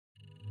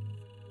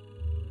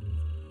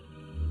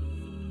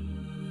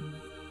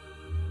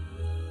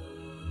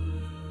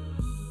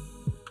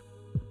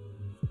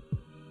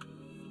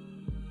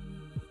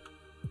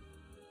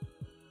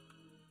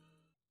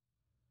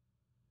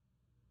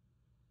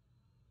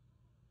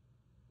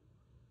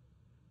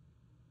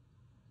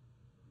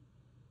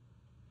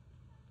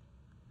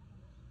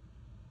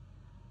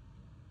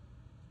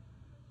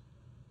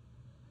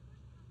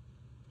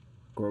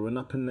Growing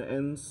up in the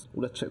ends,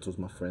 all I checked was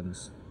my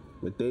friends.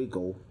 Where they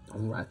go,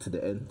 I'm right to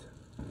the end.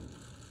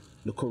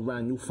 Look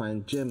around, you'll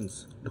find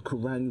gems. Look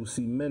around, you'll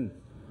see men.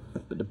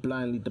 But the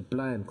blind lead the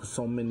blind, cause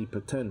so many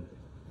pretend.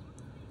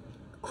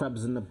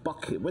 Crabs in the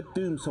bucket, we're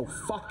doomed, so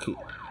fuck it.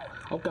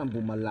 I'll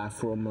gamble my life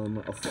for a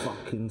moment of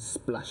fucking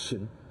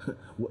splashing.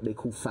 What they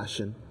call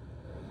fashion.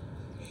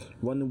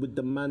 Running with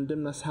the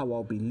mandem, that's how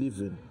I'll be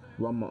living.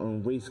 Run my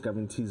own race,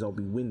 guarantees I'll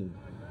be winning.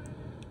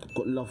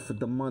 Got love for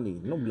the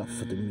money, no love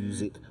for the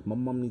music. My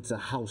mum needs a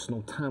house,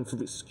 no time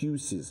for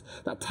excuses.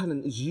 That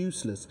talent is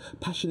useless,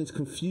 passion is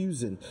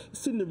confusing.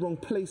 It's in the wrong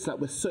place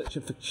like we're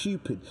searching for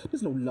Cupid.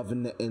 There's no love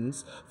in the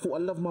ends. Thought I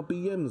loved my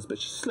BMs, but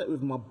she slept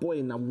with my boy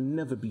and I will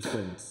never be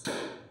friends.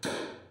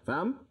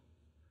 Fam?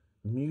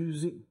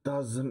 Music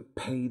doesn't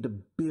pay the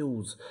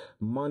bills.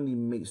 Money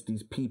makes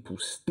these people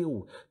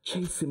still.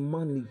 Chasing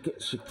money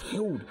gets you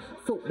killed.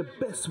 Felt the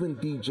best when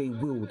DJ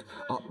willed.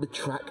 Up the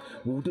track,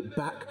 wheeled it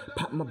back,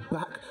 pat my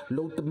back,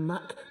 load the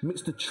Mac,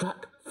 mix the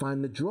track,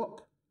 find the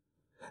drop.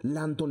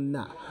 Land on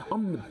that,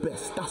 I'm the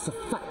best, that's a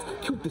fact.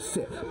 Killed the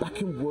set,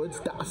 back in words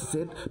that I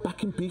said.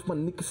 Back in beef, my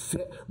nigga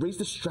set. Raise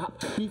the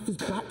strap, beef is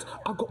backed.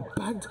 I got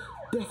bagged,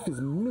 death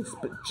is missed,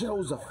 but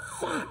jail's a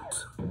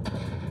fact.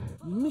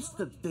 Miss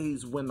the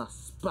days when I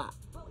spat.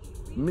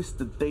 Miss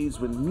the days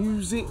when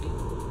music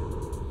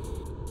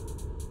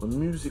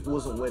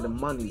wasn't where the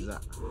money's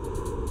at.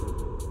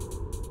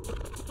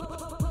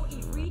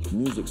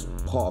 Music's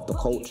part of the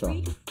culture.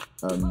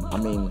 I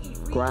mean,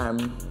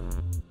 grime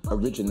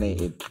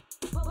originated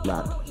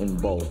like in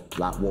Bow,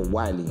 like well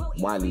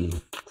Wiley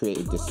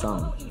created this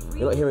sound.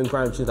 You're not hearing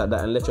grime tunes like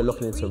that unless you're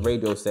looking into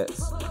radio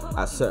sets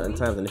at certain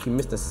times, and if you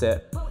missed a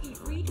set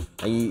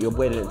and your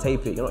boy didn't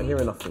tape it, you're not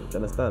hearing nothing, do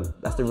you understand?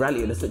 That's the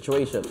reality of the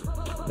situation.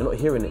 You're not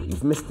hearing it,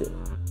 you've missed it.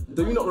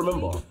 Do you not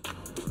remember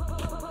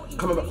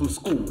coming back from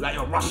school, like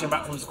you're rushing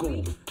back from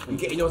school, you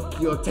getting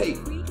your tape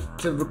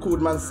to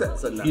record man's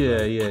sets and that?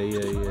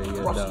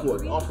 Yeah. Rush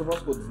Squad, after Rush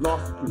Squad,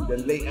 Nasty Crew,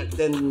 then later,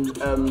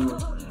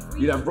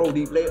 you'd have Roll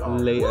Deep later.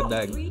 Later,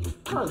 dang.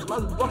 Man's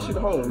rushing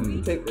home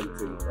to take them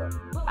things, right?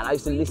 And I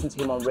used to listen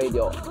to him on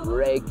radio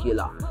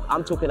regular.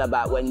 I'm talking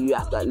about when you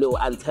have that little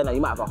antenna,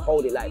 you might have to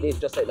hold it like this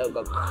just so it don't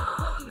go,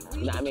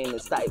 you know what I mean, the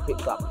static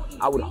picks up.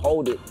 I would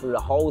hold it through the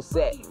whole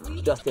set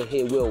just to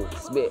hear Will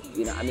spit,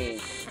 you know what I mean?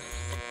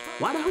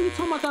 Why the hell you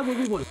talking about that with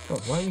me, boy? Bro,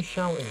 why are you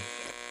shouting?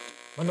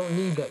 I don't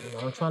need that, you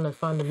know. I'm trying to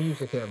find the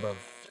music here, bro.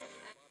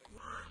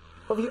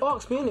 But if you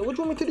ask me, innit, what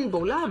do you want me to do,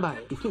 bro? Lie about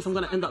it. He thinks I'm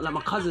gonna end up like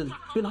my cousin.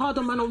 Been hard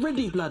on man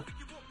already, blood.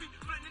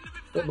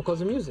 What,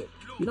 because of music?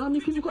 You know how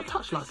many people got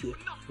touched last year?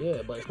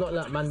 Yeah, but it's not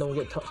like man don't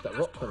get touched at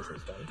rock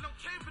concerts, man.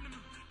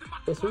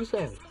 That's what you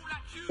saying?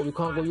 Or we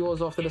can't go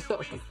yours after the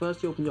section?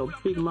 First you open your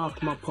big mouth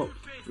to my pops.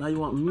 Now you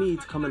want me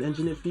to come and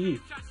engineer for you.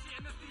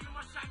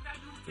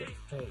 Yeah,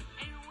 hey.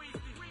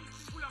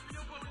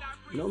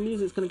 You know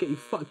music's gonna get you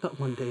fucked up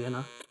one day, you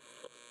know?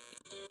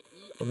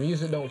 But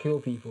music don't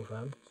kill people,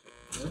 fam.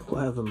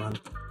 Whatever, man.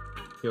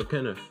 Yo,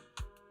 Kenneth.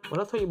 What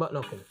I tell you about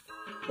knocking?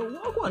 Yo,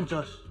 what on,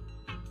 Josh?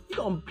 You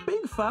got on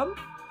big, fam.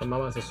 And my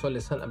man's a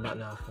solid centre back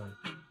now, fam.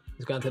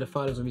 He's going to the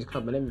finals with his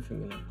club and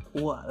everything, you know.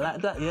 What,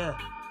 like that, yeah?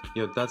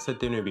 Yo, Dad said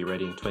dinner will be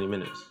ready in 20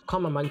 minutes.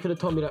 Come on, man, you could have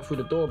told me that through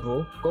the door,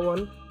 bro. Go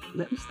on.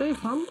 Let me stay,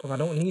 fam. I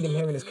don't need him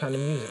hearing this kind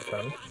of music,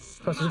 fam.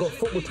 Plus, he's got a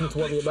football team to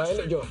worry about,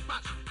 innit, Joe?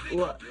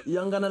 What,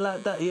 young gunner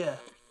like that, yeah?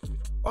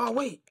 Oh,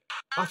 wait.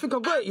 I think I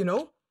got it, you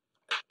know?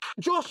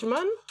 Josh,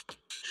 man.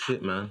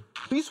 Shit, man.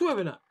 Who you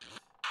swearing at?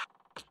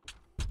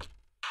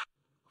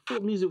 I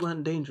thought music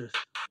weren't dangerous.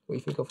 What,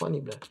 you think I'm funny,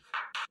 blood?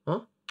 Huh?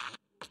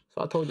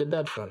 So I told your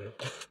dad, fam.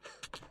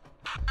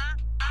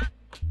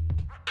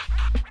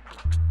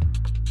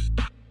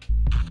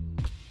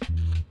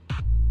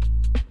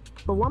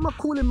 But why am I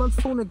calling man's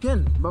phone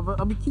again? Brother,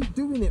 I'll be keep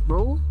doing it,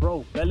 bro.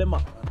 Bro, bell him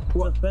up.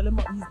 What? Bell him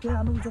up, he's there,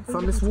 I know he's available.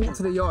 Fam, let's walk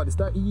to the yard, it's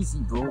that easy,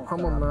 bro.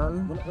 Come on,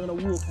 man. We're not gonna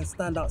walk and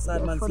stand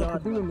outside man's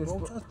yard, doing this, bro.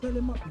 bro. Just bell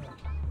him up, man.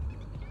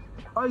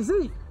 Oh, is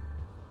he?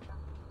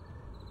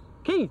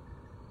 Keyz!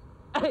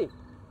 Hey!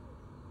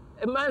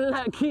 A man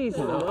like Keyz,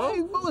 you know?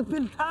 Hey, bro, it's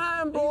been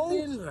time, bro.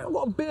 I've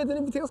got a beard and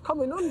everything else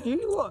coming on,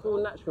 dude. What? It's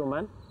all natural,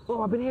 man.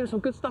 Bro, I've been hearing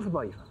some good stuff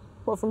about you, fam.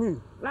 What, from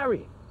you?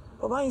 Larry.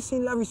 Bro, I ain't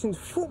seen Larry since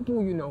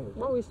football, you know.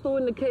 Bro, he's still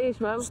in the case,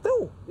 man.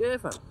 Still? Yeah,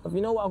 fam. If you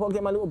know what, I've got to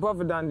get my little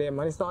brother down there,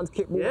 man. He's starting to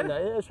kick ball and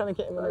that. Yeah, trying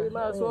to get him. You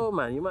might as well,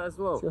 man. You might as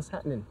well. See what's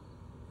happening.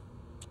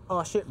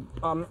 Oh, shit.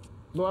 Bro,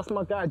 that's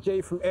my guy,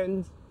 Jay from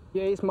Ends.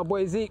 Yeah, it's my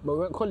boy Zeke, but we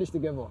went to college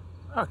together.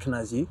 I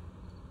recognise you.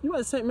 You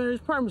went to St. Mary's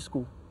Primary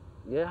School.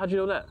 Yeah, how'd you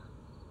know that?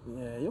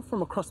 Yeah, you're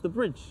from across the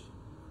bridge.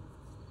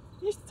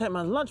 You used to take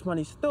man's lunch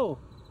money still.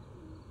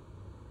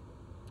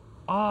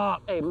 Ah,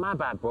 hey, my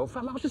bad, bro.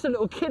 Fam, I was just a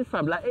little kid,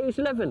 fam, like age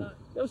 11. You know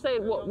what I'm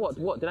saying?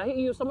 What? Did I hit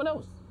you or someone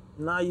else?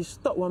 Nah, you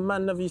stopped when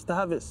man never used to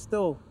have it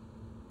still.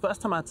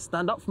 First time I had to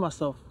stand up for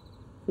myself.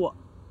 What?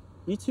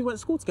 You two went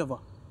to school together?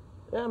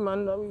 Yeah,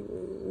 man,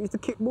 we used to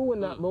kick ball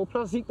and that, bro.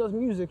 Plus, Zeke does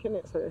music,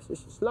 innit? So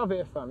it's love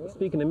here, fam.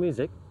 Speaking of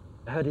music,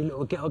 I heard a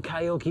little ghetto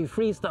karaoke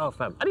freestyle,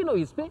 fam. I didn't know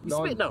you spit. You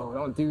spit now.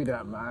 Don't do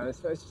that, man. It's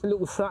just a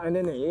little something,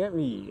 innit? You get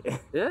me?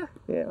 Yeah?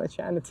 Yeah, we're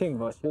trying to think,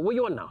 boss. Well, what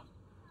you on now?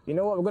 You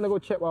know what? We're gonna go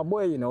check my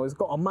boy, you know. He's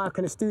got a mic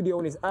in the studio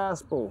in his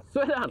ass, bro.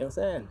 Swear down. You know what I'm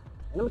saying?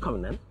 Let me come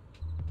in then.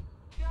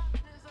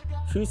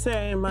 If you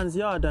say it in man's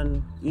yard,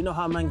 and you know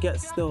how man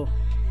gets still.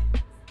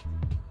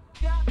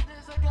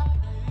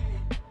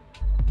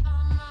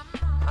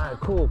 Alright,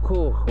 cool.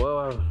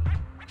 Well,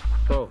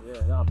 bro.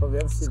 Yeah, nah, probably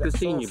It's good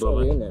seeing you, bro.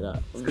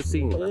 Innit, It's good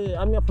seeing you, man.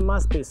 Yeah, I'm up in my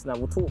space now.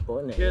 We'll talk, bro,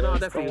 innit? Yeah, no,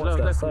 just definitely. don't watch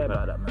No, that. definitely, Sorry man.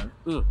 about that,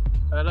 man.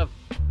 I love.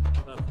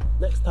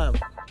 Next time,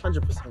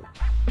 100%.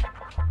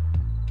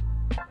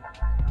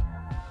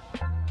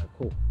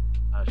 Cool.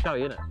 Shout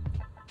you, innit?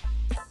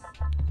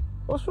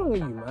 What's wrong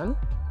with you, man?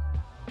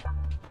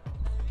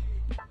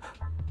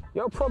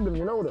 You got a problem,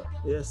 you know that?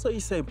 Yeah, so you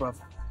say, bruv.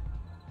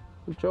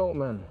 Good joke,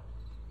 man.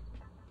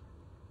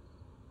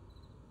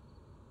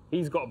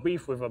 He's got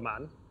beef with a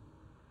man.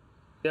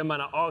 Them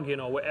man are arguing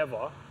or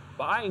whatever,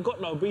 but I ain't got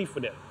no beef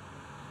with them.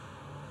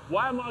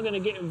 Why am I gonna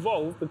get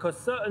involved? Because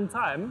certain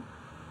time,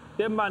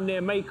 them man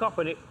there make up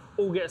and it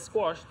all gets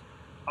squashed.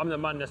 I'm the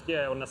man that's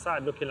on the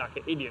side looking like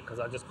an idiot because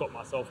I just got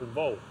myself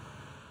involved.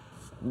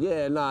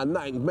 Yeah, nah,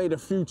 nothing. Made a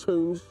few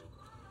tunes.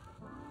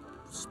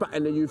 Spat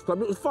in the youth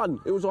club. It was fun.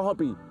 It was a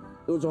hobby.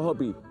 It was a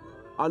hobby.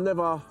 I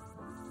never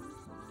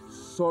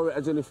saw it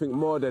as anything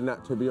more than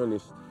that, to be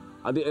honest.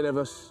 I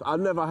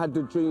never had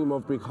the dream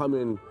of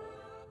becoming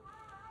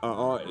an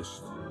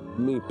artist,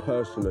 me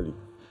personally.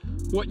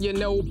 What you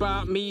know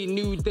about me,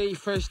 new day,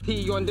 fresh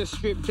tea on the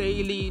strip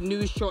daily.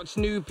 New shots,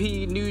 new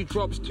P, new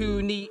drops,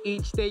 too neat.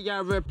 Each day I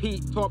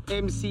repeat, top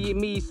MC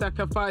me,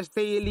 sacrifice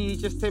daily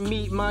just to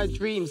meet my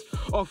dreams.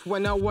 Off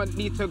when I want,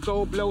 need to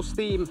go blow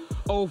steam.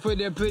 Over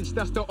the bridge,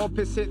 that's the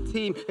opposite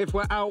team. If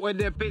we're out with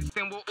the bits,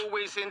 then we're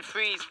always in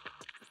freeze.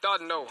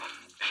 Don't know.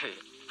 Hey.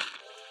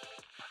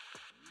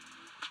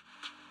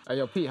 Hey,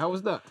 yo, Pete, how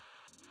was that?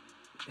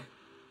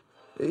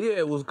 Yeah,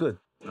 it was good.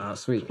 Ah,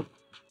 sweet.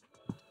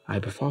 Hey,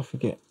 before I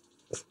forget,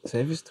 so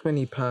if it's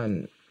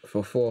 £20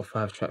 for 4 or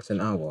 5 tracks an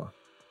hour,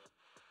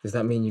 does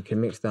that mean you can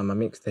mix down my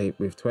mixtape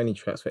with 20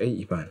 tracks for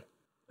 £80?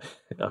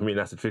 I mean,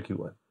 that's a tricky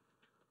one.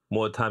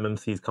 More time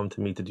MCs come to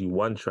me to do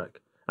 1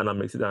 track, and I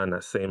mix it down in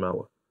that same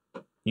hour.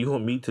 You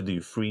want me to do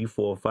 3,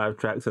 4, 5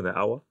 tracks in an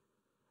hour?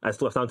 I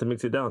still have time to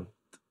mix it down.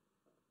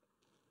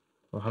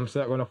 Well, how much is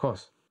that going to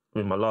cost? I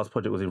mean, my last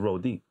project was in Roll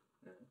Deep.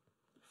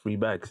 3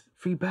 bags.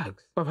 3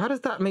 bags? But how does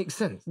that make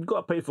sense? You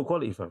gotta pay for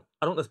quality, fam.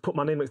 I don't just put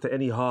my name next to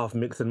any half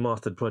mixed and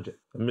mastered project.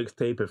 A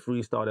mixtape, a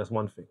freestyle, that's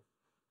one thing.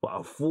 But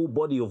a full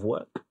body of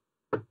work?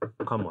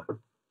 Come on.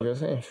 You're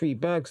saying 3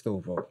 bags though,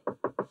 bro.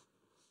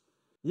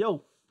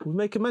 Yo, we're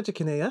making magic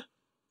in here,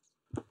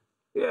 yeah?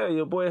 Yeah,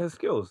 your boy has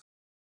skills.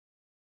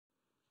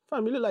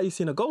 Fam, you look like you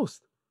seen a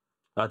ghost.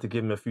 I had to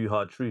give him a few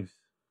hard truths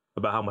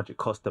about how much it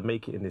costs to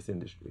make it in this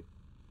industry.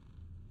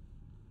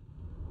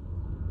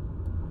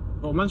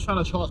 Bro, man's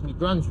trying to charge me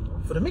grand, you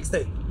know. For the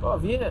mixtape?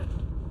 Bruv, yeah.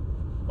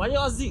 Why you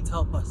ask Zeke to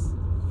help us?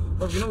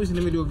 Bruv, you know he's in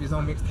the middle of his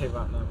own mixtape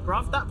right now.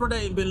 Bruv, that brother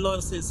ain't been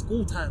loyal since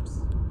school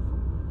times.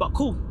 But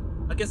cool,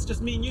 I guess it's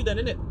just me and you then,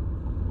 innit?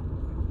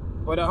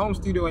 Well, the home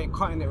studio ain't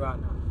cutting it right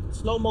now.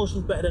 Slow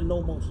motion's better than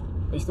no motion.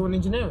 Are you still in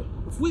engineering?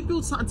 If we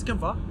build something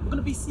together, we're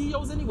gonna be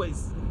CEOs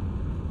anyways.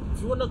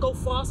 If you wanna go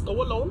fast,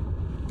 go alone.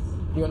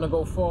 You wanna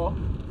go far,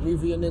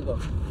 move your nigga.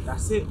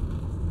 That's it.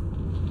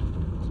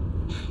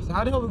 So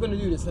how the hell are we gonna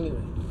do this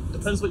anyway?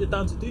 Depends what you're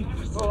down to do.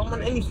 Bro, I'm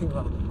on anything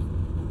right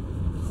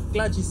now.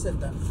 Glad you said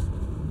that.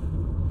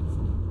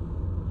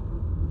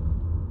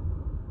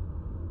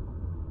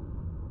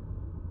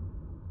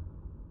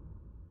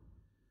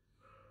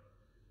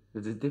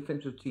 There's a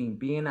difference between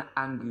being an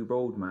angry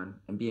roadman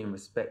and being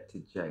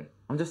respected, Jay.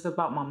 I'm just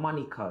about my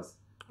money, cuz.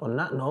 On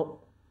that note,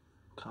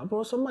 can I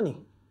borrow some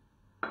money?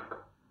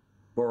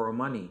 Borrow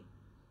money?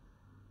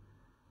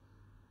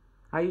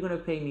 How are you gonna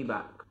pay me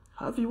back?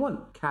 However you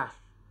want. Cash.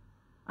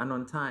 And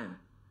on time.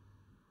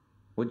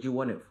 What do you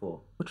want it for?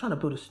 We're trying to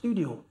build a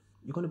studio.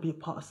 You're gonna be a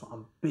part of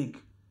something big.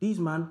 These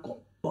man got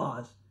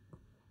bars.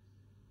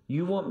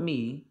 You want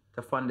me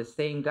to fund the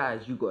same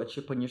guys you got a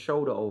chip on your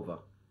shoulder over?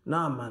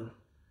 Nah, man.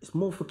 It's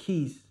more for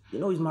Keyz. You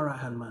know he's my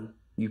right-hand man.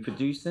 You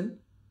producing?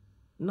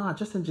 Nah,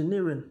 just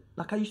engineering.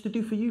 Like I used to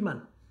do for you,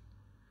 man.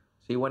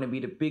 So you want to be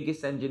the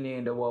biggest engineer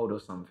in the world or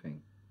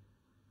something?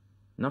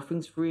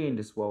 Nothing's free in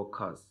this world,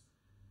 cuz.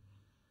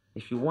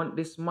 If you want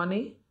this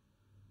money,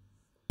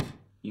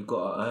 you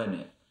gotta earn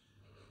it.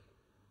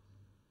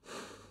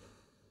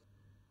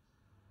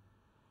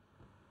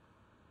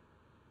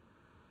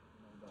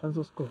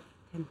 Let's go.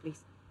 10,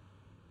 please.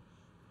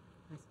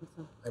 Nice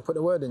one, I put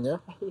the word in, yeah?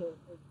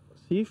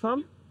 See,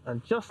 fam?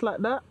 And just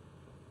like that,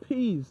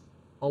 peas.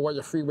 Oh, what,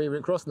 you're free waving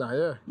across now,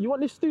 yeah? You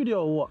want this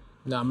studio or what?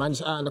 Nah, man,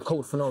 just out in the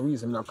cold for no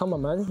reason. Now, come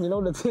on, man. You know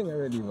the thing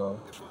already, bro.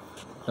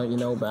 Don't you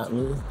know about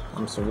me?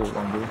 I'm so real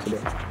on real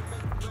today.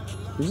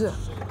 Who's that?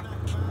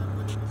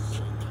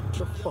 What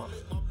the fuck?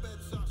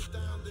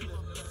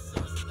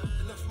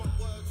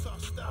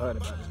 I heard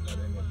about this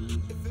brother in the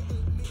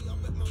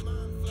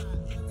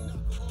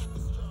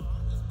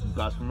You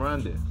guys from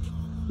around there?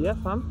 Yeah,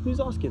 fam.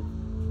 Who's asking?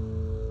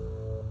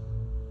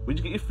 Where'd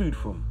you get your food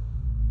from?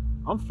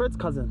 I'm Fred's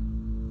cousin.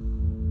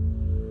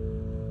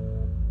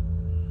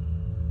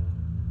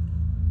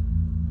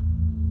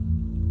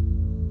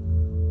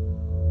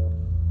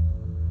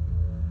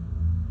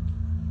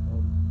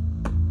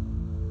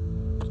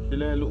 Chill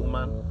here, little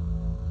man.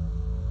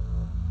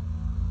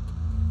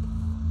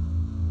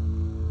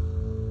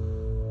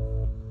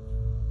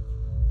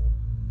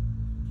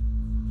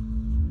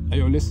 Hey,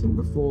 yo, listen,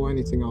 before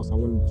anything else, I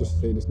want to just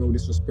say there's no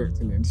disrespect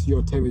in it. This is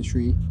your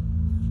territory.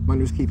 Man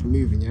who's keeping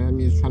moving, yeah? I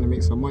mean, he's trying to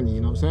make some money,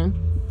 you know what I'm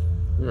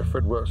saying? Yeah,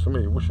 Fred works for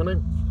me. What's your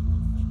name?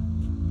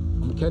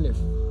 I'm Kenneth.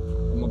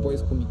 And my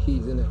boys call me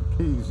Keyz, innit?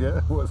 Keyz, yeah?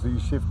 What, so you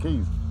shift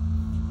Keyz?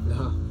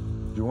 Nah.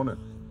 Do you want it?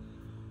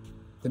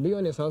 To be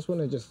honest, I just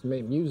want to just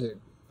make music.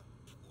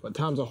 But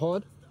times are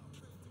hard.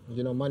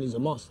 You know, money's a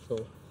must,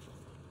 so...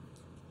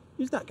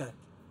 Who's that guy?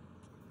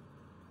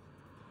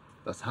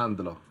 That's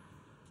Handler.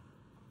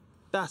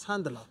 That's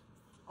Handler.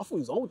 I thought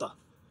he was older.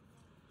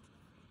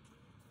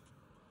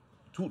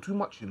 Talk too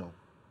much, you know.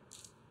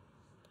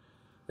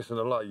 Listen,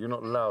 a lie, you're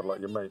not loud like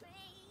your mate.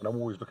 And I'm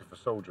always looking for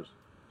soldiers.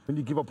 When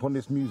you give up on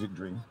this music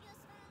dream,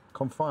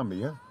 come find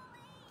me, yeah?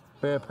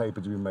 Bare paper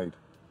to be made.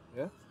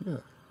 Yeah? Yeah.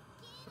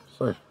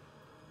 Safe.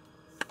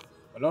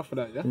 I'd love for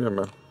that, yeah? Yeah,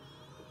 man.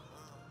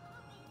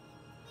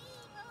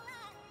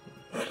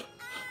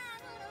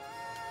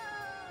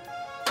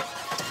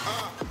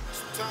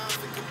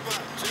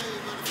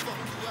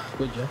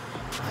 Good, yeah?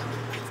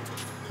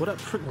 What that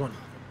prick want?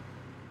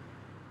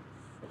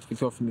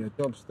 He's offering me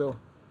a job still.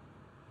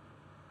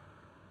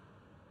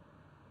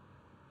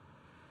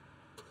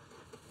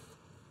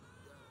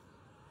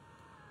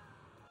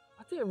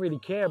 I didn't really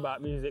care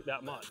about music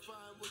that much.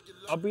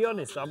 I'll be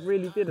honest, I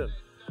really didn't.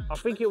 I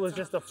think it was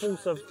just a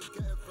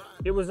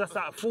it was just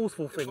that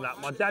forceful thing. Like,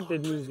 my dad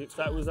did music,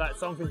 so it was like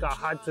something I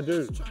had to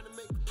do.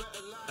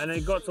 And then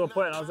it got to a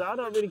point, I was like, I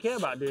don't really care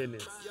about doing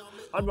this.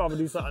 I'd rather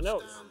do something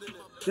else.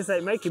 This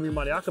ain't making me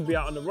money. I could be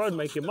out on the road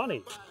making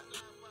money.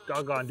 Go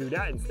and do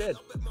that instead.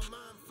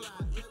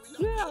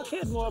 Yeah, I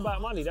cared more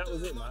about money. That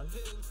was it, man.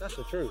 That's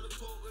the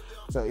truth.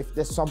 So if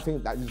there's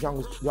something that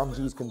young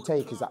G's can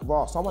take, is that,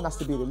 raw, someone has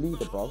to be the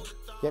leader, bro.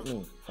 Get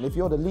me? And if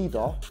you're the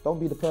leader, don't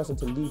be the person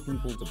to lead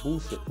people to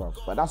bullshit, bro.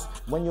 But that's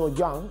when you're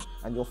young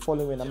and you're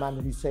following a man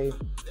who's, say,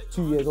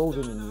 2 years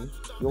older than you,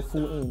 you're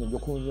 14 and you're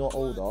calling you're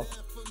older.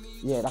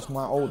 Yeah, that's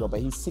my older, but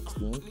he's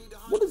 16.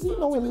 What does he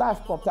know in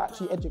life, bro, to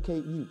actually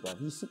educate you, bro?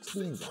 He's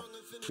 16, bro.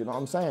 Do you know what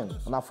I'm saying?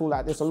 And I feel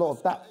like there's a lot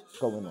of that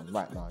going on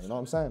right now, you know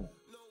what I'm saying?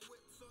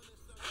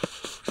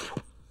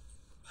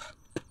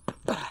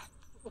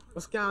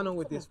 What's going on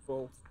with this,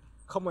 bro?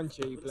 Come on,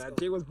 Jay, blood.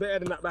 Jay was better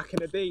than that back in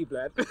the day,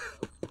 blood. So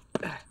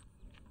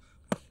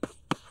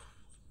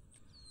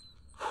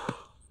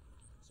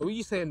what are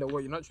you saying though?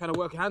 What, you're not trying to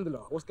work a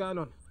handler? What's going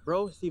on?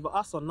 Bro, it's either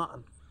us or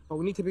nothing. But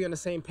we need to be on the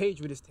same page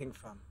with this thing,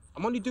 fam.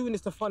 I'm only doing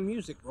this to fund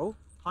music, bro.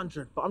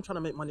 100, but I'm trying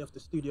to make money off the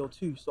studio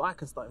too, so I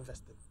can start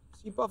investing.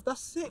 See, bruv,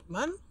 that's sick,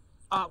 man.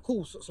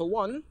 Cool. So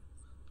one,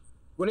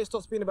 when it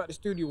starts being about the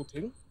studio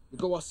thing, we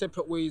go our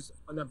separate ways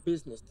on our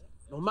business.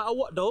 No matter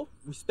what though,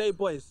 we stay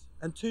boys.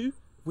 And two,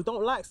 if we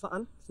don't like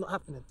something, it's not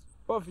happening.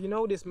 Bruv, you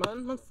know this,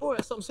 man. Man, for it,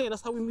 that's what I'm saying.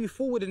 That's how we move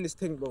forward in this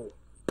thing, bro.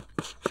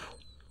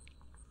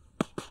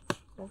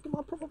 Oh, give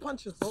my proper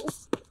punches, bro.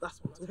 That's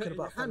what I'm talking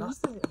about, fam.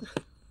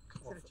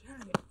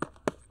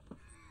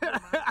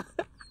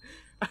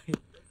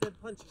 Dead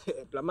punches.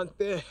 Blood man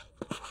there.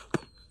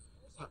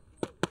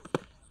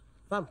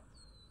 Fam,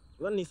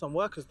 we're gonna need some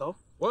workers though.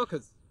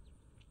 Workers?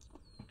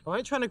 I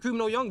ain't trying to groom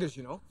no youngers,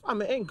 you know.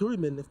 Fam, it ain't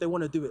grooming if they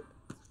want to do it.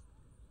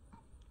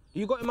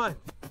 You got in mind?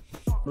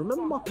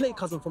 Remember my play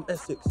cousin from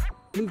Essex?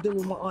 Moved in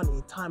with my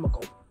auntie time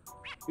ago.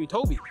 Who,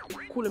 Toby?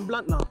 Call him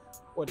Blunt now.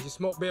 What, did you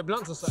smoke bare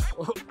blunts or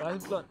something? Why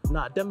is Blunt?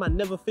 Nah, them man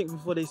never think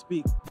before they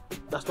speak.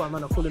 That's why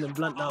man are calling him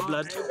Blunt now,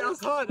 blood.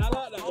 That's hard, I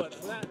like that one.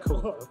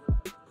 Cool.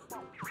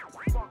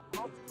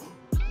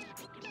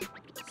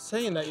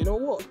 Saying that, you know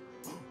what?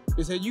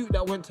 There's a youth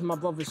that went to my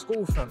brother's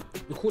school, fam.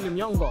 They call him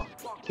younger.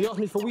 He asked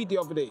me for weed the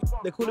other day.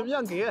 They call him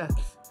younger, yeah.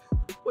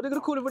 What are they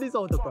gonna call him when he's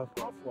older, bro?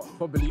 What,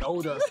 probably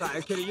older,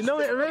 something, kidding. You know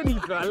it already,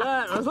 fam.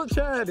 Like, I'm not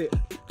trying it.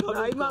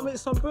 Nah, he might make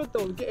some bread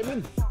though, get him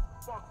in.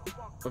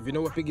 But you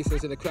know what Biggie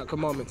says in the crack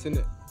commandments,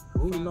 innit?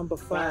 Rule number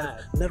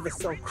 5, never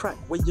sell crack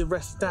where you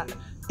rest at.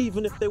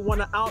 Even if they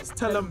want to ounce,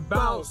 tell them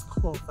bounce.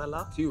 Come on,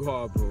 fella. Too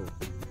hard, bro.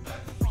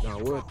 Nah,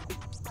 word.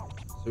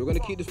 So we're gonna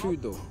keep this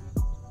food though.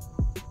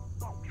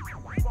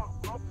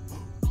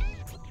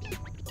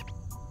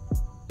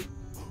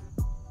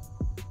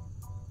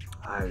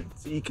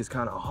 Zeke is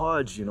kind of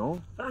hard, you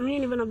know? Fam, he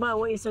ain't even about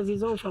what he says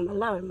he's on, fam.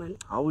 Allow it, man.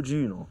 How would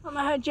you know? Fam,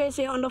 I heard Jay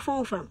say it on the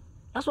phone, fam.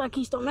 That's why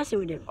Keyz stopped messing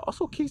with him. I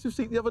saw Keyz with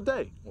Zeke the other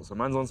day. Well, so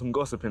man's on some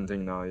gossiping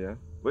thing now, yeah?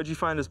 Where'd you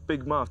find this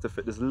big mouth to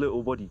fit this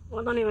little body?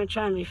 Well, don't even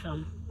try me,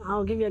 fam.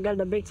 I'll give you a girl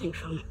the big thing,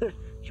 fam.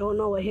 She won't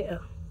know what hit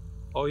her.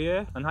 Oh,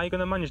 yeah? And how you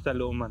gonna manage that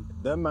little man?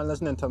 Them man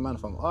listening to a man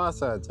from our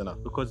side, you know?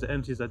 Because the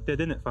MCs are dead,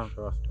 innit, fam?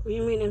 What do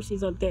you mean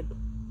MCs are dead?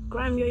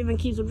 Grime, you even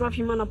Keyz would rough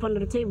your man up under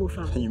the table,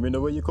 fam. You mean the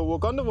way you could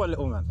walk under one,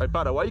 little man? Hey,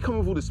 brother, why you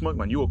coming with all this smoke,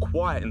 man? You were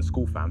quiet in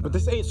school, fam. But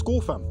this ain't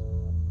school, fam.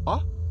 Huh?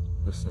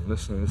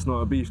 Listen, it's not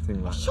a beef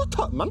thing, man. Shut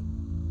up, man.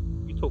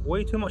 You talk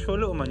way too much for a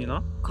little man, you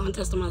know? Can't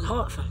test a man's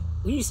heart, fam.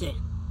 What you say?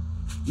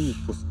 You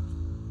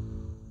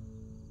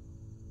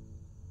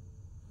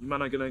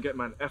man are gonna get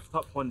man effed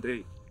up one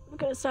day.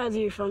 Look at the size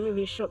of you, fam.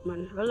 Maybe you're shocked,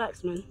 man.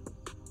 Relax, man.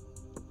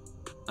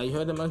 Have you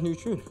heard the man's new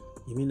tune?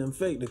 You mean them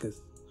fake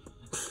niggas?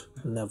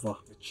 Never.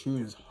 The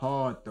tune's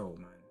hard though,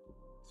 man.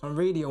 It's on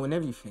radio and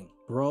everything.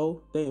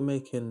 Bro, they ain't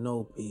making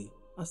no beat.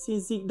 I seen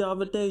Zeke the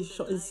other day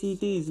shotting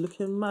CDs,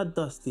 looking mad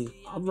dusty.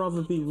 I'd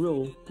rather be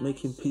real,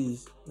 making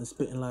peas, than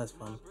spitting lies,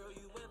 fam.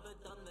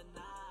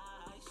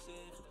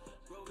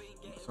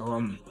 So,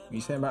 what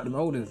you saying about them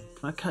elders?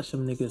 I catch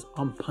them niggas,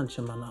 I'm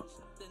punching man up.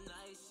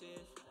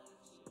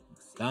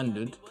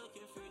 Standard.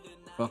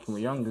 Fucking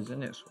with youngers,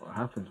 innit? That's what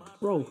happens.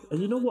 Bro,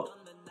 and you know what?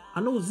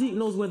 I know Zeke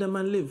knows where their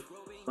man live.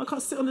 I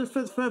can't sit on the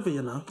fence forever,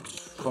 you know?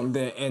 From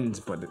their ends,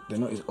 but they're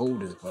not his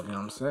elders, bro. You know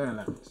what I'm saying?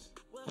 Like,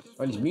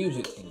 well, his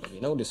music thing, bro.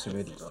 You know this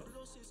already, bro.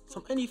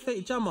 Some any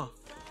fake jammer.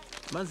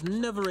 Man's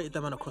never rated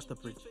that man across the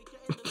bridge.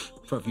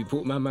 Bro, you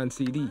bought my man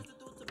CD.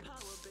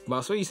 But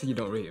I swear you said you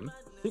don't rate him.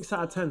 6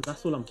 out of 10,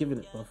 that's all I'm giving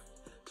it, bro.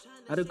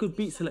 I had a good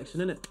beat selection,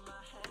 innit?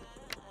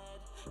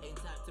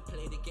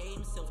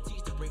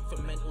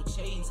 From mental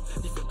chains,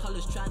 different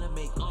colours trying to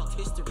make art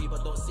history,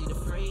 but don't see the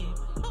frame.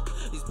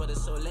 These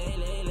brothers so lay.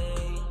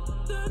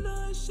 The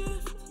night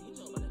shift,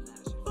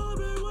 all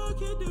been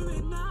working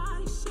doing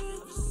night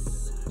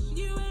shifts.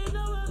 You ain't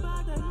know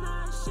about the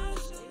night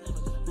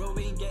shift. Bro,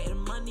 ain't getting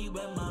money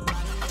when my mind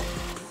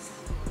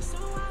is. So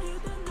I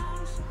hit the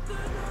night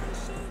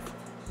shift.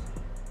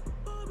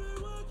 All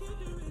been working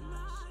doing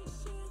night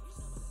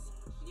shifts.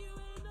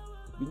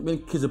 When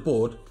kids are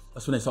bored,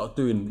 that's when they start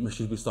doing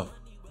mischievous stuff.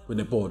 When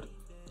they're bored.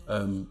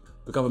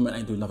 The government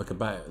ain't doing nothing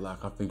about it.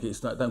 Like, I think it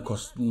don't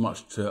cost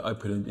much to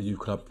open a youth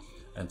club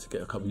and to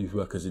get a couple of youth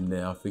workers in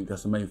there. I think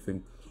that's the main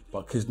thing.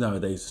 But kids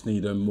nowadays just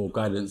need more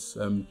guidance.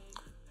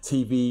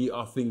 TV,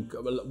 I think a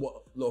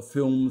lot of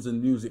films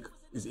and music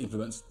is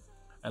influenced.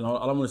 And I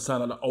don't want to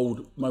sound like an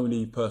old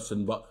moany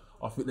person, but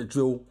I think the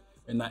drill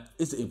and that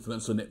is the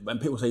influence on it. When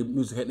people say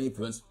music ain't the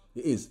influence,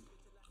 it is.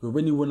 But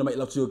when you want to make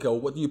love to your girl,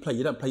 what do you play?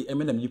 You don't play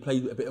Eminem, you play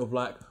a bit of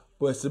like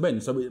Boyz II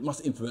Men, so it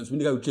must influence. When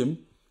you go gym,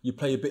 you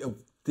play a bit of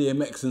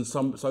DMX and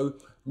so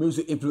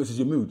music influences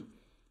your mood.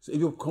 So if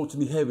you're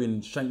constantly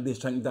hearing shank this,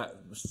 shank that,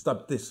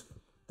 stab this,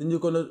 then you're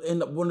gonna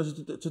end up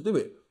wanting to do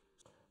it.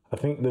 I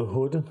think the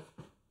hood,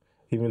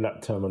 even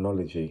that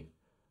terminology,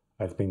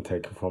 has been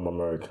taken from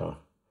America.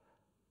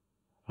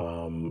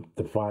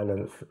 The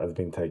violence has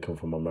been taken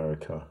from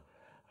America,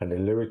 and the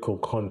lyrical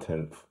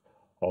content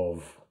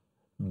of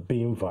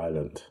being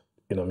violent.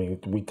 You know what I mean?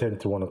 We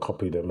tend to want to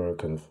copy the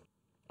Americans,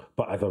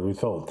 but as a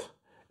result,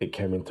 it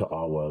came into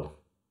our world.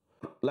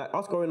 Like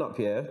us growing up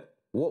here,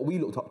 what we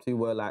looked up to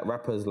were like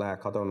rappers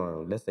like, I don't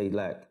know, let's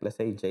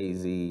say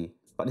Jay-Z,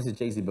 but this is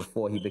Jay-Z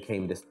before he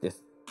became this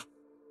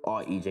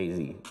arty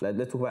Jay-Z. Like,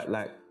 let's talk about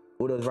like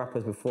all those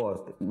rappers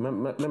before.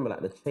 Remember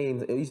like the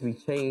chains, it used to be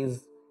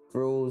chains,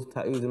 frills,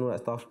 tattoos and all that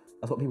stuff.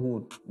 That's what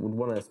people would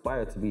want to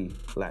aspire to be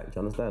like, do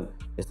you understand?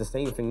 It's the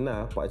same thing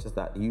now, but it's just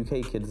that the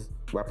UK kids,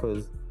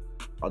 rappers,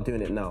 are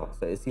doing it now.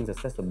 So it seems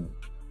accessible.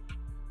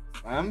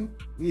 We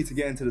need to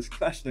get into this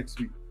clash next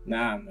week.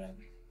 Nah, man.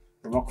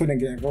 Bro, I couldn't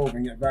get involved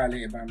and get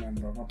violated by man,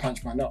 bro. I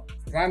punched man up.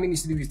 Grammy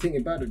needs to do his thing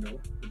in battle, though.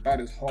 The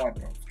battle's hard,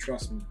 bro.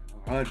 Trust me.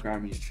 I heard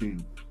Grammy's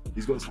tune.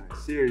 He's got something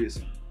serious.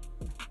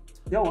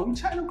 Yo, are we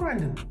chatting on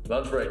grinding?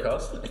 Lunch break,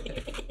 us.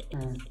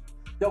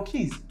 Yo,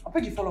 Keyz, I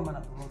beg you follow man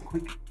up real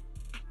quick.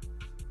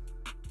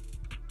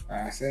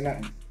 Say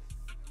nothing.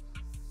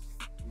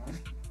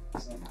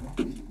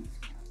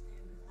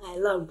 I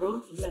love,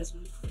 bro. Bless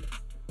me.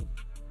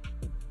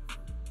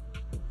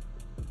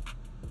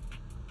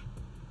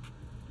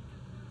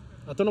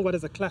 I don't know why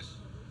there's a clash.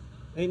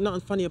 Ain't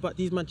nothing funny about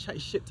these man chatting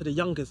shit to the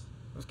youngers.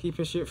 Let's keep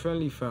it shit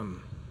friendly,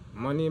 fam.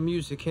 Money and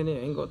music,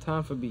 innit? Ain't got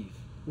time for beef.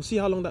 We'll see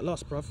how long that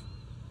lasts, bruv.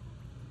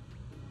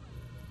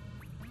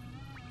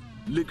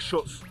 Lick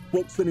shots,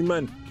 box any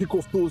man, kick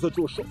off doors, I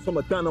draw shots from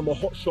a Dan, I'm a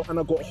hot shot and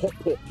I got a hot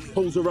pot.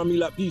 Hoes around me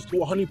like bees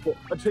to a honey pot.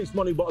 I chase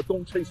money but I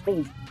don't chase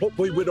hoes. Hot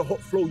boy with a hot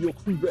flow, your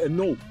crew better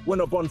know. When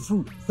I run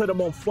through, said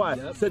I'm on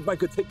fire. Said man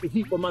could take the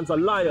heat but man's a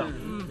liar.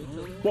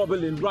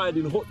 Bubbling,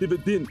 riding, hot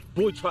dividend.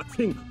 Boy try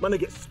ting, man I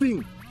get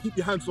sting. Keep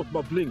your hands off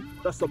my bling,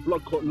 that's a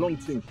blood clot long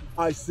ting.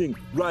 I sing,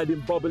 riding,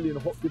 bubbling,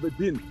 hot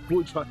dividend.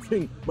 Boy try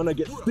ting, man I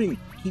get sting.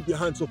 Keep your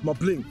hands off my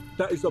bling,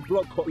 that is a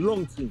blood clot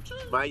long ting.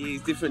 My year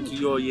is different to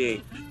your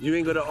year. You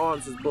ain't got the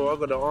answers, bro. I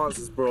got the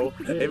answers, bro.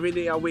 Every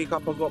day I wake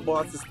up, I got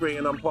bars to spring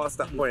and I'm past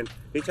that point.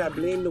 Bitch, I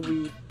blame the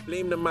weed,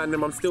 blame the man,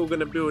 and I'm still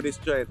gonna build this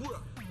joint.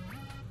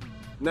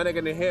 Now they're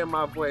gonna hear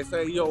my voice,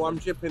 say, yo, I'm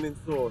dripping in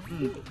sauce.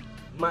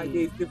 My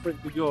year is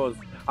different to yours.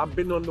 I've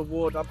been on the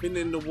ward, I've been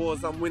in the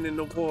wars, I'm winning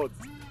awards.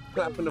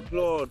 Clap and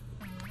applaud.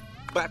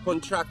 Back on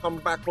track, I'm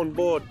back on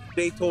board.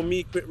 They told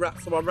me quit rap,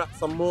 so I rap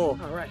some more.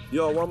 All right.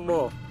 Yo, one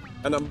more.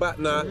 And I'm back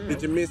now.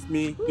 Did you miss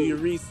me? Do your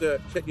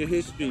research, check your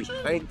history.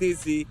 I ain't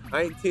dizzy,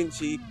 I ain't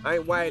tinchy, I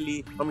ain't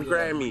wily, I'm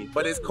grimy.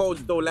 But it's cold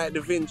still like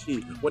Da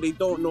Vinci. What they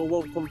don't know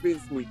won't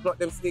convince me. Pluck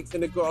them snakes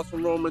in the grass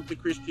from Roman to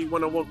Christian.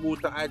 When I want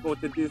water, I go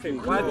to Disney.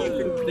 Why do you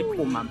think they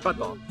call man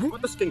brother?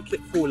 What does skin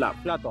click fall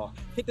like bladder?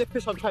 Hit the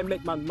piss and try and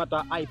make man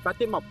madder. I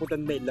bat him up with a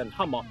nail and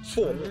hammer.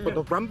 4 for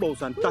the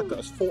Rambos and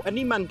daggers. For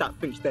any man that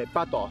thinks they're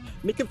badder.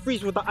 Make him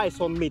freeze with the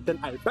ice on me, then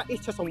I bat his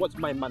chest and watch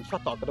my man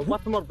shut up. Gonna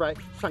wipe him my right,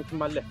 shank him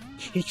my left.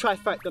 He try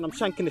fight, then I'm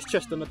shanking his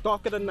chest. In the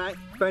dark of the night,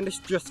 burn his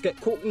dress, get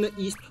caught in the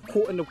east,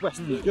 caught in the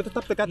west. You're the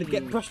type of guy to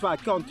get pressed by a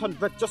girl and turn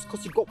red just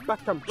cause you got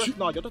back and breast.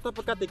 Nah, you're the type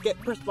of guy to get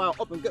pressed by a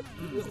up and get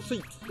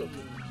seats.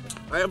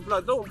 I am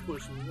blood, don't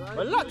push me. Right?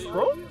 Relax,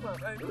 bro.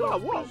 Nah,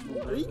 what?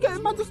 Are you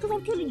getting mad just because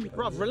I'm killing you,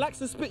 bruv?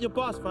 Relax and spit your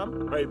bars,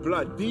 fam. Hey,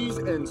 blood, these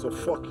ends are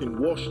fucking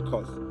washed,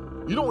 cuz.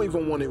 You don't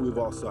even want it with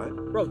our side.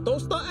 Bro, don't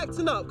start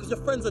acting out because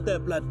your friends are there,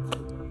 blood.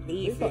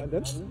 Leave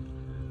it.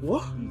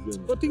 What?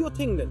 Well, do your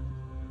thing then.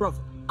 Bruv,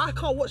 I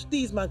can't watch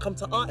these man come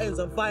to our ends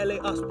and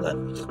violate us,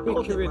 blood.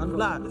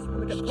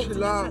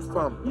 Chill out,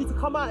 fam. You need to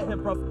come out of here,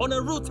 bruv. On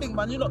a real thing,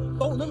 man. You know,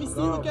 don't let me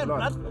see you again,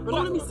 blood.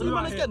 Don't let me see you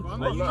man again.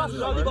 You got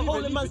a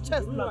hole in man's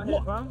chest, blood.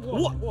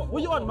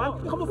 What you on,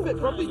 man? Come on, fit,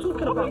 bruv. What are you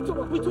talking about?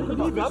 We talking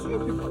about,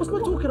 bruv? What's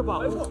man talking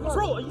about?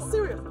 Bro, are you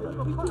serious? Blood,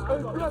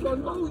 I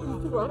know you,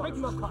 bro.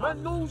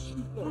 Man knows you,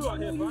 bro.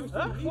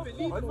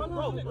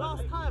 Bro,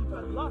 last time,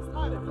 blood. Last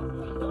time.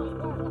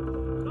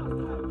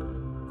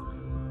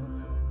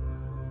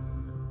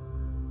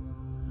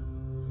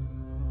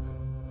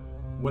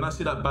 When I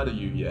see that bad at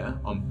you, yeah,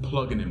 I'm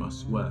plugging him, I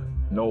swear.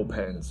 No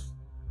pens.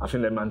 I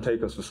think that man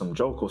take us for some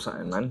joke or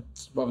something, man.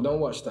 Bruv, don't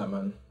watch that,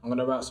 man. I'm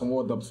gonna write some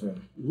war dubs for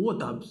him. War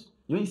dubs?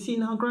 You ain't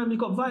seen how Grammy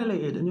got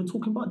violated and you're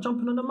talking about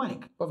jumping on the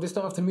mic? Bruv, this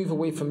don't have to move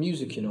away from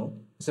music, you know?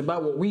 It's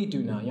about what we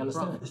do now, you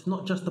understand? Bruv, it's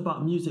not just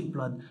about music,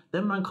 blood.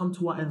 Them man come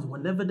to our ends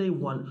whenever they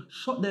want,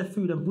 shot their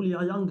food and bully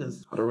our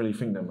youngers. I don't really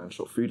think that man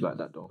shot food like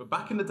that, though. But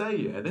back in the day,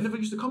 yeah, they never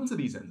used to come to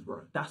these ends,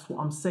 bro. That's what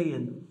I'm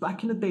saying.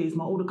 Back in the days,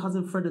 my older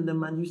cousin Fred and them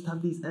man used to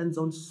have these ends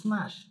on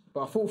smash.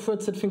 But I thought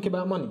Fred said think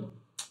about money.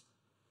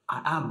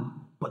 I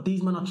am. But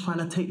these men are trying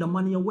to take the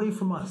money away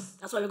from us.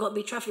 That's why we got to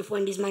be traffic for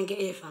when these men get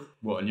here, fam.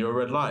 What, and you're a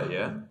red light,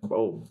 yeah?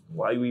 Bro,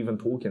 why are you even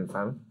talking,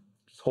 fam?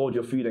 Just hold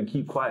your food and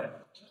keep quiet.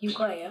 You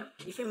quiet, yeah?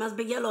 You think man's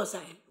big yellow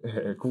sign?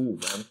 Cool,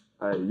 man.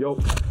 Hey, yo.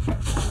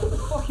 What the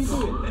fuck you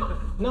doing?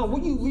 No,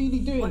 what you really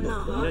doing? What now,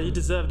 huh? Yeah, you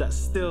deserve that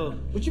still.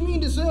 What do you mean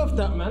deserve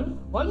that, man?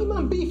 Why you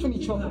man beefing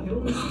each other?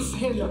 You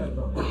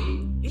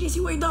didn't see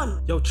what he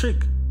done? Yo,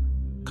 Trig.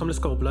 Come, let's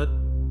go, blood.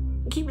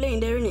 Keep laying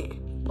there, innit?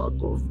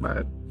 Fuck off,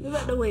 man. Move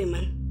out the way,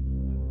 man.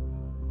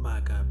 My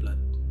guy, blood.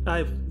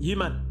 Aye, you,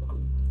 man.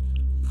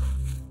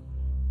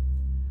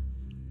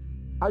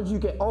 As you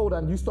get older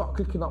and you start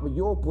clicking up with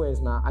your boys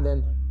now, and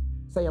then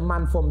say a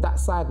man from that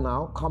side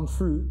now comes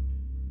through,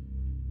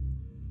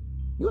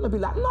 you're gonna be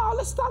like, nah,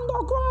 let's stand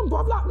our ground,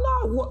 bruv. Like,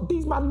 nah, what,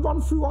 these men run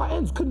through our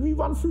ends, can we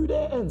run through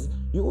their ends?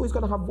 You're always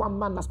gonna have one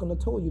man that's gonna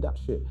tell you that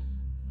shit.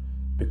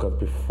 Because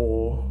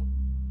before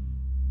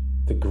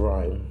the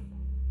grime,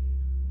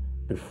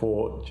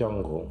 before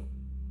jungle,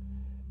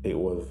 it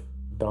was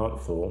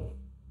dancehall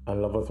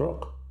and lovers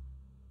rock.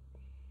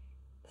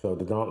 So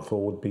the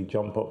dancehall would be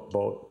jump up,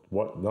 boat,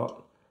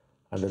 whatnot,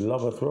 and the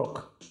lovers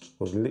rock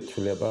was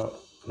literally about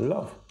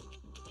love.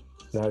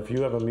 Now, if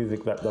you have a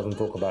music that doesn't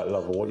talk about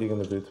love, what are you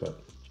gonna do to it?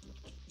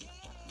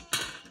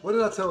 What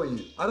did I tell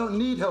you? I don't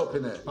need help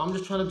in it. I'm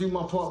just trying to do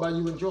my part by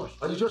you and Josh.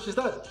 Are you Josh's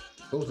dad?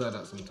 Feels like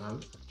that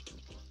sometimes.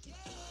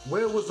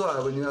 Where was I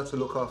when you had to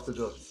look after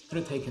Josh? Could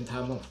have taken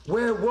time off.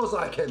 Where was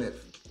I,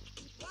 Kenneth?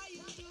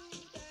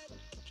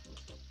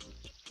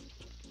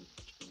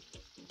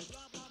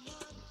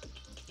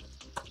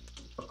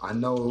 I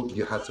know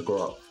you had to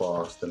grow up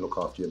fast and look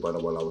after your brother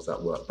while I was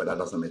at work, but that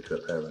doesn't make you a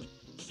parent.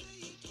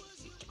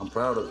 I'm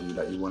proud of you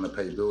that you want to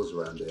pay bills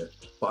around here,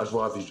 but I'd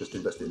rather you just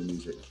invest in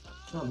music.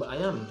 No, but I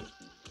am.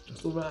 I'm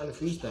still writing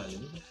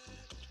freestyling.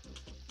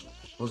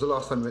 When was the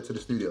last time you went to the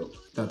studio?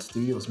 That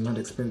studio's mad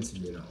expensive,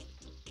 you know.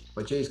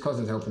 But Jay's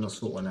cousin's helping us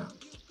sort one out.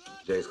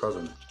 Jay's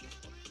cousin?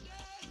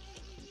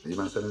 Are you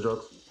man selling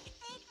drugs?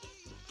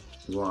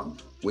 You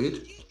want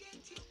weed?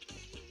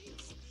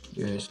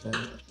 Yeah, it's like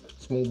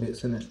small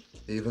bits, innit?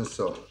 Even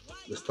so,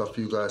 the stuff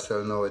you guys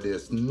sell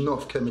nowadays,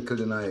 enough chemical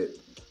in it.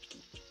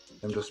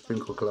 Them just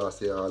sprinkle class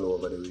here all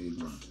over the weed,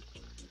 man.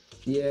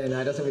 Yeah, nah,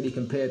 it doesn't really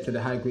compare to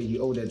the high grade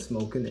you old head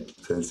smoke, innit?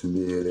 Sense in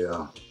the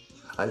area.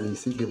 At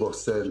least it give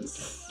us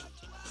sense.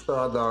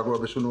 Star dog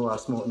rubbish you know I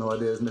smoke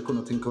nowadays, me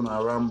couldn't think on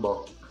a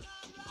Rambo.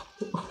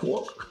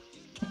 What?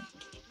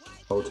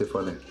 How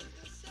Tiffany?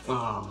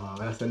 Ah,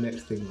 that's the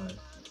next thing, man.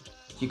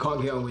 You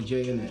can't get on with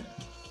Jay, innit?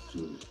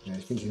 Yeah,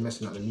 he thinks he's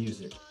messing up the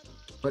music.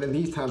 But in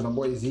these times, my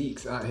boy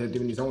Zeke's out here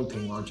doing his own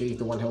thing while Jay's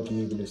the one helping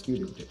me with the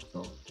studio bit,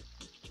 so.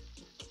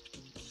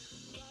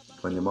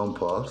 When your mum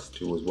passed,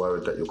 she was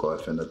worried that you got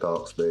off in the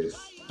dark space.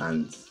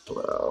 And,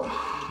 well,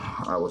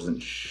 I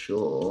wasn't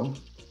sure.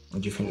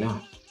 What do you think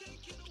now?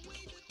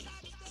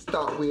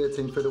 Start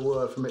waiting for the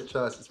word for make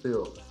choices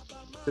feel.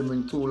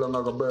 Simmering too long,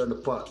 I gotta burn the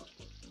pot.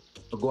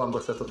 Go and go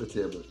set up the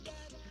table.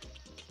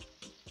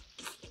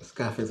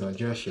 Scarface on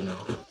Josh, you know.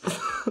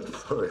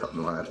 Sorry,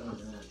 I'm mad.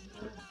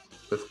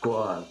 Let's go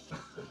on.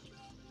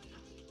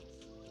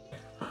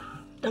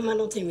 That man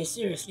don't take me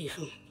seriously,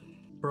 fam.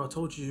 Bro, I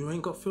told you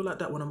ain't got to feel like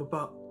that when I'm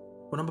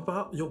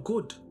about. You're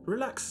good.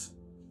 Relax.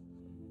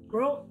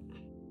 Bro,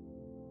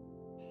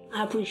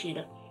 I appreciate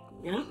that,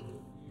 yeah?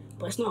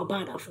 But it's not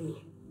about that for me.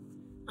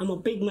 I'm a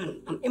big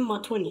man. I'm in my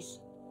 20s.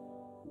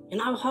 And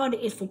how hard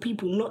it is for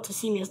people not to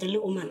see me as the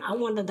little man. I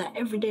wonder that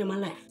every day of my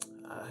life.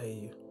 I hear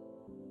you.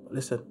 But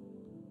listen,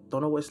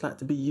 don't know what it's like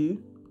to be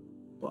you,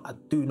 but I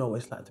do know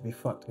what it's like to be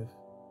fucked with.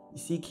 You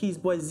see,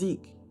 Keyz boy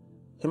Zeke,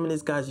 him and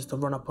his guys used to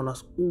run up on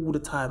us all the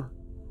time.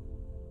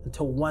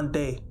 Until one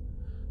day,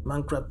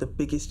 man grabbed the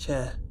biggest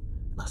chair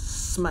and I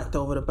smacked it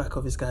over the back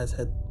of his guy's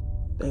head.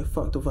 They ain't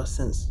fucked with us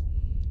since.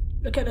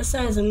 Look at the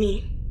size of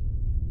me,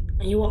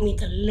 and you want me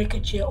to lick a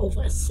chair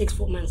over a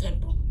 6-foot man's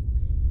head, bro.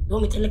 You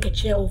want me to lick a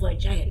chair over a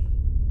giant?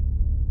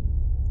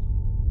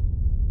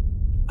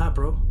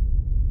 Bro,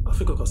 I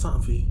think I got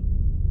something for you.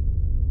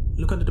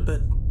 Look under the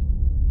bed.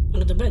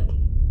 Under the bed?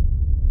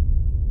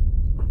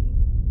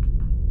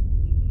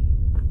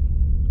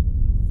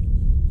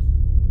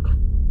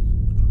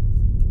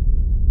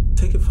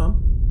 Take it,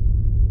 fam.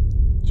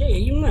 Jay, are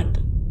you mad?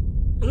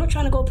 I'm not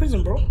trying to go to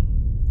prison, bro.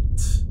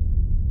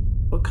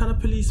 What kind of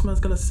policeman's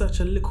gonna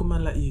search a little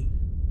man like you?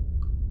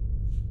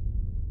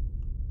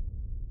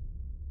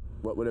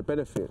 What were the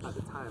benefits? At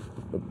the time.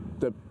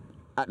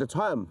 At the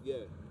time? Yeah.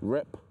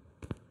 Rep.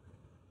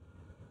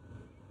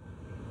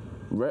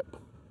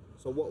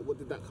 So what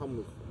did that come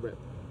with, rep?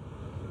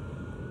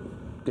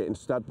 Getting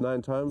stabbed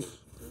 9 times.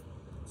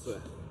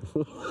 Swear.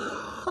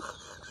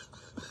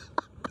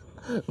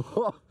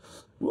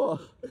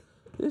 What?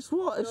 It's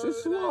what?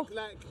 It's what?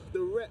 Like the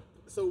rep.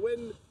 So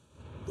when,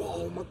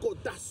 oh my God,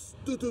 that's.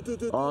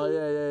 Oh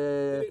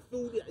yeah. It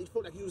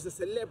felt like he was a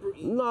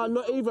celebrity. No,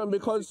 not even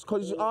because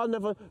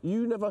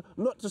you never.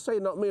 Not to say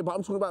not me, but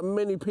I'm talking about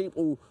many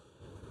people.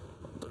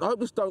 I hope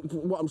this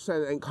what I'm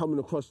saying ain't coming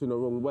across in the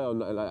wrong way or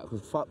nothing like that,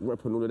 because fuck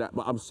rep and all of that.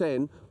 But I'm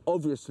saying,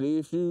 obviously,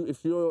 if you're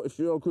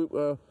a group,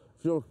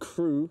 if you're a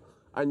crew,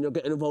 and you're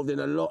getting involved in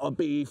a lot of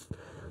beef,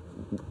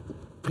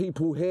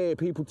 people hear,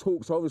 people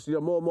talk. So obviously,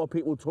 the more and more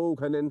people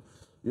talk, and then,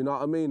 you know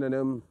what I mean,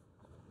 and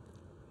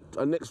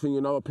next thing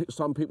you know,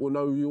 some people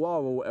know who you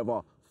are or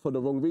whatever for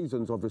the wrong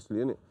reasons, obviously,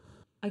 innit?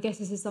 I guess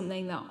this is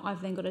something that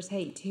I've then got to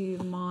take to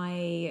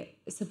my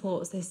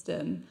support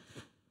system,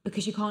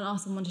 because you can't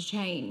ask someone to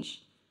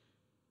change.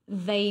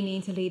 They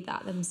need to lead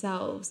that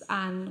themselves.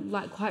 And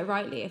like quite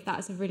rightly, if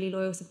that's a really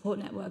loyal support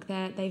network,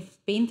 they've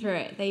been through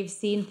it. They've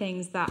seen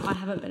things that I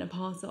haven't been a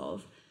part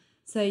of.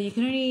 So you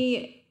can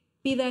only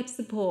be there to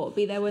support,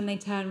 be there when they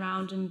turn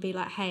around and be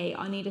like, hey,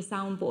 I need a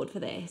soundboard for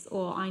this,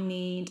 or I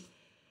need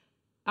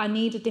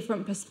a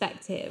different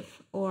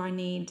perspective, or I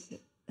need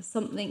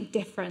something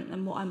different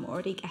than what I'm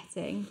already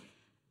getting.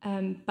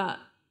 But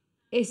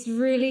it's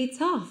really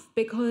tough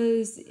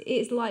because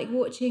it's like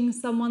watching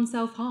someone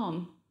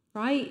self-harm,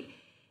 right?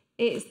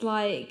 It's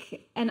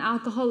like an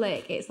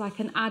alcoholic, it's like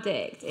an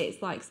addict,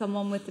 it's like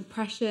someone with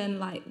depression,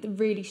 like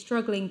really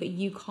struggling, but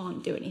you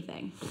can't do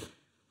anything.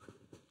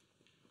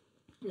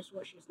 Just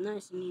watch, it's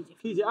nice and easy.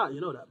 Keyz it out,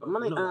 you know that, bro.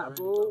 Man ain't out,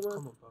 bro. Come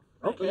on,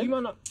 bro. Okay. You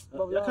man,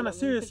 you're kind of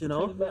serious, you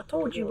know. I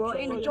told you, bro.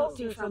 Ain't a joke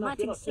thing, fam. My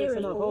thing's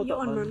serious, bro. You're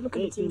on, man. Look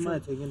at the thing,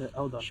 fam.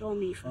 Hold on. Show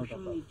me, fam. Show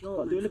me,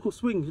 joke. Do a little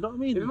swing, you know what I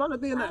mean? If man are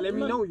doing that, let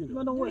me know, you know.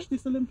 Man, don't watch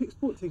this Olympic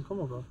sport thing.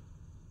 Come on, bro.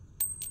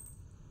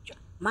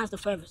 Mine's the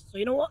furthest. So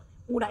you know what?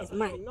 All that is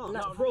mine. No,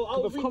 bro,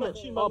 I'll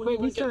rematch you, man.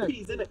 When you get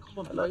peas, innit?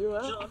 Come on, No, you're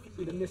right.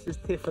 See the missus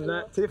Tiff and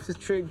that. Tiff's is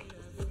Trig.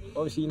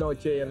 Obviously, you know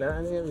Jay and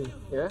that, you hear me?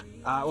 Yeah?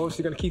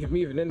 Obviously gonna keep it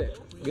moving, innit?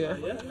 Yeah?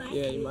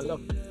 Yeah, you might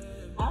love.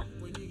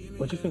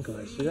 What do you think of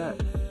her? She's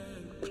that?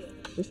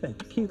 Listen,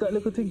 Keyz got a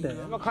little thing there.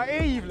 I can't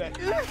hear you,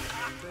 like.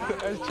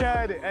 I was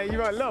trying it. Hey, you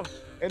might love.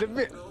 In a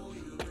bit.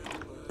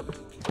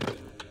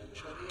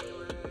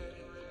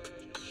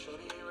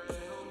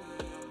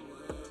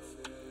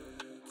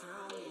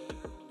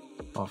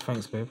 Oh,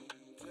 thanks, babe.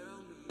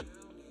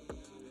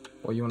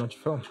 What, you want to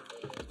film?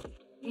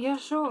 Yeah,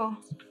 sure.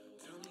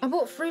 I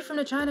bought 3 from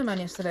the Chinaman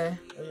yesterday.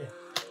 Oh, yeah.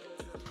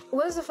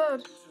 Where's the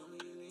 3rd?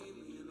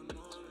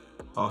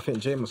 Oh, I think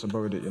Jay must have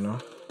borrowed it, you know.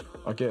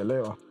 I'll get it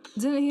later.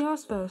 Didn't he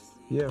ask first?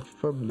 Yeah,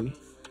 probably.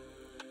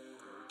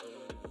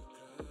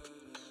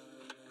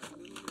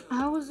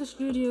 How was the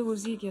studio with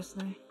Zeke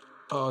yesterday?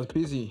 Oh, I was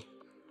busy.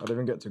 I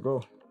didn't get to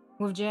go.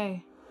 With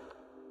Jay?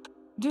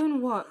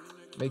 Doing what?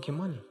 Making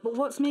money. But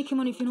what's making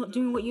money if you're not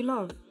doing what you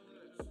love?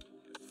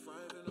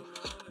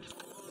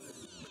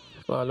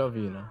 Well, I love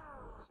you, you know.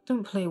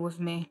 Don't play with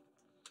me.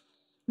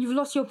 You've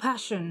lost your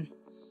passion.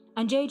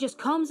 And Jay just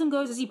comes and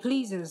goes as he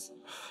pleases.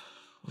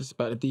 What's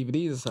about the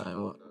DVDs or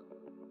something? What?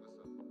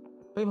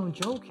 Babe, I'm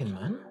joking,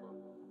 man.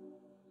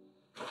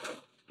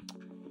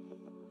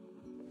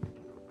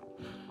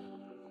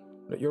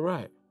 Look, you're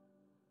right.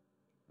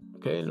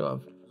 Okay,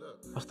 look,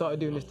 I started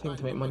doing this thing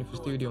to make money for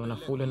studio and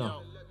I've fallen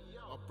off.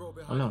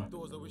 I know.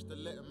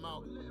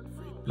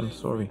 I'm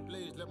sorry.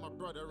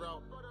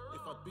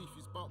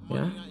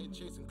 Yeah?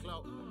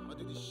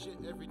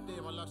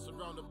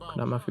 Put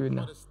out my food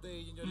now. I'm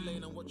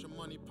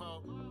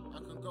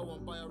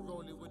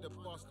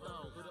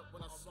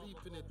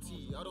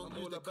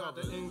all about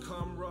the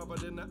income rather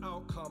than the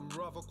outcome.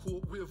 Rather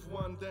caught with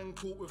one than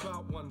caught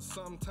without one.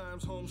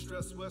 Sometimes home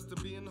stress worse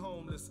than being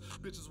homeless.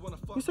 Bitches wanna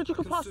fuck. You said you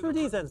could pass through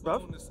these ends,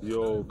 bro.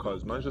 Yo,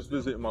 cuz, man's just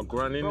visiting my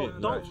gran,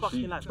 innit? Don't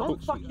fucking lie.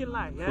 Don't fucking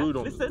lie, yeah?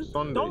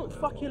 Listen, don't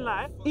fucking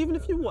lie. Even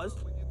if you was,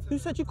 who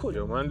said you could?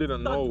 Yo, man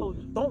didn't know.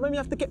 Don't make me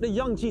have to get the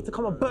young G to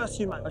come and burst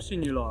you, man. I've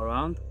seen you lot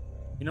around.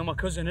 You know my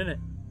cousin, innit?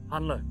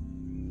 Handler.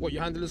 What, you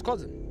handle his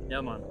cousin?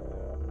 Yeah, man.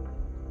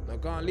 Now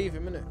go and leave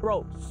him, innit?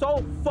 Bro,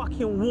 so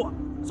fucking what?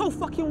 So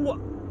fucking what?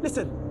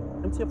 Listen,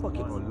 empty your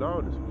pockets. Oh,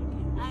 loud.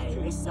 Hey,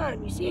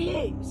 listen, you see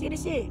here? You see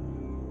this here?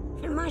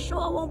 If your man show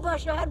I won't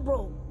burst your head,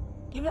 bro.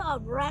 Give it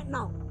up right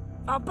now.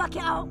 If I back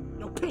it out,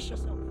 you'll piss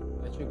yourself.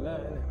 Electric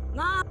light, innit?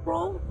 Nah,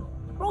 bro.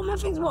 Bro, man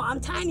thinks what? I'm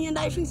tiny and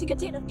that he thinks he can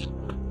take the...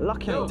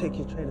 Lucky I don't take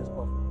your trainers,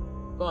 bro.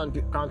 Go on,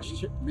 be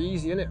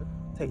easy, innit?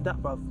 Take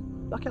that, bro.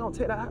 Lucky I don't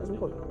take that hat as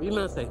well. What you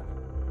man say?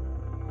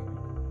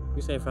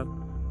 You say, fam?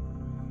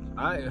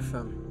 Alright,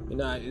 fam. You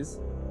know how it is.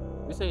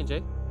 What you saying,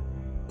 Jay?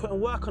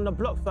 Putting work on the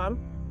block, fam.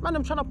 Man,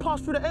 I'm trying to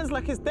pass through the ends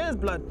like it's theirs,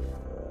 blood.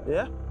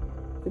 Yeah?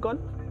 You gone?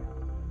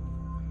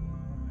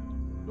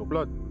 Yo,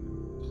 blood,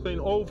 this ain't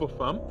over,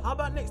 fam. How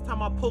about next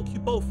time I poke you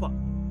both up?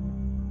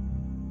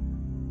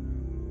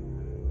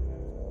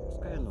 What's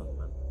going on,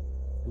 man?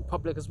 In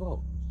public as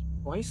well.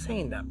 Why are you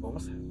saying that, bro?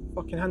 What's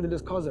fucking handle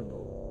his cousin,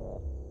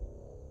 bro?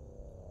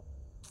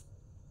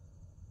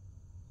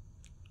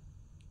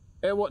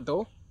 Hey, what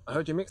though? I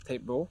heard your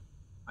mixtape, bro.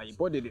 How you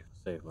bodied it?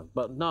 Save, man.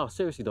 But no,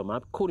 seriously though, man,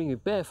 I'm calling you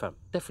bare, fam.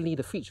 Definitely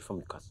need a feature from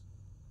you, cuz.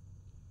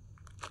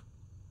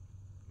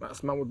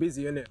 That's man, we're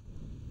busy, innit?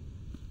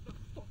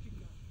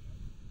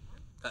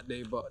 That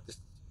day, but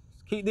just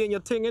keep doing your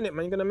thing, innit,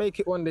 man? You're gonna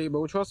make it one day,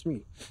 bro. Trust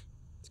me.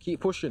 Just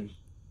keep pushing.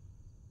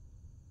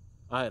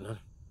 Alright, man.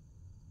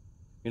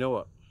 You know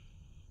what?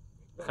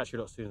 Catch you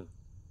lot soon.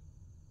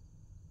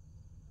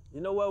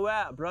 You know where we're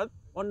at, bruv?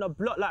 On the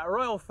block like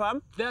Royal,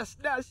 fam. That's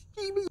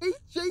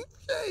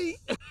GBHJJ.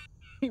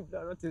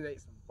 Blood, I to make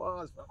some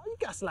bars, fam. Why you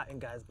gaslighting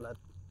guys, blood?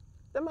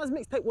 That man's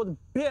mixtape was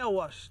beer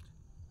washed.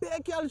 Beer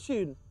girl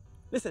tune.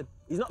 Listen,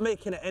 he's not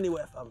making it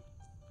anywhere, fam.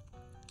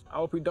 I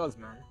hope he does,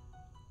 man.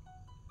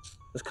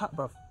 Just cut,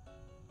 bruv.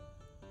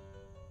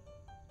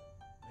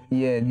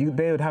 Yeah,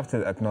 they would have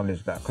to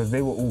acknowledge that because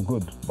they were all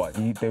good, but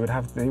they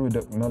would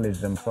acknowledge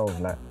themselves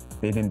like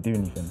they didn't do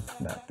anything.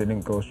 Like they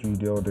didn't go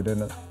studio, they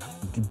didn't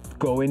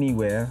go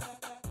anywhere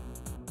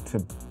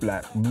to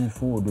like move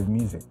forward with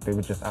music. They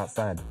were just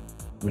outside,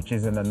 which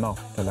isn't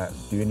enough to like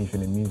do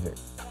anything in music.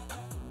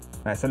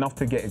 Like, it's enough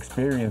to get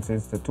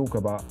experiences to talk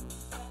about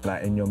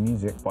like in your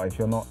music, but if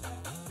you're not,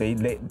 they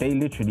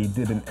literally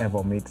didn't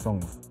ever make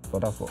songs. So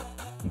that's what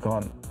you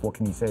can't. What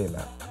can you say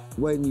like?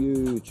 When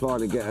you try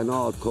to get an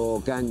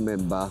hardcore gang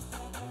member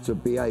to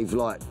behave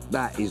like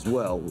that as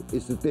well,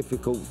 it's a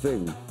difficult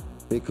thing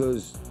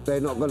because they're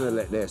not going to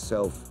let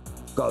themselves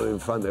go in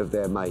front of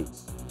their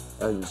mates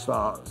and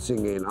start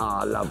singing,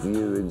 I love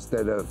you,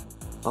 instead of,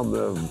 I'm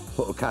going to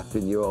put a cap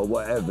in you or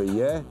whatever,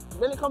 yeah?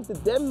 When it comes to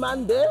them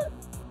man there,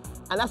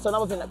 and that's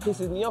another thing that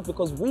pisses me off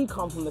because we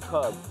come from the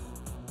curb,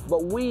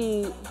 but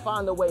we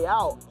found a way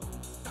out.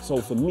 So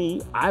for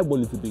me, I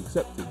wanted to be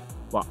accepted,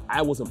 but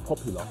I wasn't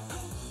popular.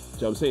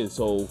 Do you know what I'm saying?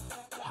 So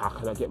how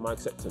can I get my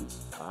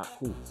acceptance? All right,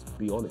 cool, let's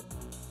be on it.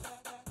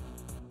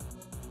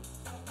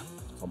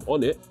 If I'm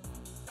on it,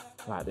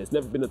 like, there's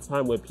never been a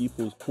time where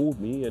people's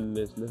called me and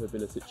there's never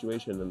been a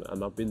situation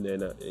and I've been there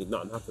and ain't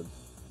nothing happened.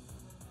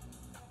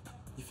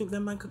 You think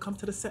that man could come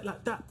to the set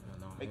like that?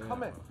 Hey,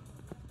 come in.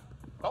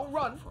 Don't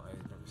run.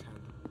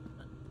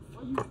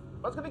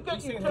 I was gonna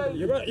get you, Jay.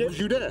 You're right, yeah. Was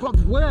you there? Club,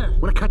 where?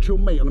 When I catch your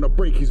mate, I'm gonna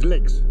break his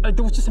legs. Hey,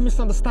 there was just a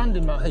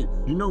misunderstanding, man. Hey,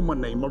 you know my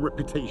name, my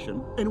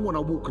reputation. Anyone I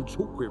walk and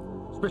talk with,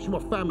 especially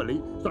my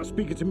family, start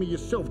speaking to me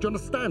yourself. Do you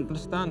understand?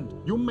 Understand.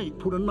 Your mate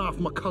pulled a knife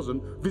on my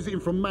cousin, visiting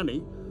from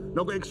Manny.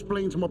 Now I've got to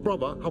explain to my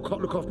brother how I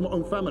can't look after my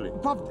own family.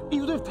 Bruv, he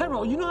was with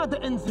terror. You know how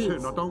the ends is.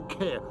 Listen, I don't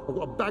care. I've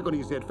got a bag on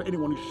his head for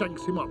anyone who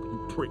shanks him up,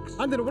 you pricks.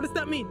 Andrew, what does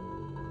that mean?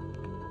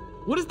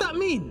 What does that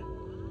mean?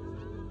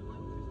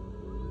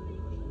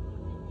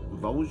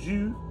 If I was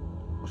you,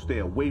 I'd stay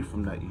away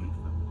from that youth.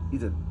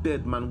 He's a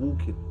dead man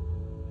walking.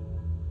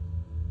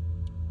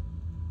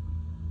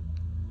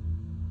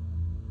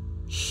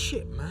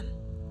 Shit, man.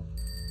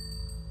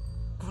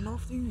 Gone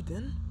after you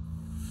then?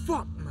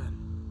 Fuck, man.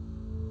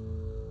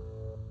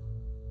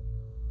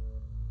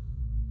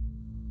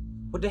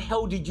 What the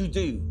hell did you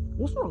do?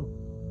 What's wrong?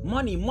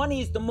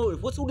 Money is the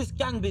motive. What's all this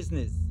gang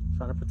business?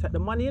 Trying to protect the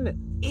money, innit?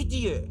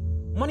 Idiot.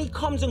 Money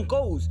comes and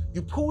goes.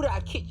 You pulled out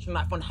a kitchen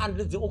knife on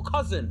Handler's little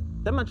cousin.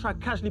 That man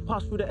tried casually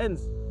pass through the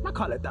ends. I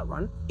can't let that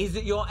run. Is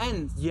it your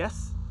ends?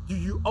 Yes. Do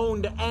you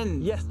own the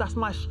ends? Yes, that's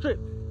my strip.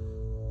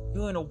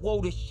 You're in a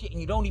world of shit and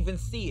you don't even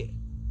see it.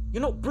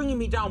 You're not bringing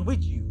me down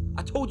with you.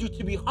 I told you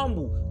to be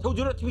humble. Told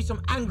you not to be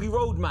some angry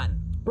road man.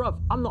 Bruv,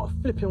 I'm not a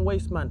flipping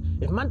waste man.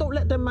 If man don't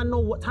let them man know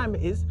what time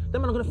it is,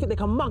 them man are gonna think they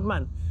can mug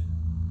man.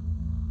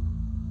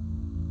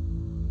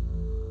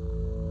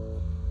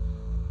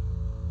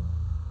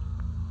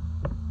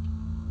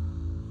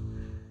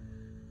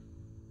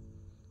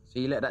 So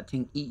you let that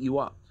thing eat you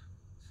up.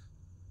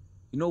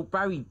 You know,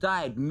 Barry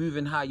died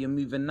moving how you're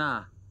moving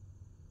now.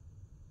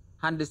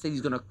 Handler said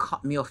he's gonna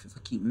cut me off if I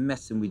keep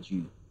messing with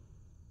you.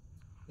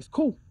 It's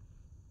cool.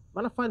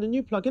 Man, I find a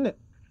new plug, innit?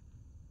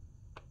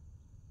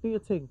 Do your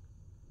thing.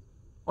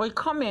 Oi,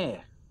 come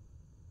here.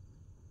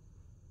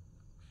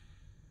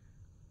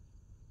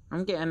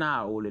 I'm getting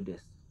out of all of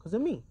this. Because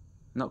of me?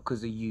 Not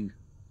because of you.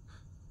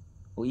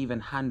 Or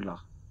even Handler.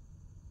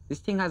 This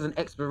thing has an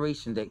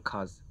expiration date,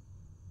 cuz.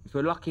 If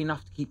you're lucky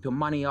enough to keep your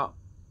money up,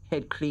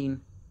 head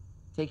clean,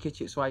 take your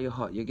chips while you're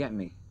hot, you get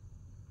me?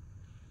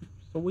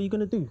 So what are you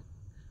gonna do?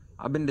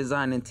 I've been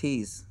designing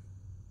teas.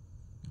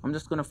 I'm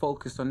just gonna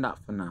focus on that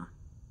for now.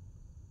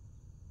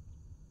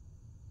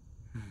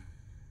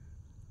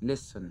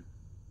 Listen.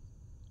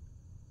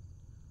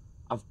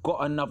 I've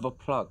got another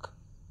plug.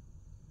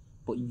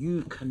 But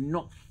you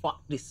cannot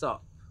fuck this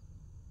up.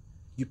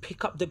 You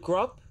pick up the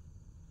grub,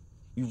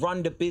 you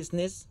run the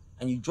business,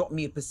 and you drop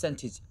me a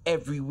percentage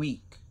every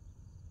week.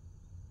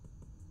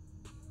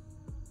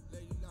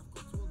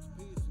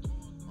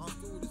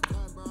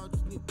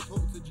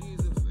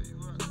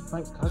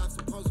 Thanks, cuz. That's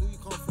a puzzle you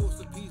can't force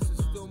the pieces.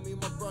 Still me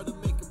and my brother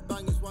making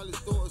bangers while his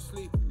daughter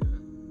sleep.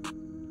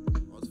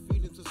 I was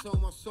feeling to sell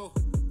my soul.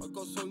 I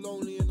got so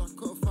lonely and I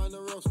couldn't find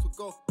nowhere else to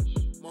go.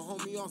 My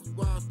homie asked me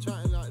why I was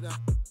chatting like that.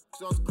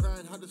 Cause I was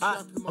crying, had a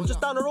strap in my I'm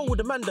just lap. down the road with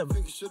the man them.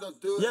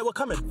 Yeah, we're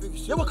coming.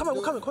 Yeah, we're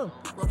coming, come on.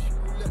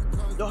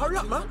 Yo, hurry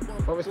up, man.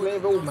 Bro, it's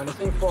late old, man. It's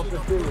ain't fast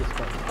and furious,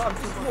 man.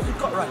 This is what we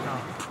got right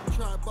now.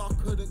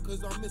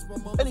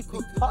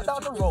 Anything, park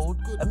down the road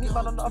and meet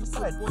man on the other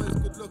side.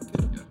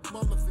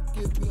 Mama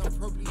forgive me, I'm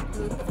probably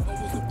good if I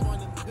wasn't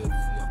running pips,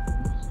 yeah.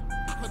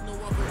 Had no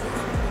other reason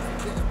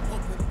to get it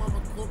poppin'. Mama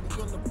caught me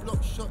on the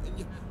block shotting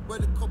you. Where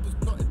the coppers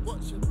plotted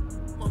watching.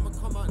 Mama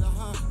come out the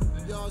house,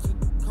 yards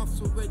and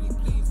cuffs already,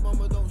 please.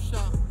 Mama don't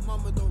shout,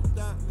 mama don't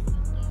doubt me.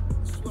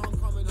 I swear I'm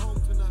coming home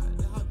tonight.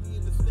 They had me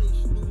in the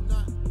station all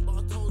night, but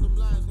I told them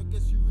lies. I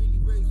guess you really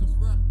raised us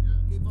right.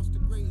 Gave us the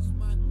greatest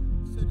man.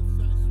 Said if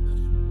something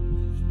special,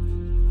 then you should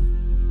take your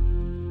time.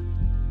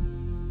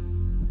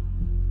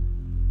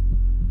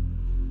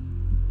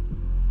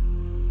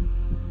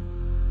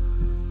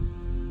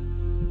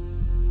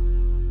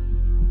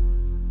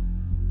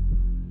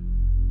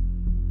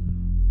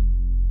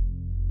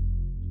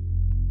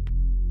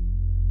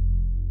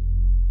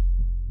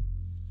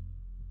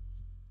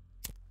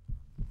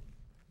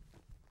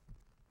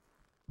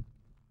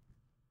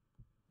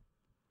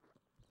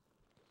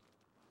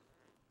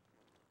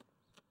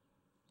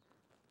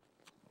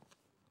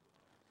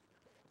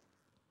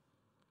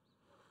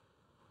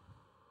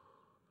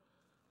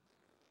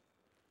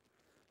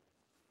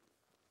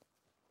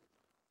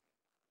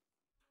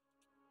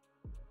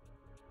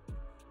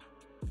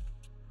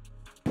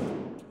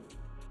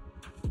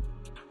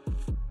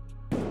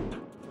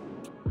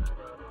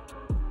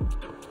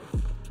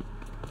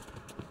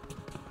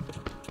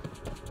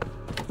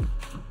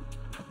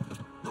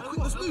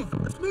 Let's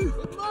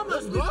move. Mama,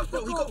 let's move.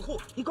 Bro, he got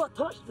caught. He got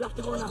touched. You have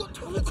to go now.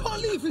 You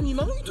can't leave him, you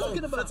man. What are you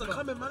talking about? Feds are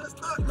coming, man. Let's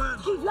start, man.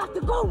 You have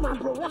to go, man,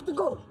 bro. You have to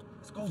go.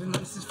 Let's go, man.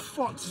 This is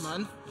fucked,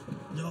 man.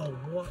 Yo,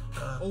 what?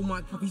 Oh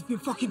my God, he's been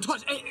fucking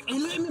touched. Hey,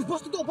 let him in.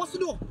 Bust the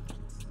door.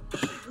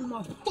 Oh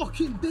my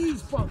fucking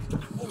days, bro.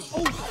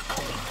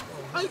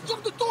 Hey,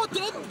 drop the door,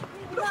 then.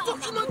 What the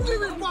fuck you man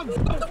doing, bro?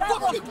 Drop the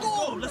fucking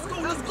door. Let's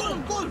go.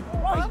 Go on.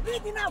 Oh, he's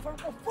bleeding out for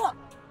the fuck.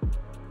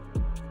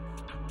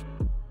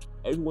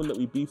 Everyone that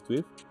we beefed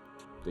with,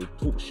 they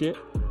talk shit,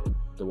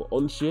 they were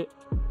on shit,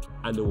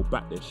 and they will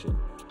back their shit.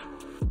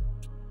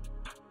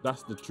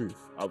 That's the truth.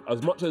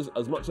 As much as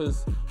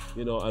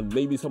you know, and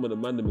maybe some of the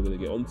man them are gonna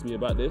get onto me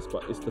about this,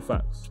 but it's the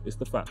facts.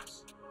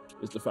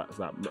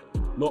 Like,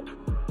 not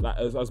like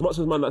as much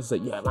as man that say,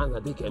 yeah, man's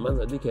a dickhead.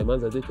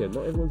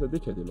 Not everyone's a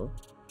dickhead, you know.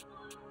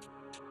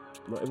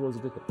 Not everyone's a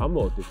dickhead. I'm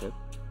not a dickhead.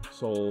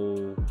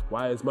 So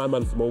why is my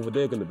man from over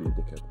there gonna be a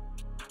dickhead?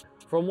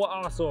 From what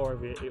I saw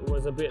of it, it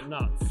was a bit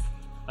nuts.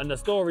 And the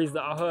stories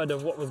that I heard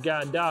of what was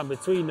going down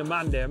between the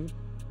man them,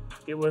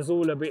 it was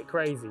all a bit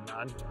crazy,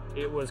 man.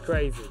 It was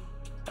crazy.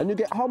 And you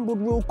get humbled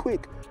real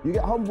quick.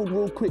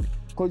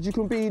 Because you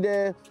can be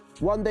there,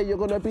 one day you're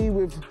gonna be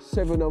with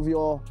 7 of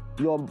your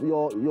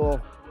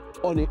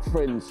on it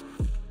friends.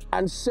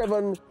 And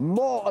 7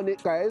 more on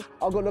it guys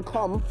are gonna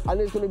come, and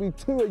there's gonna be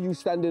 2 of you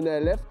standing there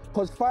left,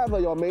 because 5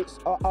 of your mates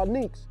are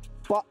nicks.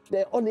 But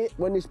they're on it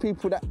when there's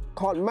people that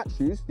can't match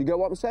you get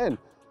what I'm saying?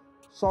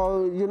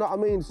 So, you know what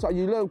I mean? So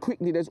you learn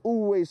quickly there's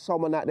always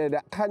someone out there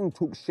that can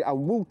talk shit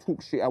and will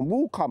talk shit and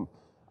will come.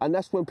 And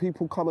that's when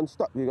people come and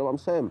stop, you know what I'm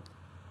saying?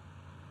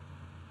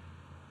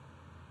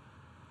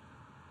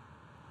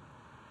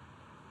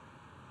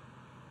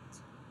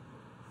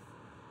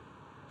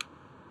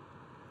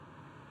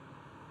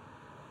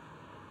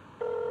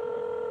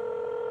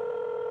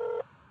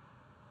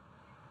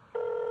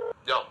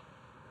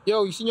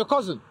 Yo, you seen your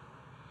cousin?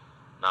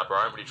 Nah, bro,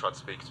 I haven't really tried to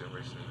speak to him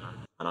recently,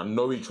 man. And I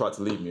know he tried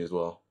to leave me as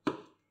well.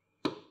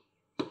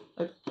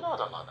 No, I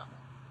don't like that.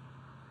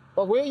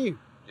 Oh, where are you?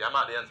 Yeah, I'm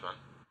at the end, man.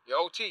 Your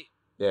OT?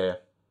 Yeah.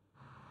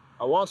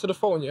 I'll answer the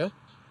phone, yeah?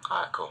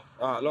 Alright, cool.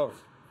 Alright,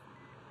 love.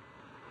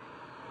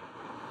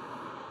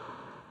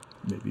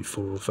 Maybe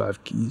 4 or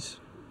 5 keys.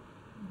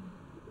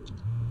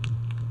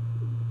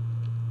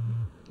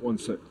 1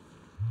 sec.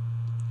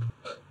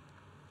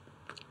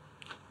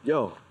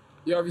 Yo,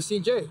 have you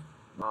seen Jay?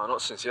 Nah,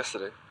 not since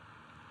yesterday.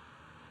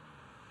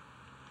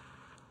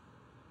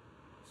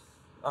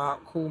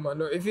 Cool, man.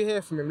 No, if you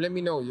hear from him, let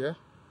me know, yeah?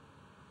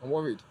 I'm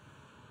worried.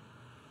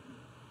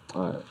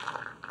 Alright.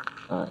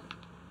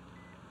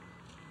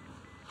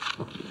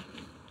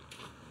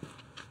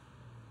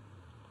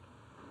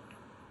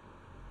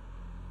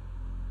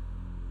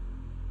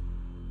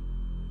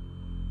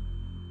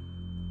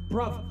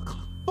 Bruv, I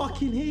can't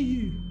fucking hear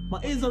you. My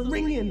ears are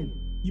ringing.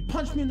 You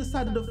punched me in the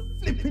side of the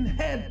flipping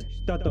head.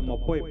 Stabbed up my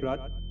boy,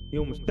 blood. He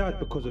almost died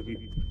because of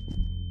you.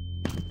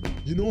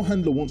 You know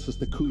Handler wants us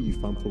to kill you,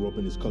 fam, for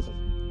robbing his cousin.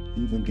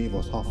 He even gave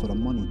us half of the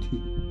money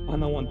too.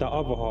 And I want that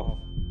other half.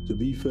 To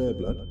be fair,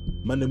 blood,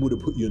 man, they would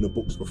have put you in the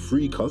books for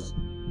free, cuz,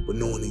 but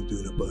no one ain't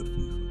doing a bird for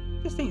you,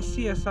 fam. This ain't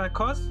CSI,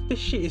 cuz. This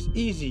shit is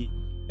easy.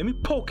 Let me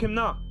poke him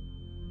now.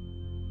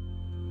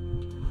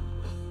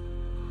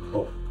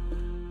 Oh,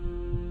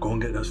 go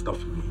and get that stuff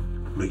for me.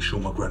 Make sure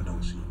my grand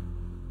don't see you.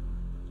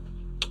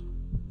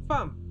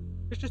 Fam,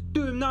 let's just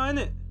do him now,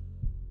 innit?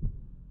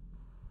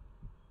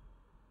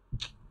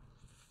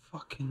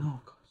 Fucking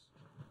hell, cuz.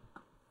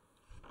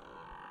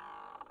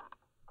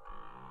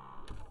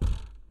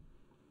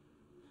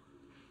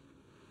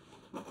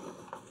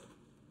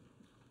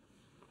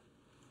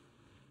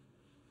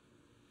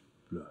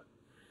 Blood.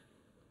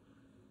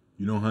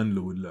 You know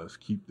Handler would let us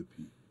keep the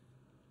P.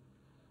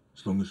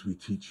 As long as we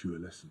teach you a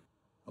lesson.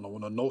 And I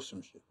want to know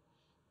some shit.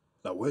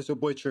 Like, where's your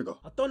boy Trigger?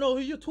 I don't know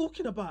who you're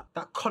talking about.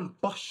 That cunt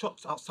bust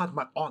shots outside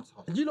my aunt's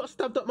house. And you lot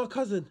stabbed up my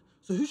cousin.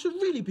 So who should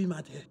really be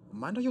mad here?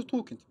 Mind how you're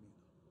talking to me.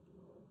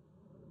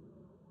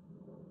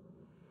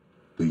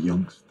 The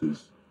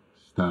youngsters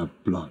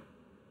stabbed Blood,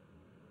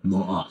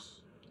 not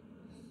us.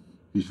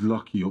 He's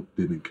lucky Op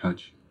didn't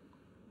catch him.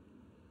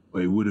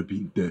 Or he would have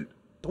been dead.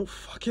 Don't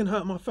fucking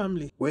hurt my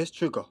family. Where's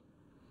Trigger?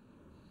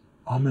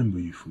 I remember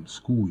you from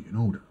school, you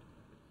know that.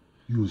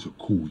 You was a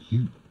cool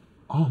youth.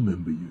 I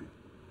remember you.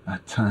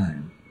 That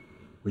time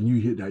when you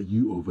hit that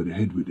youth over the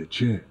head with a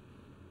chair.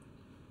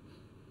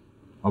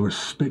 I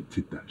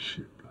respected that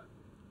shit, blood.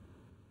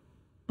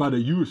 Brother,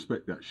 you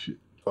respect that shit.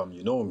 Fam,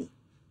 you know me.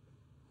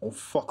 I don't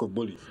fuck with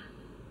bullies.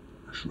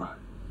 That's right.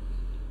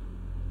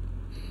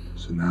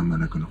 So now,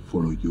 man, I'm gonna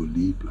follow your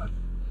lead, blood.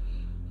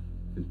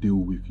 And deal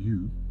with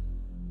you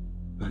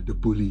like the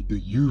bully the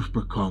youth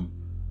become.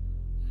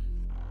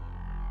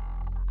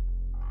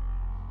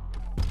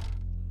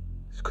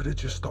 This could have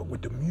just stuck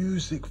with the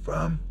music,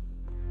 fam.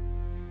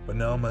 But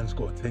now man's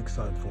got to take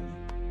something from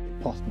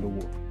you. Pass me the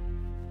water.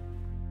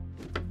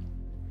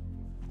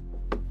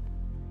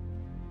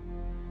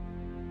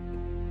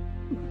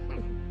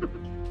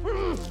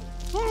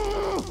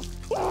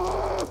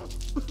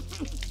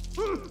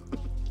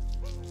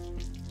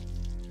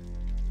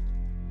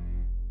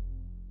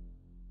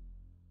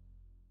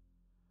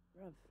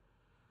 Bruv,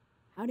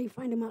 how do you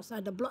find him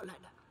outside the block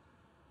like that?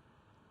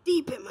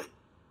 Deep it, man.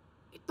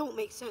 It don't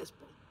make sense,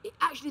 bro. It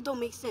actually don't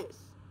make sense.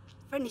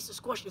 Friend needs to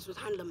squash this with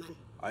Handler, man.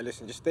 Alright,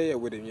 listen, just stay here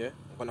with him, yeah?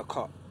 I'm gonna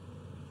cut.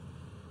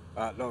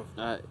 Alright, love.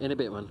 In a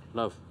bit, man.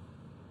 Love.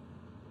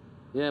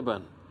 Yeah,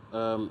 man.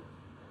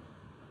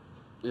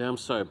 Yeah, I'm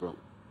sorry, bro.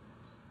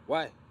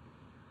 Why?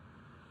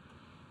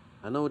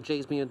 I know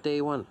Jay's been your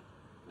day one.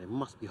 It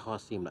must be hard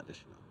seeing like this,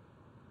 you know.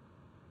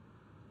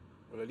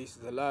 Well, at least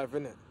he's alive,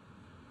 innit?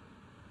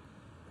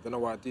 I don't know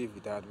what I'd do if he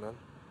died, man.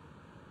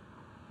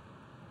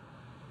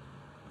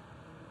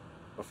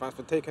 But thanks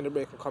for taking the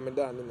break and coming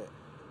down, innit?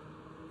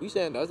 What you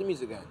saying? How's the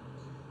music going?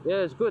 Yeah,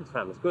 it's good,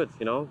 fam. It's good,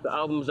 you know. The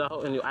album's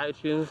out in your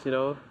iTunes, you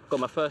know. Got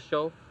my first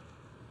show.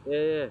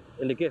 Yeah,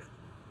 in the gift.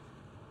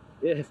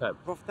 Yeah, fam.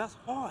 Bruv, that's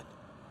hard.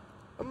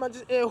 Man,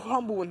 just air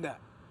humble in that.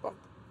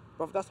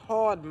 Bruv, that's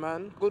hard,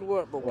 man. Good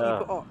work, bro. Yeah.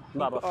 Keep it up.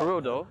 Nah, Keep but it for up.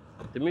 real though,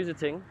 the music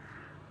thing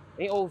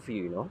ain't over for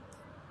you, you know.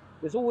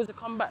 There's always a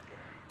comeback.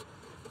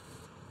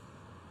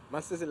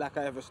 Man says it like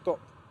I ever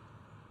stopped.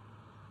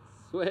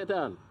 Swear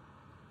down.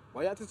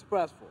 What you acting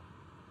surprised for?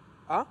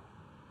 Huh?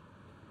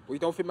 Well, you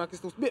don't think man can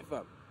still spit,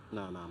 fam?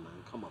 Nah, man.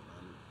 Come on,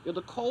 man. You're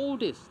the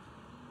coldest.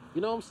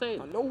 You know what I'm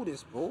saying? I know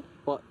this, bro.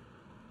 But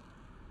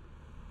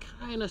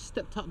kind of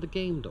stepped up the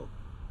game, though.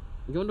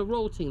 You're on the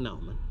road thing now,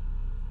 man.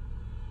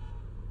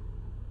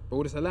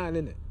 Bro, there's a line,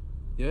 innit?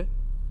 Yeah?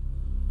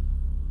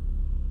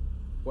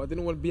 Well, I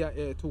didn't want to be out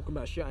here talking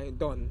about shit I ain't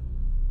done.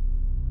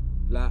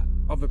 Like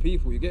other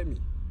people, you get me?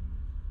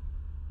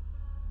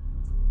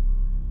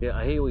 Yeah,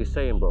 I hear what you're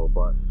saying, bro,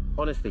 but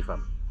honestly,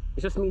 fam,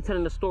 it's just me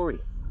telling the story. You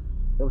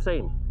know what I'm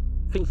saying?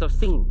 Things I've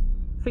seen,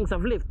 things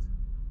I've lived.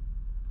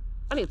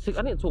 I need to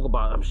talk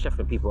about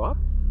chefing people up.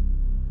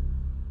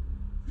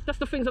 That's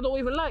the things I don't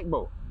even like,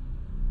 bro.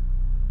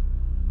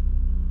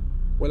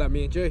 Well, like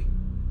me and Jay.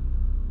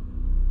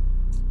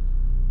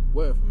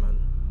 Whatever, man.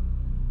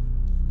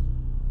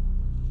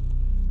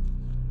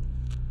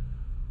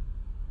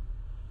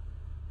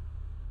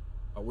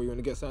 Oh, we want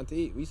to get something to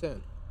eat? What you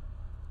saying?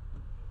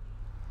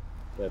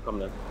 Yeah, come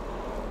then.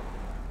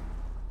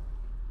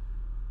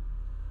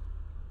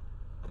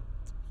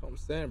 That's what I'm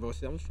saying, bro.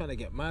 See, I'm just trying to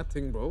get my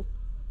thing, bro.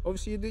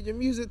 Obviously, you do your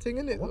music thing,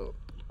 innit, though?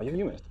 Are you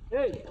human?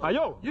 Hey! Hey,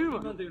 yo! You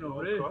man doing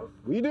over there? What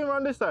are you doing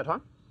around this side, huh?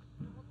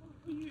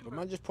 But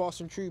man just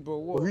passing through, bro.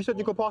 What? Well, who said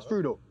you could pass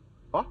through, though?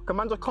 Huh? Can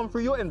man just come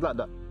through your end like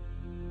that?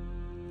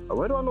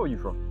 Where do I know you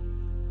from?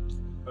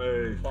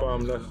 Hey,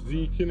 fam, that's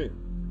Zeke, innit?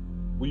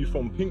 Where you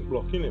from? Pink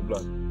Block, innit,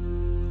 blood?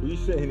 What you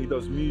saying he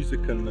does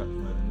music and that,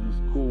 man?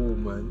 He's cool,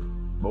 man.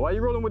 But why are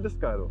you rolling with this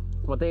guy, though?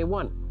 It's my day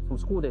one from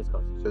school days,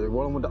 cuz. So you're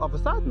rolling with the other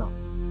side now?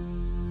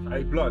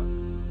 Hey, blood.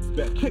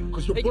 Better kick,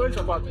 because your boys are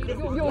about to kick.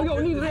 Yo,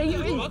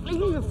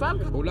 leave fam.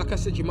 Bro, like I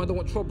said, your man don't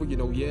want trouble, you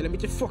know, yeah? Let me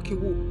just fucking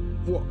walk.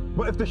 What?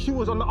 But if the shoe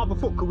was on the other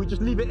foot, could we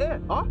just leave it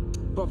here, huh?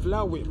 Bruv,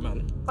 allow it,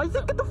 man. I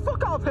said, get the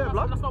fuck out of here,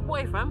 blood. That's my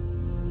boy, fam.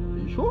 Are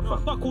you sure, fam?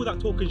 Fuck all that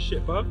talking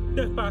shit, bruv.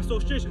 Death by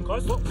association,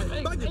 cuz.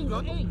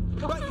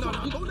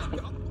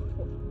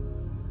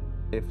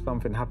 If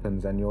something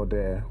happens and you're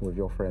there with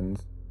your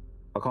friends,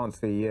 I can't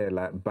say, yeah,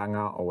 like bang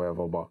out or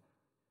whatever, but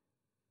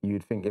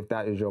you'd think if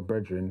that is your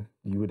brethren,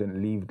 you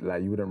wouldn't leave,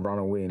 like you wouldn't run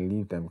away and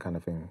leave them kind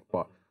of thing.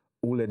 But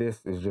all of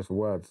this is just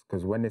words,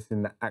 because when it's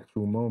in the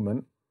actual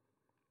moment,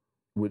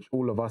 which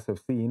all of us have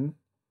seen,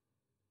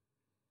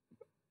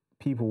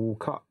 people will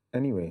cut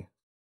anyway.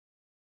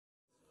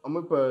 I'm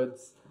with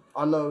Birds.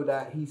 I know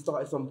that he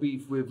started some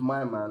beef with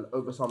my man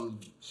over some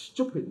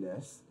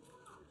stupidness,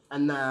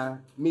 and now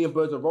me and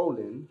Birds are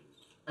rolling,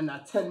 and now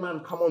 10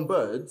 man come on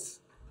Birds.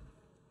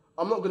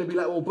 I'm not gonna be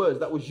like, oh, Birds,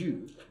 that was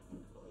you.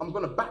 I'm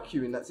gonna back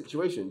you in that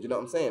situation. Do you know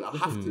what I'm saying? I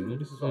have to.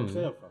 This is what I'm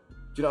saying, fam. Do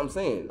you know what I'm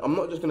saying? I'm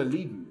not just gonna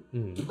leave you.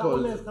 That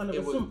one there's kind of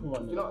a simple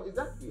one. You know,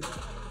 exactly.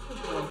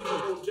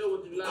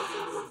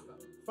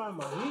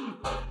 Fam, I hear you.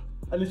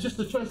 And it's just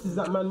the choices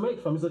that man make,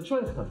 fam. It's a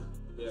choice, fam.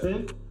 Yeah.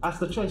 See? That's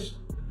the choice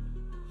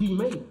he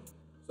made.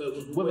 So it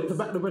was whether to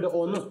back the brother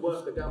or not.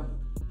 Worth the gamble.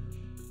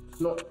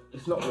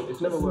 It's never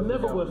It's worth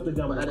never the worth the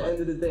gamble. But at the end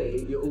of the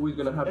day, you're always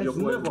gonna have your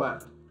boys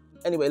back.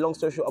 Anyway, long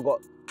story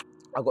short,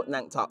 I got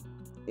nanked up,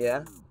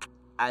 yeah?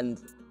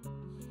 And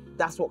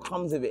that's what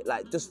comes with it,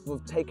 like just for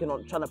taking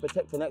on, trying to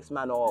protect the next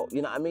man, or,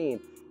 you know what I mean?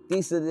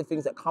 These are the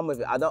things that come with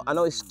it. I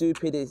know it's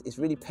stupid, it's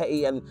really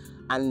petty, and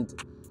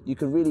you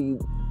can really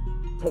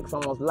take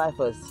someone's life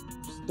as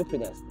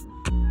stupidness.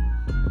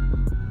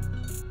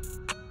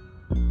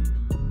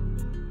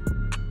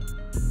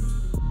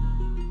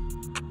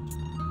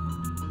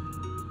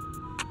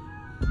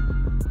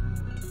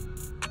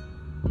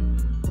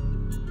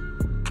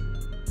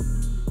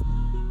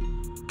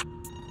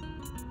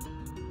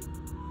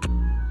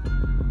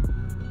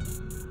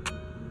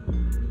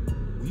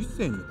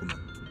 Saying, look, man.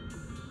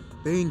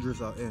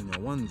 Dangerous out here in your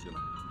ones, you know.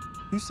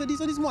 Who said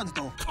these are these ones,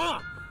 though?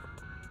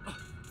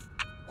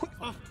 Quick,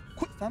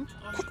 fam.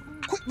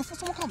 Quick, before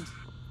someone comes.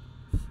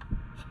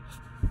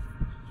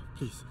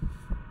 Please.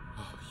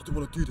 You don't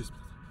want to do this, man.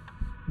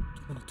 You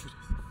don't want to do this.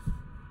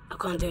 I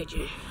can't do it,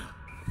 G.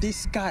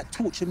 This guy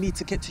tortured me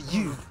to get to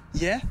you,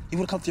 yeah? He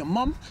would have come for your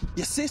mum,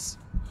 your sis.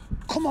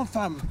 Come on,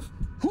 fam.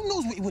 Who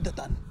knows what he would have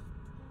done?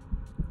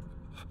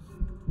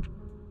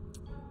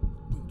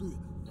 Don't do it.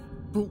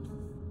 Bro.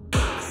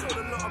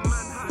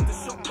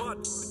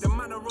 Them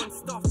man are on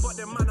stuff, but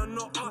them man are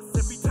not us.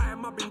 Every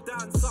time I've been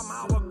down,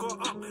 somehow I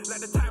got up.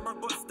 Like the time I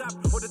got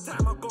stabbed or the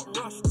time I got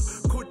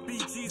rushed. Could be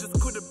Jesus,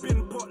 could have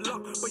been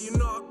potluck. But you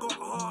know I got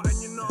heart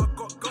and you know I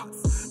got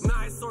guts.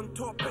 Nice on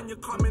top and you're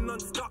coming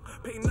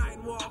unstuck. Pay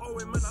 9 what I owe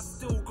him and I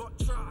still got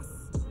trust.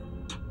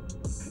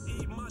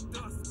 Eat my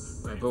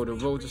dust. Right, bro, the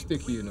roads are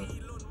sticky, you know.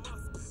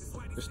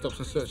 There's stops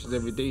and searches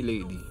every day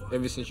lately,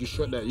 ever since you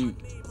shot that youth.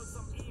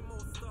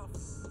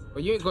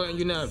 But you ain't got it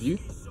you now, have you?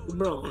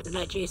 Bro,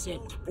 like Jay said,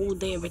 all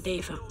day, every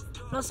day, fam.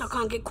 Plus, I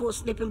can't get caught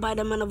slipping by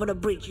the man over the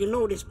bridge. You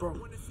know this,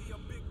 bro.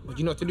 But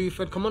you know what to do if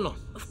Fed come on us?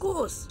 Of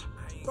course.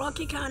 Bro, I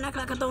can't act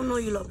like I don't know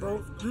you lot, bro.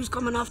 Who's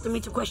coming after me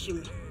to question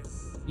me?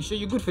 You sure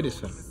you're good for this,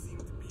 fam?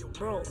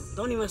 Bro,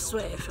 don't even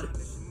sweat it, fam.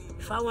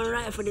 If I wasn't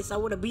right for this, I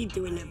would have been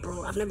doing it,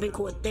 bro. I've never been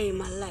caught a day in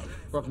my life.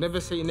 Bro,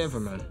 never say never,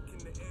 man.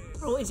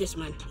 Bro, what is this,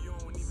 man?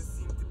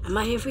 Am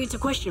I here for you to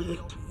question me?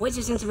 Where's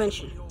this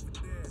intervention?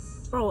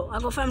 Bro, I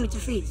got family to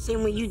feed,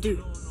 same way you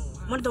do.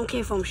 Man don't care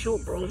if I'm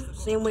short, bro.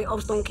 Same way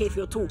ops don't care if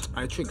you're tall.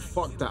 I trick,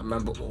 fuck that,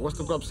 man, but what's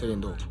the grub saying,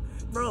 though?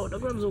 Bro, the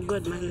grub's all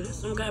good, man.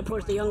 Some guy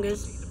approached the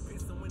youngest,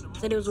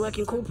 said he was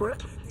working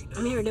corporate.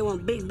 I'm hearing they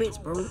want big bits,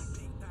 bro.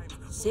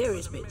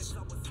 Serious bits.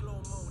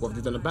 What, have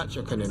they done a back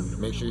check on him?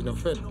 Make sure he's not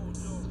fed?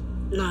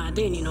 Nah, I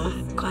didn't, you know.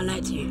 Can't lie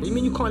to you. What do you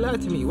mean you can't lie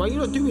to me? Why are you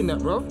not doing that,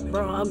 bro?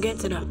 Bro, I'll get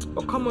to that.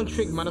 Oh, come on,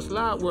 Trick, man. That's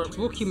how it works.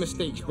 Rookie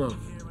mistakes, bro.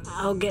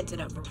 I'll get to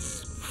that, bro.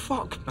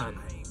 Fuck, man.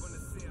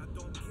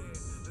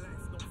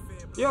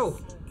 Yo,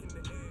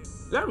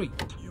 Larry.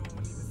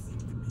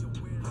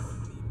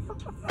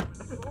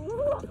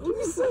 What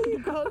you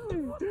saying,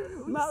 cousin?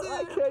 Man,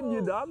 I can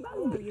you, done.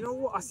 You know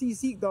what? I see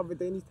Zeke the other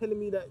day and he's telling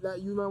me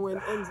that you man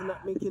went ends and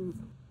that making...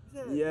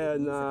 Yeah,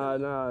 nah.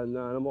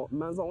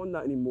 Man's not on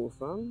that anymore,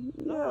 fam.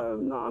 Yeah,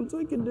 nah, I'm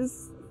taking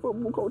this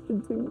football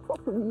coaching thing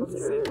properly. My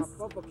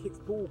brother kicks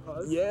ball,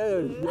 cuz.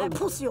 Yeah. Hey,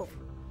 pussy up.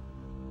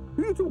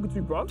 Who you talking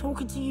to, bro?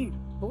 Talking to you.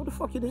 But what the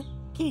fuck you doing?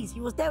 Keyz,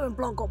 he was there when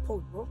Blunt got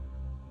pulled, bro.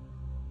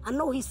 I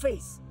know his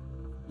face.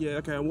 Yeah,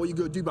 okay, and what you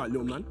gonna do about it,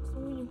 little man? So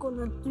what you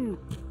gonna do?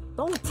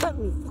 Don't tempt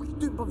me. What you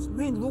do, bro? It's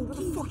main role. What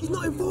the fuck? He's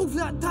not involved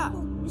like that.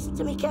 Listen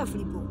to me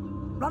carefully, bro.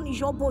 Blunt is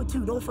your boy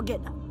too, don't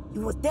forget that. He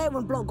was there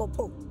when Blunt got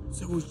pulled.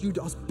 So it was you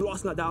that was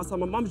blasting like that outside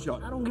my mum's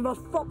yard? I don't give a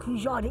fuck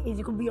whose yard it is.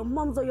 It could be your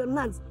mum's or your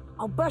nan's.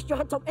 I'll burst your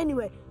head top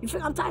anyway. You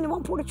think I'm tiny,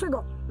 won't pull the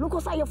trigger? Look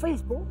what's at your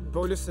face, bro.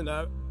 Bro, listen,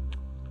 I'm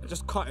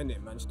just cutting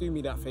it, man. Just do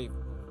me that favour.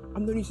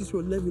 I'm known you since you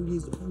were 11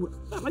 years old.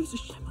 I used to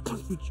share my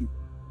guns with you.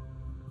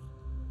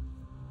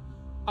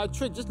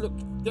 Trig, just look,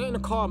 get in the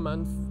car,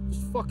 man.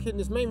 Just fucking,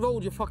 this main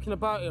road you're fucking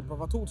about here, bro.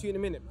 I'll talk to you in a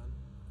minute, man.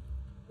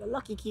 You're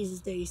lucky Keyz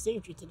is there. He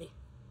saved you today.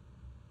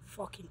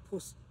 Fucking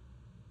pussy.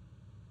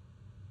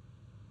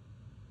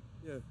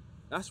 Yeah,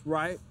 that's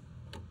right.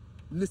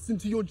 Listen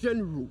to your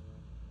general.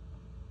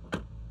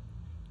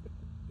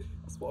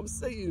 That's what I'm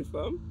saying,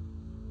 fam.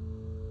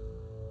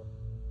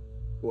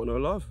 Want no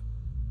love?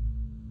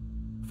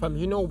 Fam,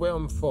 you know where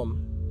I'm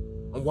from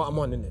and what I'm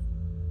on, innit?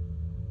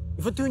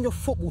 If you're doing your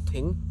football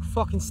thing,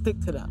 fucking stick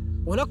to that.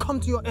 When I come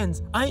to your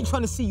ends, I ain't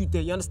trying to see you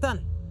there, you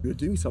understand? You're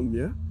doing something,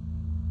 yeah?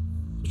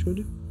 What you gonna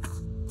do?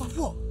 But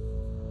what?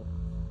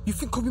 You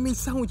think because we made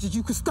sandwiches,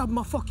 you could stab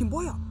my fucking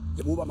boy up?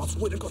 Yeah, what about my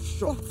boy that got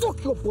shot? Oh,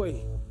 fuck your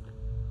boy.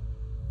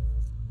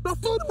 Now,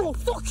 furthermore,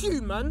 fuck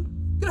you, man.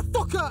 Get the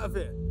fuck out of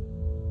it.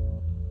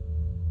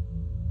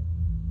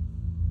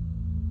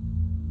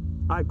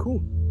 Alright,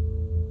 cool.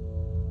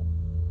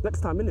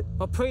 Next time, innit?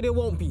 I pray there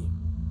won't be.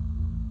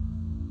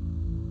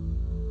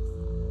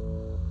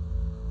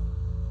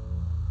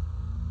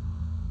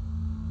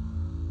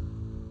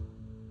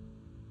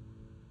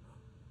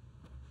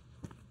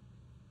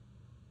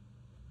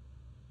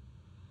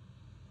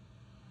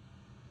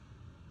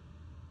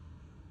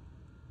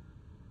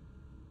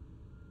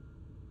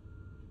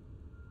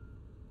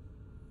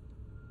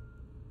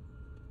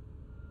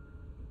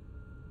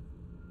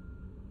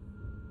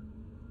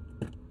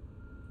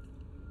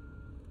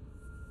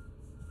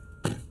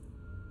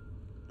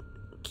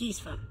 Keyz,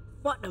 fam.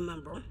 Fuck them,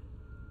 man, bro.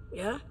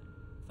 Yeah?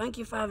 Thank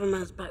you for having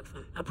man's back,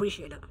 fam. I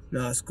appreciate that.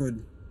 Nah, it's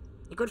good.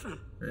 You good,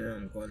 fam? Yeah,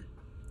 I'm gone.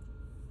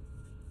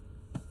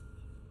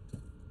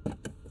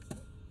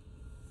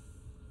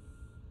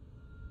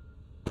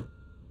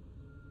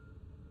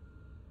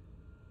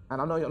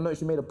 And I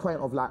noticed you made a point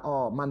of like,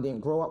 oh, man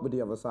didn't grow up with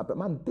the other side, but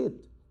man did.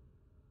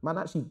 Man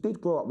actually did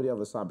grow up with the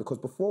other side because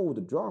before all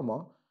the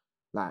drama,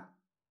 like,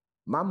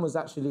 man was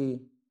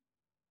actually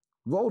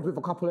rolled with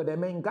a couple of their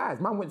main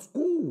guys. Man went to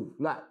school,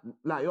 like you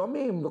know what I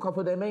mean? A couple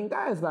of their main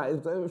guys,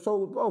 like,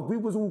 so, bro, we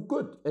was all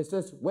good. It's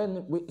just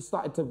when we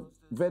started to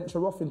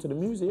venture off into the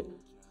music,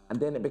 and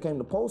then it became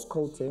the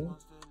postcode thing,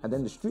 and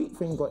then the street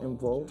thing got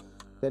involved,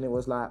 then it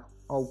was like,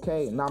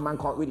 okay, now man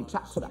can't really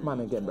chat to that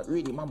man again, but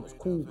really, man was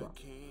cool, bro.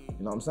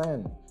 You know what I'm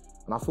saying?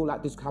 And I feel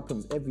like this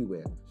happens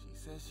everywhere.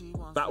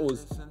 That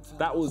was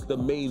the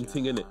main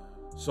thing, innit?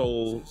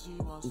 So,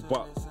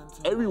 but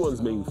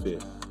everyone's main fear.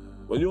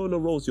 When you're on the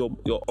roads, your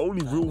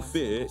only real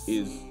fear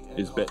is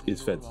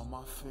feds.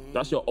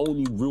 That's your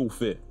only real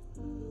fear.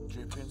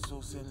 Dripping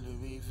sauce in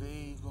Louis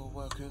V, got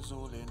workers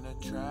all in the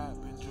trap.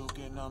 Been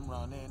joking, I'm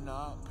running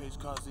up. Page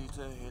Keyz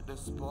to hit the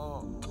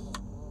spot.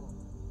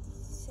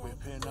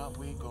 Whipping up,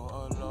 we got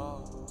a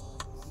lot.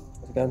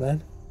 How's it going,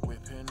 man?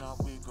 Whipping up,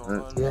 we got a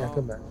lot. Yeah,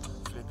 good, man.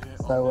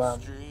 So,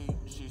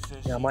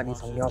 yeah, I might need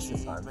something else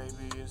this time.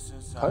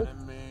 Coke?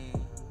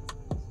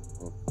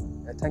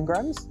 Yeah, 10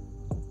 grams?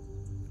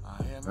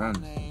 Man.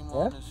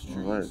 Yeah?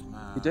 Alright.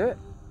 You do it?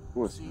 Of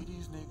course. Of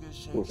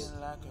course.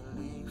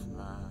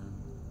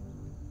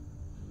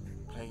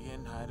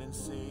 Playing hide and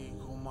seek,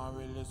 all my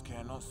realists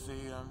cannot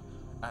see them.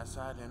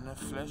 Outside in the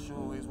flesh,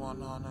 always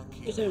want on a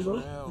keep. You saying,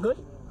 bro? Good?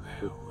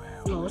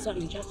 No, what's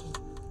happening, Jackson?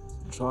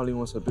 Charlie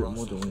wants a bit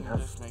more than we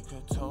have.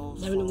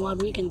 Having a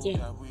wild weekend,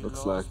 yeah.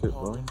 Looks like it,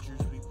 bro.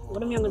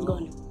 What them youngers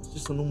going?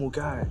 Just a normal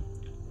guy.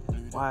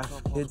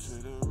 Wife,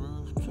 kids.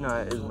 You know how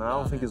it is, man. I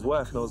don't think his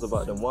wife knows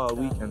about them wild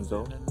weekends,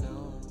 though.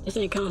 This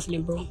ain't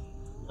counseling, bro.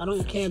 I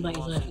don't care about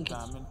his wife and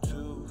kids.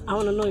 I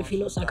want to know if he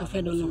looks like a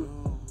fed or not.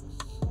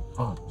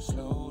 Oh. It's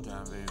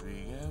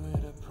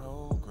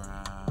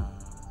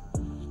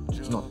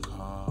not.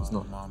 It's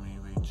not.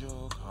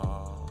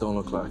 Don't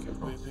look like it,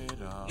 bro.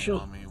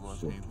 Sure.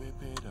 Sure.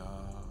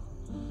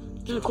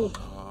 Yeah, cool.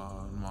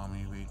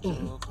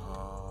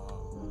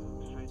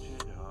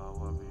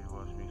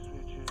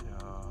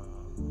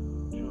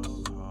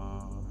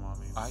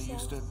 I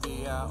used to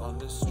be out on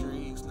the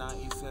streets,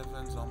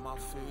 97s on my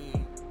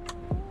feet.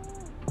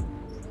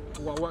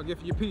 What I get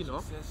for your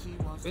peanut?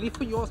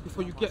 Anything you ask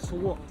before you get for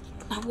what?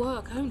 At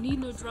work, I don't need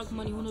no drug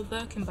money or no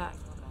Birkin bag.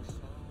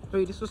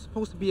 Hey, this was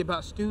supposed to be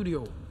about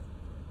studio.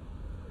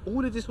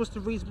 All of this was to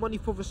raise money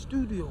for the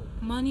studio.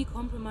 Money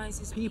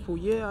compromises people.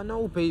 Yeah, I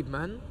know, babe,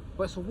 man.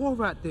 But it's a war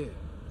right there.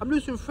 I'm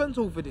losing friends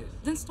over this.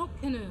 Then stop,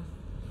 Kenneth.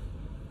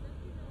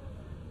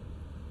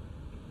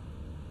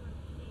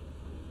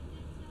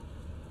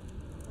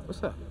 What's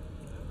that?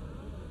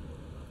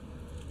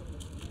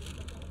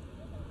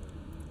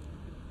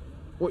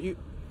 What, you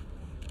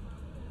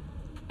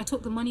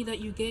took the money that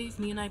you gave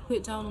me and I put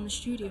it down on the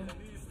studio.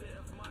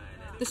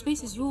 The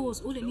space is yours.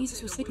 All it needs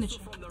is your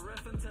signature.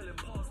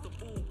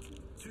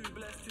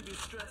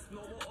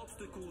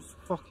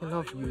 Fucking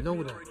love you, you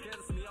know that.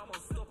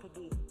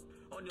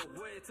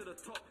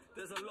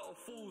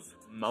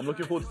 I'm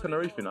looking forward to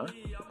Tenerife, you know?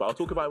 But I'll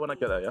talk about it when I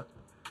get there, yeah?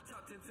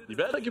 You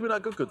better not give me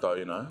that good though,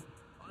 you know?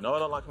 No, I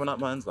don't like when that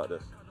man's like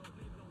this.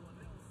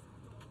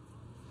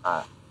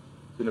 Ah,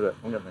 see you in a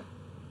bit, come get me.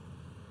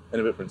 In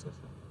a bit, princess.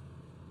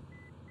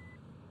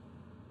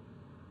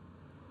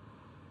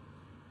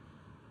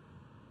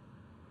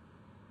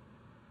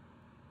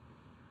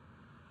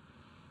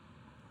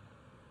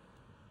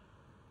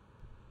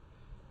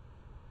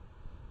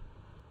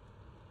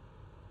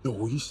 Yo,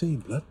 what are you saying,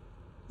 blood?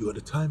 You got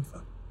the time,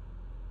 fam?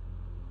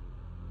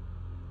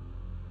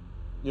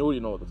 You already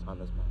know what the time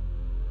is, man.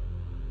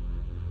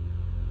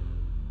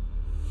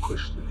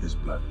 Question is,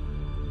 blood.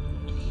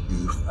 Do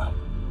you, fam?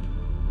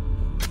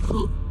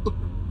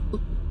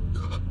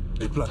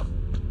 Hey, blood.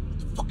 What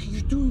the fuck are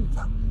you doing,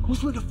 fam? I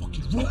was meant to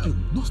fucking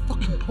robbing, not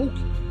fucking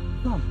poking.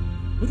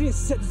 Fam, we didn't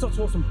set this up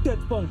to some dead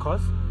phone,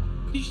 cuz.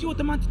 Did you see what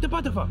the man did to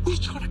Badava? He's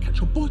trying to catch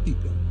a body,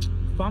 blood.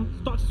 Fam,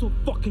 start to so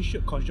fucking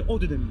shit, cuz. You're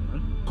older than me,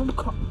 man. Come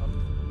cut, man.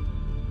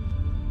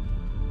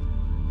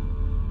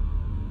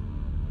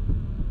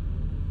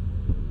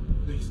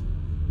 Please.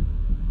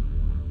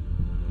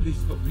 Please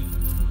stop me.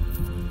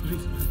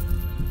 Please, man.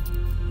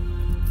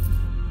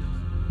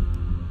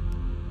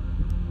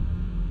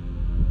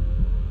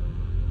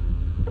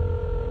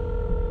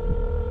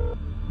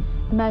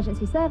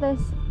 Emergency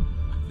service.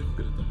 I think I'm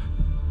gonna die.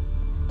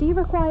 Do you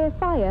require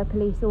fire,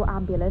 police or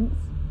ambulance?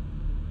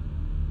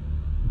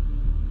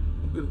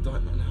 I'm gonna die,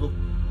 man. Help.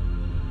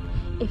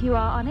 If you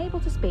are unable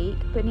to speak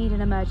but need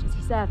an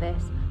emergency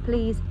service,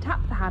 please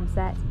tap the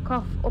handset,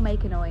 cough or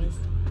make a noise.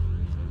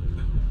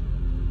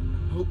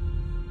 Help.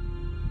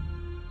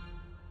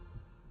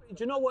 Do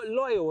you know what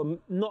loyal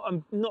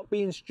and not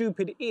being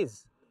stupid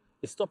is?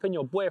 It's stopping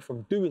your boy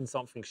from doing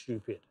something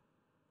stupid.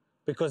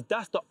 Because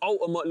that's the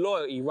ultimate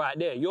loyalty right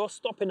there. You're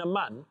stopping a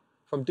man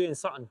from doing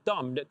something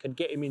dumb that could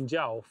get him in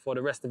jail for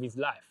the rest of his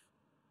life.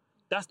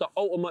 That's the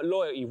ultimate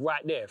loyalty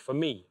right there for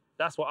me.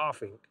 That's what I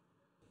think.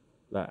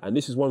 Like, and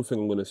this is one thing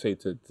I'm gonna say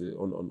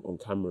on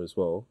camera as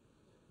well.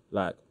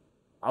 Like,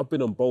 I've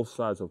been on both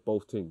sides of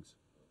both things.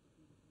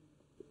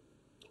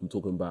 I'm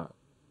talking about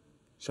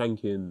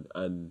shanking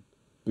and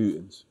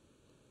bootings.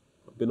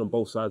 I've been on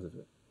both sides of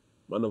it.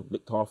 Man have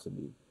looked after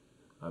me,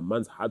 and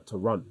man's had to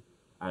run.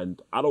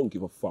 And I don't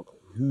give a fuck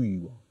who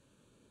you are.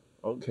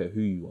 I don't care who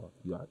you are.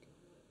 You like,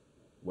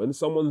 when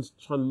someone's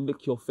trying to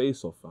lick your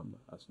face off, fam,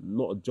 that's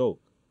not a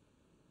joke.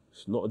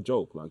 It's not a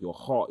joke. Like, your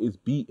heart is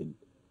beating.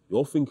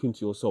 You're thinking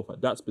to yourself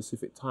at that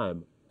specific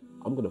time,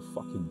 I'm gonna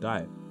fucking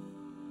die.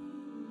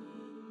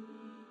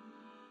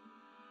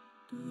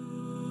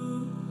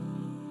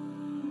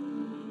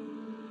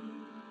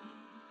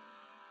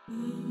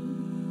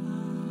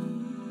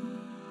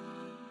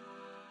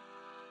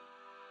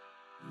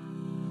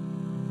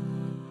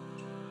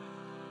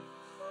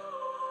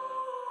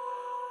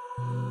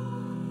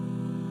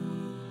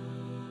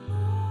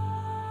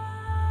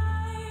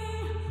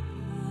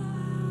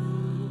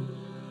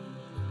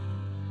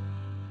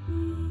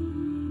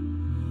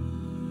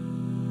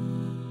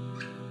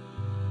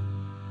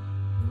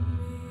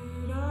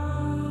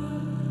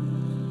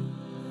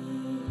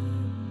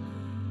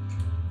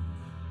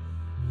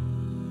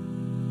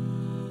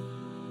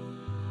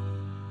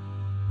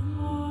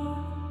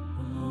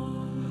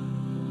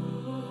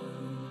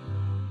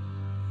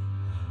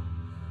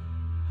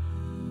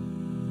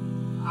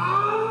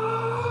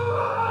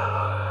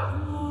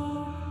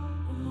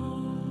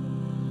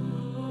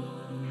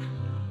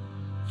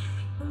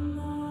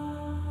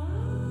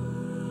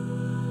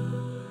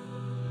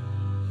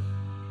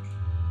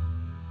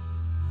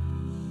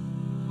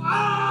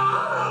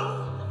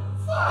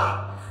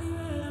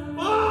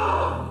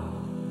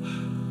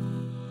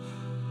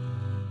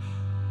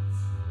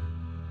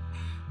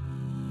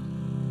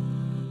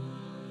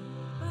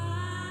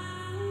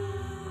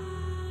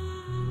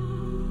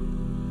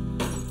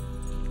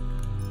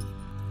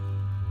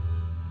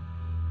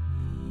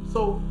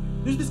 So,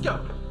 who's this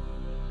girl?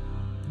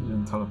 You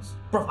didn't tell us.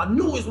 Bro, I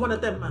knew it was one of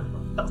them, man.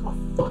 Bro. That's my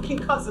fucking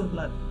cousin,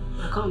 blood.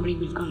 I can't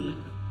believe he's gone,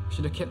 man.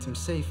 Should have kept him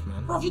safe,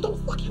 man. Bro, you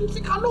don't fucking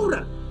think I know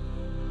that.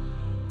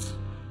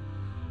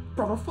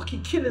 Bro, I'm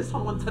fucking killing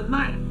someone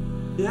tonight.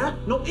 Yeah?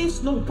 No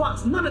ifs, no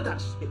buts, none of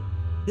that shit.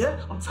 Yeah?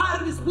 I'm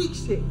tired of this weak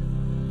shit.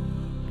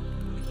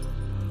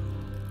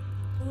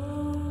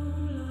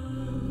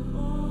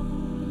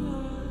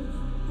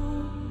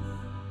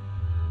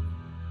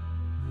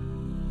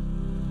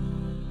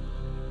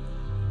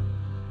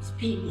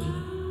 Speak,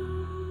 man.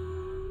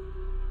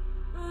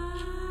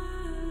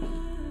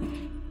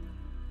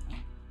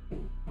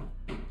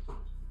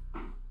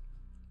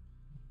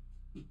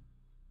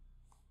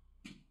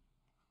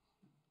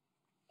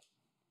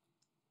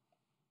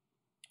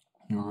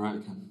 You're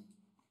right, Ken.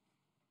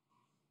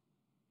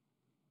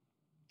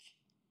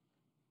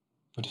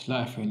 But it's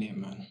life, ain't it,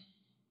 man?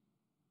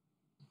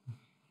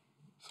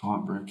 It's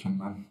heartbreaking,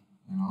 man.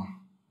 You know,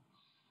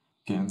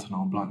 getting to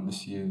know Blunt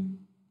this year,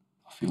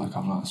 I feel like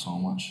I've learned so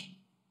much.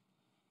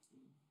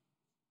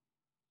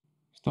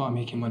 Started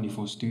making money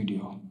for a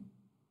studio,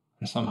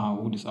 and somehow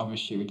all this other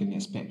shit we didn't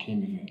expect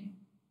came with it.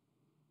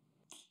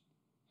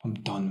 I'm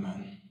done,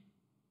 man.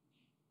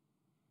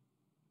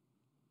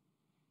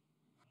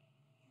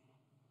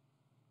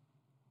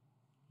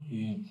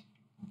 You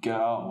get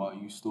out while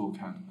you still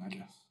can, I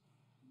guess.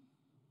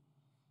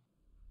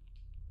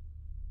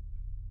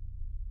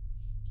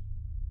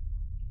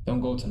 Don't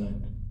go tonight.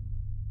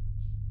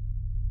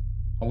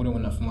 I wouldn't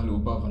want that for my little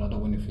brother, and I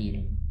don't want it for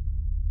you.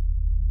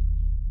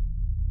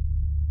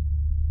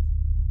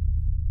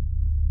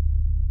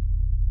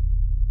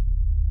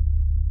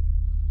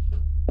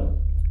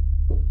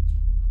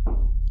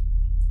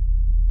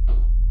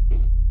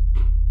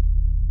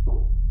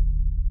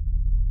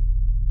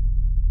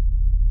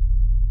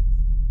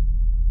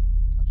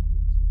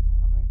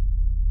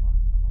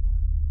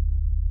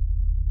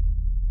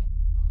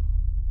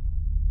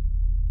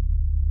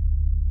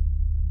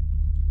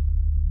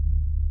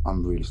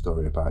 I'm really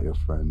sorry about your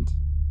friend.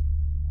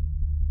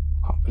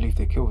 I can't believe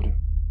they killed him.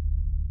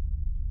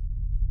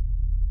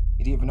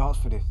 He didn't even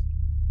ask for this.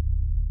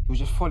 He was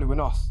just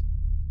following us.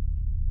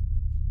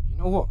 You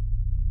know what?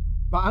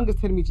 My anger's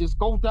telling me to just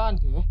go down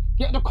there,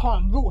 get in the car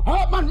and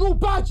hurt man real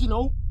bad, you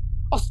know?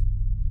 But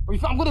you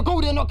think I'm gonna go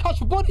there and not catch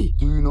a body?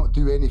 Do not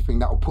do anything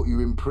that will put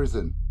you in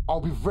prison.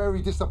 I'll be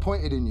very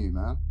disappointed in you,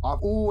 man.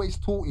 I've always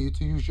taught you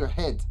to use your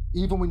head,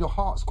 even when your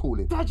heart's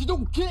calling. Dad, you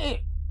don't get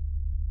it.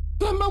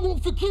 That man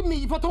won't forgive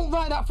me if I don't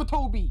write out for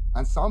Toby.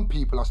 And some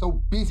people are so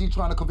busy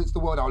trying to convince the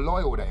world how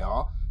loyal they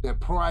are, their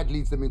pride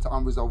leads them into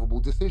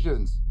unresolvable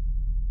decisions.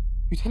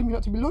 You telling me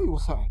not to be loyal or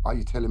something? Are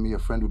you telling me your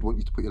friend would want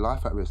you to put your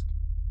life at risk?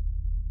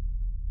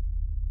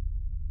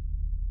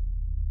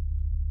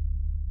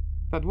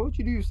 Dad, what would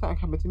you do if something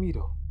happened to me,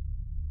 though?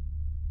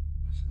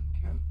 Listen,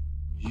 Ken,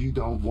 you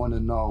don't want to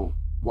know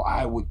what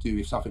I would do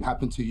if something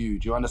happened to you.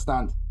 Do you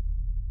understand?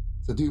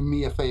 So do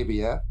me a favor,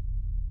 yeah?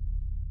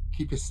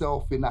 Keep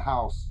yourself in the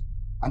house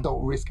and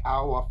don't risk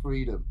our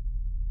freedom.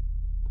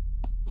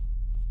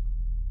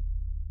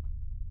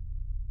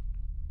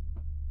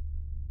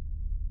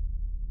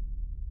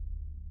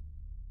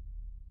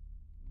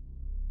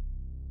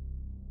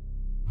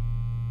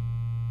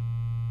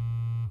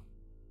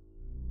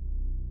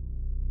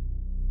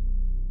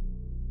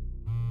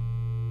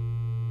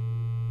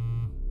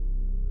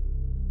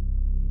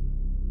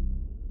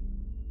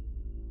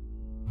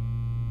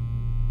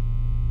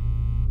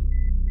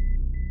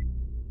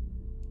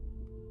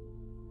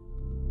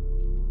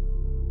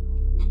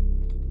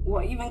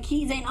 What, even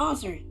Keyz ain't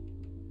answering?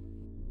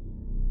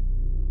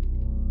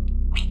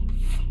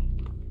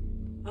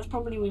 That's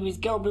probably with his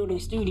girl building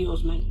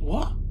studios, man.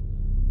 What?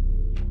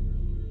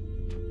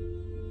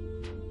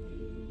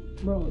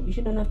 Bro, you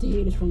shouldn't have to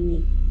hear this from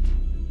me.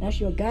 That's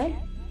your guy,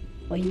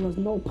 but he was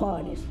no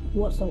part of this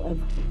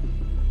whatsoever.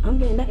 I'm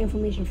getting that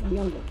information from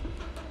Younger.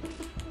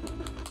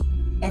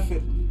 F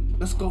it.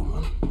 Let's go,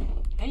 man.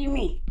 What do you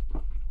mean?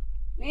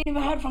 We ain't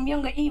even heard from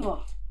Younger either.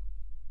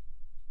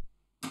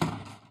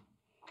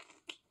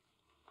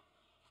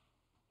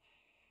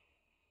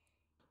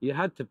 You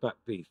had to back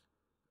beef.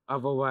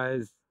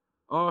 Otherwise,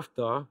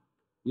 after,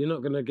 you're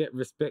not going to get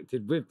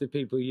respected with the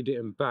people you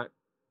didn't back,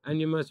 and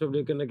you're most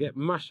probably going to get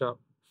mash up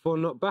for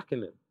not backing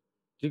them.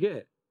 Do you get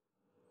it?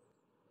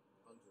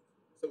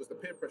 So it's the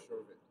peer pressure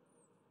of it.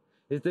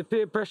 It's the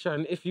peer pressure,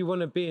 and if you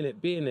want to be in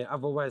it, be in it.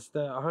 Otherwise,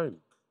 stay at home.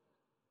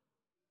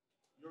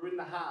 You're in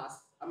the house,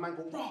 a man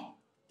go, bro,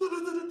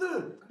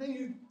 and then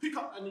you pick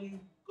up and you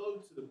go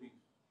to the beef.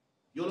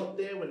 You're not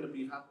there when the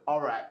beef happens.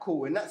 All right,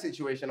 cool. In that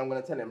situation, I'm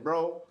going to tell him,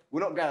 bro,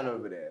 we're not going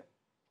over there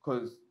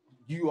because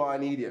you are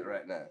an idiot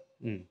right now.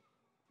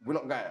 We're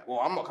not going. Well,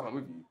 I'm not coming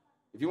with you.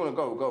 If you want to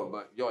go, go,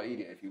 but you're an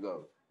idiot if you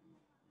go.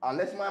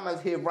 Unless my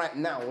man's here right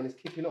now when it's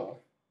kicking off.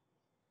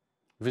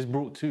 If it's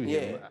brought to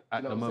him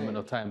at the moment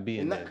of time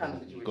being in there, that kind of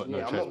situation, you've got no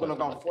I'm not going to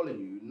go and follow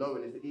you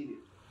knowing it's an idiot.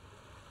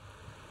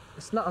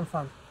 It's nothing,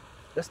 fam.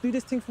 Let's do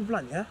this thing for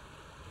Blunt, yeah?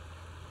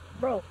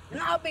 Bro, you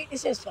know how big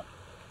this is, fam?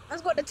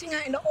 Man's got the thing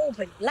out in the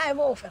open, live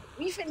off, fam. What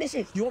do you think this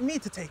is? You want me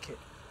to take it?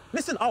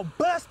 Listen, I'll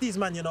burst these,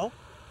 man, you know?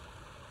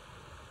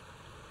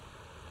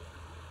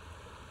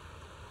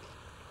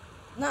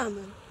 Nah,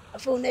 man. I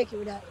feel naked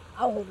without it.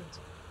 I'll hold it.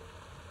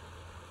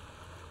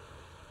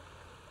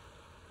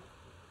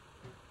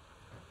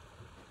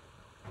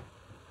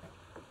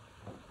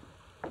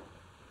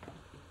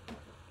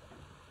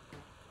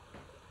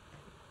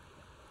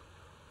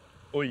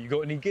 Oh, you got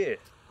any gear?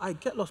 I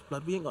get lost,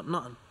 blood. We ain't got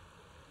nothing.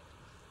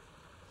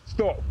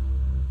 Stop.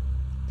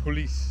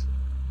 Police.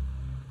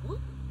 What?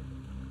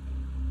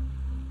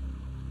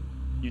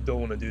 You don't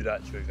want to do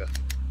that, Trigger.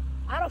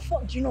 How the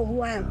fuck do you know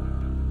who I am?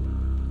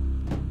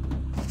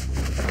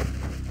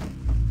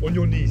 On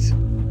your knees.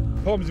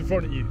 Palms in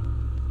front of you.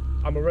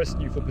 I'm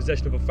arresting you for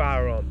possession of a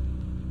firearm.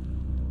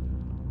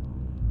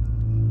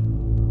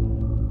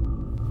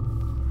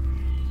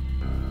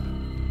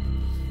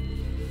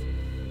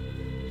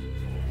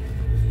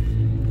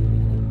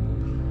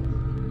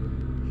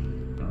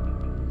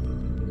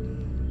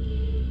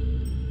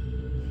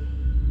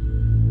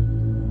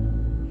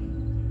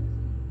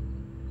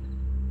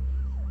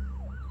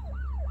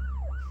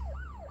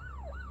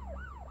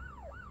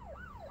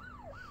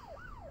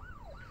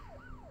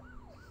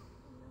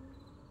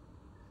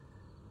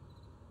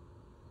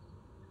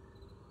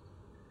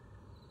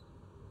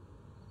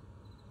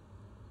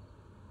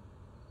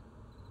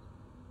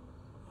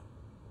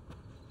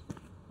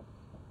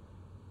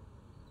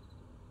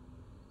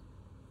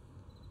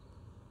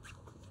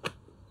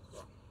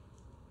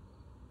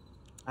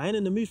 I ain't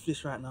in the mood for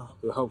this right now.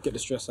 It'll help get the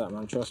stress out,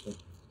 man. Trust me.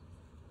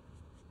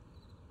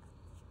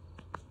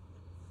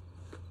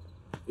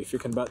 You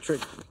thinking about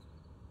Trick?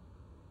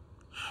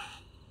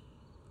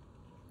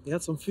 He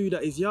had some food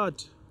at his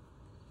yard.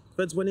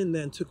 Feds went in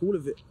there and took all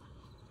of it.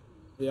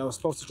 Yeah, I was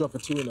supposed to drop a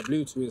 2 in the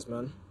blue to his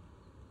man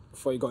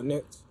before he got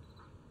nicked.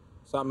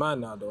 It's that man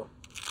now, though.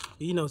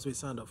 He knows what he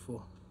signed up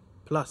for.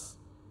 Plus,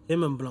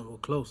 him and Blunt were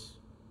close.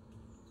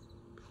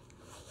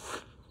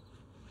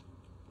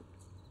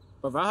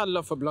 But I had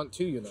love for Blunt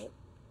too, you know.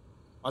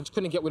 I just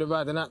couldn't get with the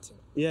ride and acting.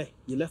 Yeah,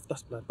 you left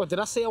us, blood. But did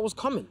I say I was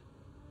coming?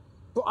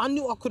 Bro, I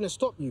knew I couldn't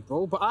stop you,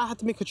 bro, but I had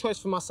to make a choice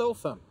for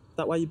myself, fam.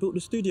 That why you built the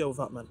studio with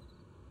that, man?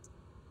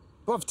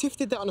 Bro, Tiff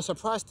did that on a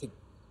surprise thing.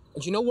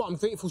 And you know what? I'm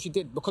grateful she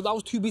did, because I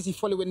was too busy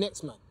following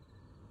next, man.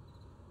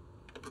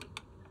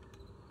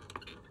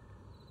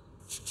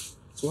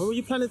 So when were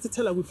you planning to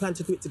tell her we plan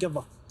to do it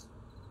together?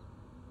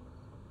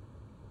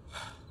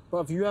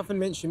 Bruv, you haven't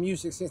mentioned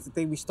music since the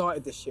day we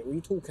started this shit. What are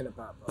you talking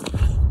about, bro?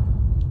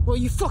 Bro,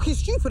 you fucking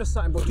stupid or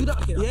something, bro. Do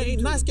that again. Yeah, it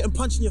ain't nice getting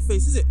punched in your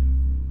face, is it?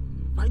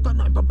 I ain't done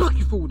nothing but back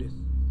you for all this.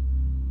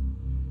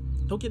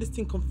 Don't get this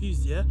thing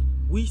confused, yeah?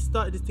 We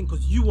started this thing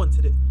because you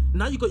wanted it.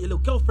 Now you got your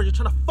little girlfriend, you're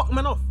trying to fuck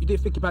man off. You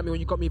didn't think about me when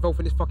you got me involved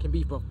in this fucking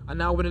beef, bro. And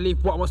now I want to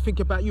leave what I was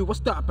thinking about you. What's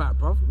that about,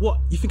 bro? What?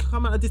 You think I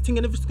come out of this thing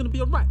and everything's gonna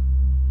be alright?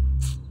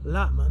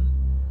 Lie, man.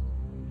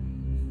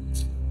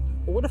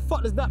 Well, what the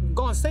fuck does that?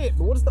 Go and say it,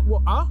 but what is that?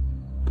 What, huh?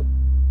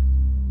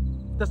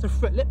 That's a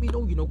threat. Let me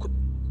know, you know.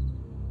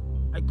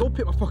 I go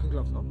pick my fucking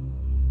gloves up.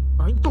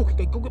 I ain't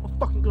joking. Go get my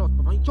fucking gloves,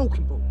 bro. I ain't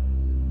joking, bro.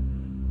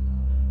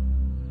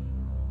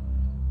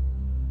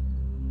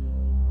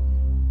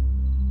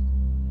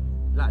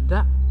 Like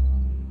that.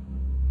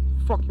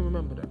 Fucking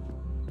remember that.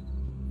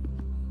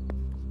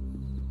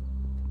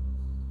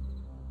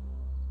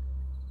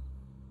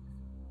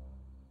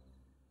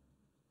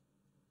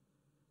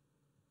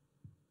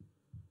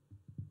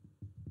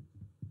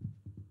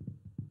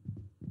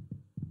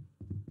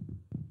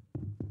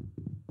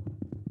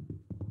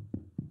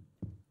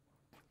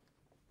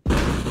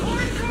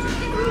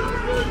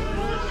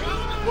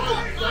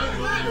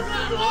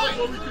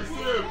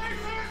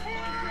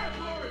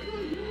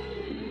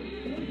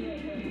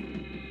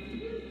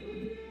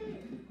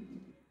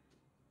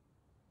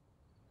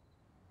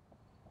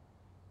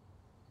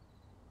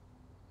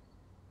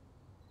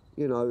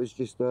 You know, it's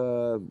just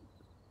a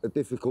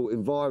difficult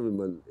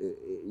environment,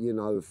 you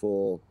know,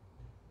 for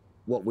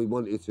what we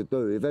wanted to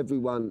do. If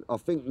everyone, I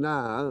think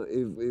now,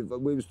 if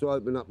we was to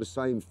open up the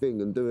same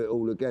thing and do it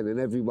all again,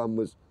 and everyone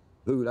was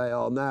who they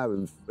are now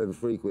and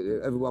frequently,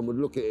 everyone would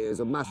look at it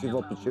as a massive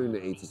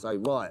opportunity to say,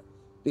 right,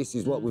 this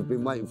is what we've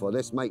been waiting for.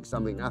 Let's make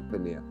something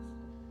happen here.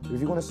 If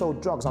you're gonna sell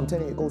drugs, I'm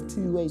telling you, it goes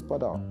 2 ways,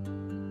 brother.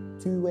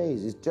 2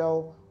 ways, it's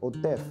jail or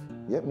death,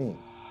 you get me?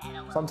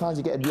 Sometimes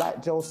you get a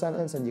light jail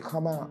sentence and you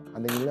come out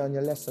and then you learn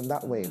your lesson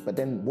that way. But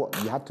then what,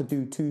 you had to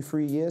do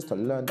 2-3 years to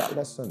learn that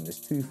lesson. It's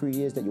 2-3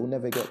 years that you'll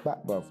never get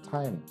back, bruv.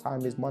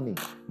 Time is money.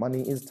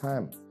 Money is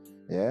time,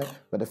 yeah?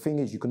 But the thing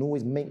is, you can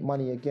always make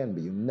money again,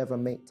 but you never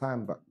make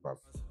time back, bruv.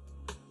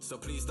 So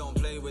please don't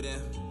play with him.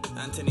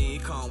 Anthony, he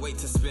can't wait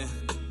to spin.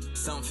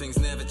 Some things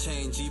never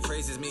change. He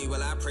praises me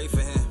while I pray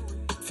for him.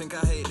 Think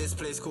I hate this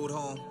place called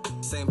home.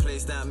 Same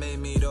place that made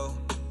me though.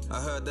 I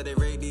heard that they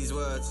rate these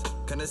words.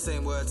 Can the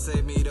same words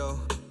save me though?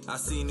 I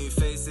see new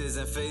faces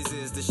and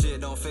phases. The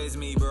shit don't faze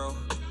me, bro.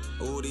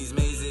 All these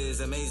mazes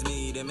amaze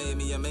me. They made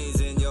me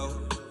amazing, yo.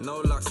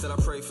 No luck, still I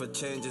pray for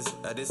changes.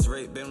 At this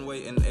rate, been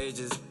waiting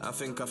ages. I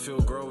think I feel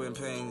growing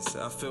pains.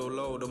 I feel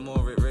low the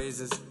more it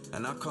raises.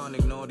 And I can't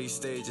ignore these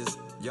stages.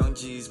 Young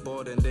G's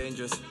bored and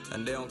dangerous.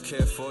 And they don't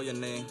care for your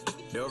name.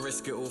 They'll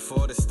risk it all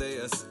for the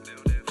status.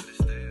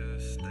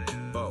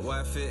 But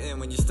why fit in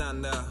when you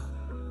stand out?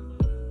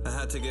 I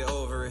had to get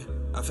over it,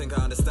 I think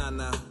I understand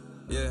now.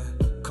 Yeah,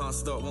 can't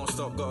stop, won't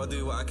stop, gotta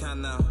do what I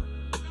can now.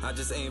 I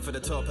just aim for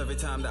the top every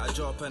time that I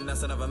drop, and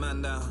that's another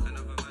man down.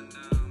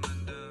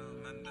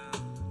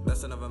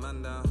 That's another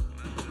man down.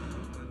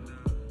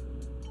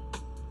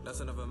 That's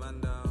another man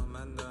down,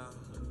 man down.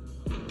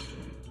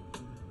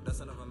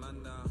 That's another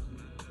man down.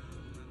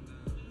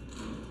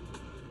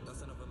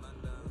 That's another man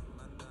down,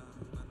 man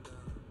down, man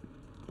down.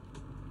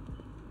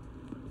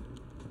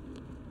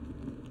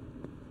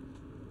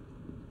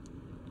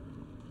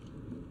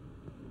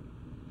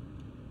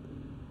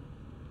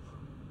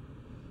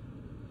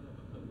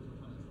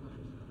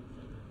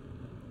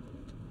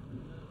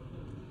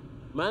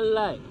 Man,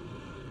 like.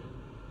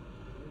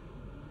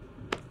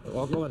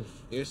 Well, go on.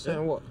 You're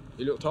saying what?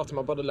 You looked after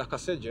my brother like I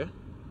said, yeah?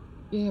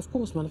 Yeah, of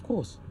course, man, of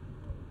course.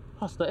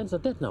 Plus, the ends are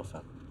dead now,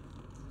 fam.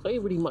 So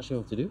ain't really much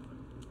else to do.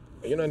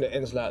 You know the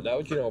ends like that.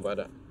 What do you know about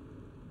that?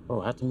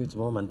 Bro, I had to move to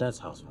my mum and dad's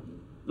house,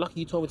 fam. Lucky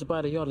you told me to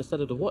buy the yard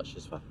instead of the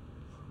watches, fam.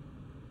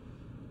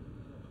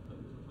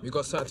 We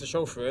got something to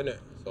show for it, innit?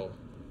 So.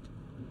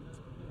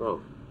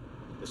 Bro,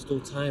 there's still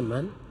time,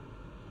 man.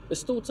 There's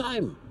still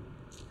time.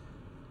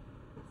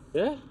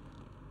 Yeah?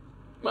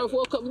 Man,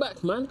 welcome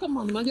back, man. Come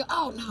on, man. You're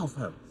out now,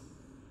 fam.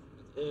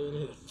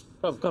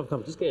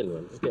 Come. Just get in,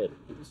 man. Just get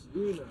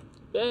in.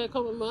 Yeah,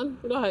 come on, man.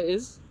 You know how it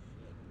is.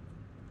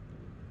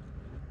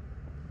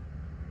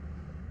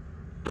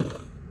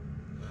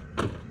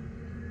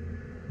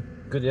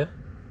 Good, yeah?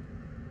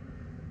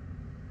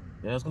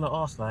 Yeah, I was gonna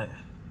ask, like,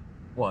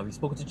 what, have you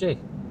spoken to Jay?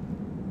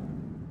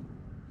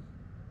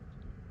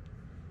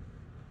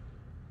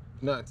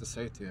 Nothing to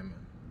say to him, man.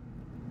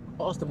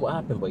 I asked him what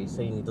happened, but he's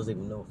saying he doesn't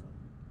even know, fam.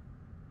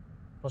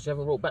 Plus, you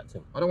haven't wrote back to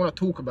him. I don't want to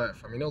talk about it,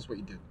 fam. He knows what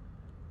he did.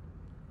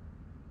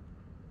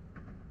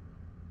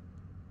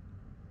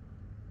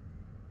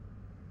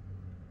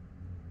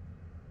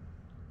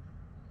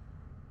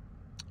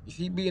 You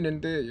see, being in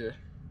there, yeah,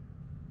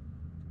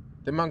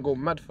 the man go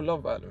mad for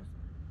Love Island.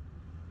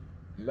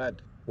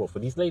 Mad. What, for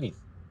these ladies?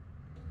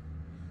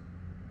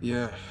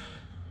 Yeah.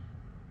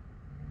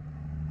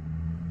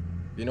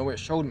 You know what it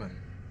showed, man?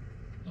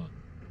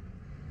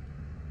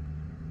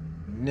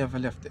 Never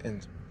left the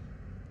ends.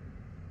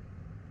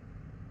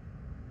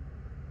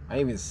 I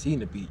ain't even seen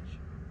the beach.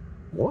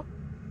 What?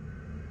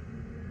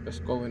 Let's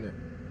go in it.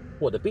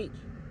 What, the beach?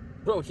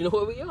 Bro, do you know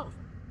where we are?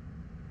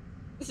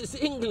 This is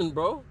England,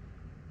 bro.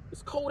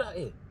 It's cold out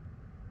here.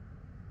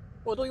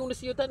 What, don't you want to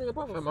see your dad and your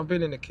brother? I've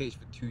been in the cage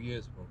for 2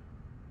 years, bro.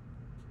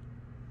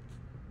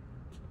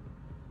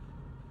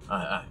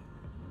 Aye.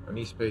 I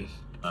need space.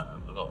 A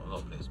lot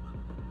of place, man.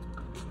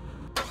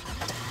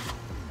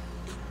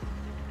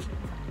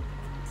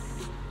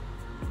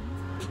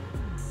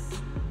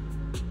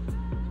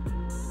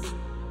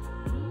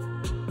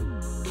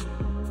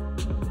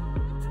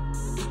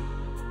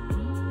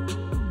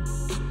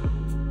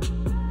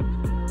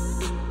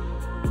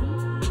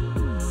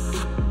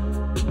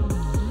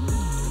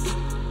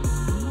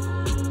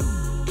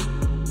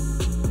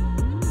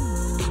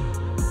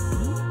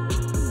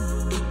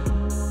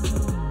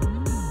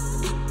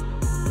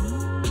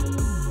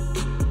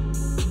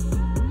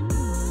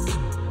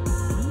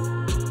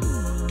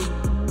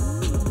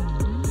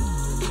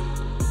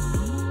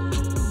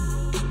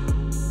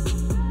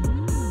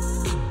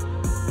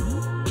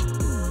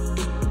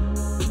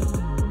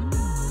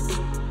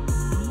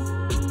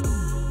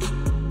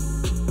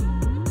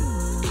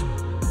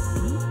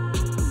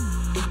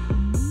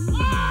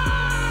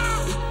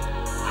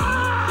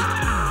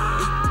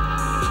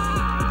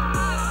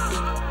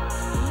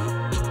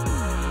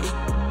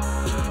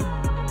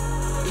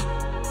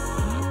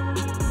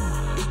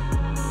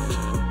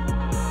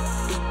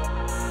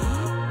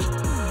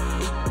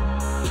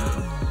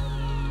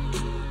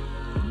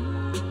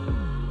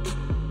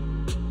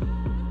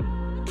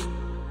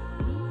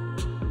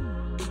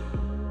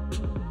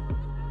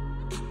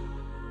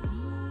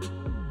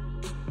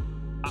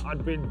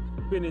 I'd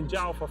been in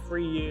jail for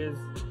 3 years.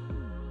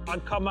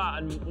 I'd come out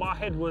and my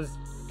head I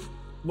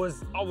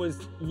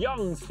was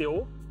young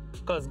still,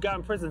 because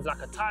going to prison's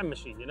like a time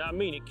machine, you know what I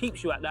mean? It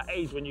keeps you at that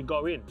age when you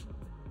go in.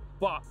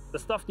 But the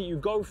stuff that you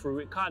go through,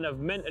 it kind of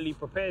mentally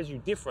prepares you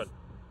different.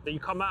 That you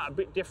come out a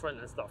bit different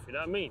and stuff, you know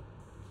what I mean?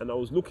 And I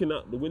was looking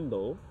out the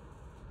window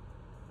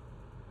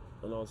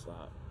and I was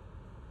like,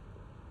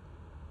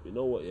 you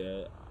know what,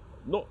 yeah,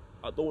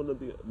 I don't want to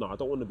be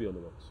on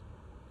the roads.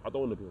 I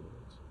don't want to be on the roads.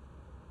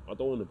 I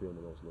don't want to be on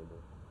the roads no more.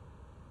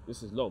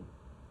 This is long.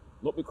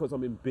 Not because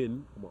I'm in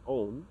bin on my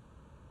own,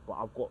 but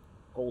I've got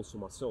goals for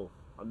myself.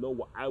 I know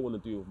what I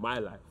want to do with my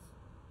life.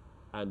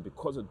 And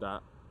because of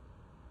that,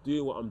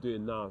 doing what I'm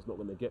doing now is not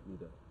going to get me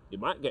there. It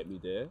might get me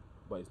there,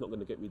 but it's not going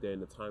to get me there in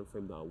the time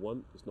frame that I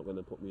want. It's not going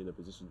to put me in a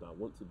position that I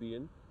want to be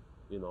in.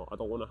 You know, I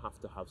don't want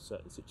to have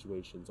certain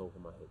situations over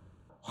my head.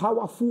 How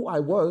I thought I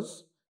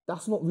was,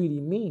 that's not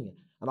really me.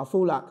 And I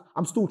feel like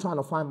I'm still trying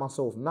to find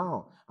myself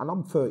now. And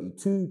I'm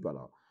 32,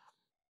 brother.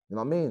 You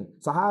know what I mean?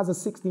 So how's a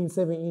 16,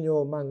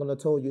 17-year-old man gonna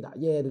tell you that,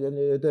 yeah,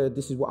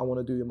 this is what I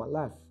wanna do in my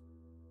life?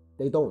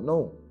 They don't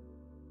know,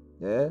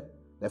 yeah?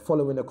 They're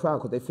following the crowd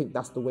because they think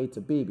that's the way to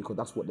be because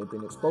that's what they've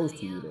been exposed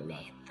to in their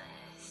life.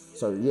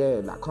 So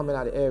yeah, like coming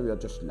out of the area,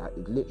 just like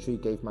it literally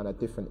gave man a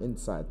different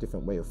insight,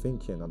 different way of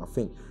thinking. And I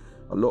think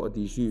a lot of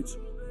these youths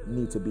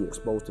need to be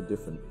exposed to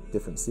different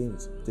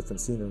scenes, different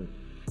scenery.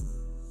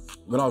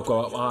 When I grew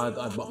up,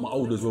 my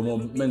elders were more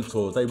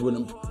mentors. They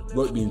wouldn't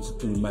rope me into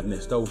doing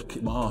madness. They'll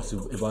kick my ass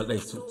if they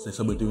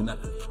say we're doing that.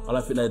 I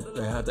don't think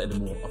they have that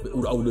anymore. I think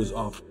all the elders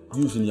are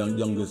using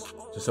youngers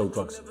to sell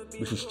drugs,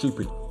 which is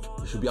stupid.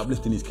 They should be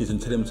uplifting these kids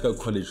and tell them to go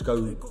college, go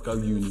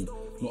uni,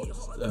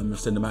 not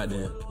send them out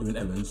there doing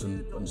errands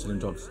and selling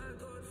drugs.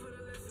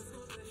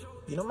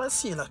 You know, man,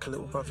 see you like a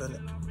little brother,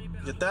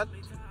 innit? Your dad,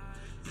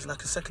 he's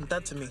like a second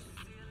dad to me.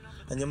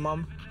 And your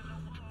mum,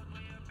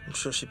 I'm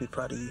sure she'd be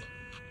proud of you.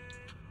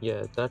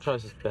 Yeah, Dad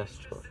tries his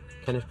best, but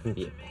Kenneth can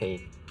be a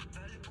pain.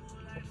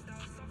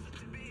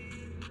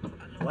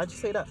 Why'd you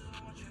say that?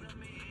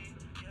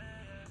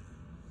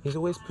 He's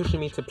always pushing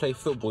me to play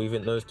football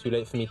even though it's too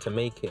late for me to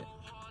make it.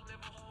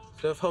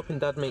 Instead of helping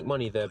Dad make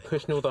money, they're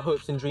pushing all the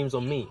hopes and dreams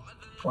on me.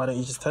 Why don't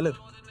you just tell him?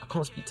 I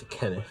can't speak to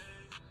Kenneth.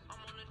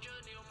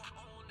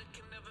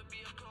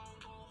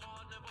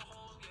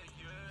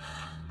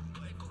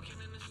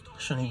 I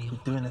shouldn't even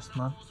be doing this,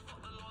 man.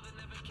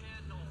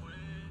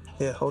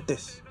 Here, hold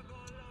this.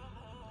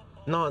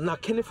 No,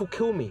 Kenneth will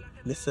kill me.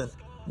 Listen,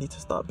 you need to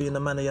start being the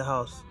man of your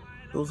house.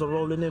 Bills are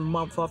rolling in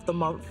month after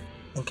month,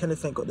 and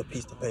Kenneth ain't got the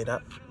piece to pay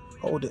that.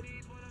 Hold it.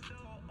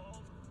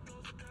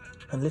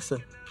 And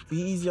listen,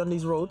 be easy on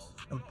these roads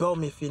and bail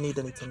me if you need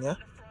anything, yeah?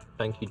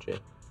 Thank you, Jay.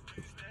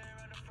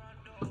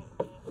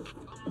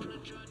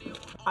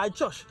 Aye,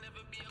 Josh.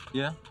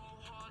 Yeah?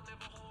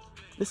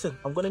 Listen,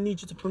 I'm gonna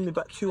need you to bring me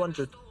back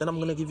 200, then I'm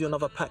gonna give you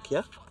another pack,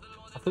 yeah?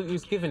 I thought you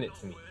was giving it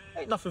to me.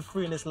 Ain't nothing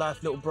free in this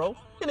life, little bro.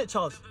 Innit,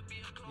 Charles?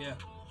 Yeah.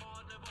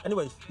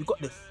 Anyways, you got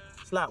this.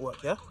 It's light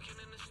work, yeah?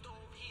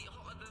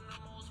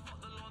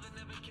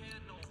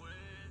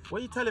 What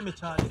are you telling me,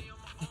 Charlie?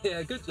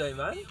 Yeah, good, Jay, man.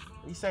 What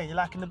are you saying? You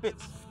liking the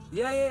bits?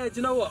 Yeah. Do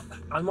you know what?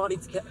 I might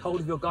need to get hold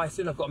of your guy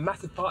soon. I've got a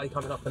massive party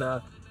coming up, and I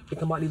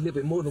think I might need a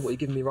little bit more than what you're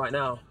giving me right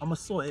now. I'ma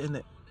sort it,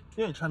 innit?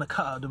 You ain't trying to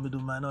cut out the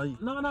middle, man, are you?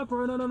 No,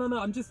 bro. No.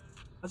 I just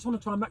want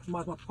to try and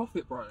maximise my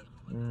profit, bro.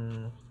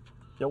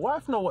 Your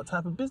wife know what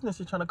type of business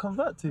you're trying to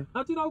convert to.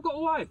 How do you know I've got a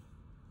wife?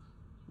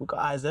 We've got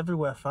eyes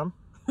everywhere, fam.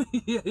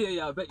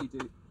 yeah, I bet you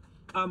do.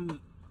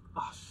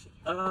 Oh shit.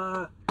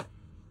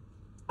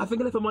 I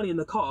think I left my money in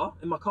my car.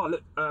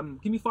 Look,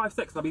 give me 5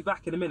 seconds. I'll be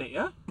back in a minute.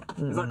 Yeah.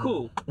 Is that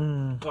cool?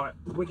 All right,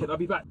 wicked. I'll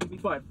be back. Give me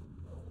 5.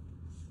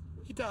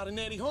 He died of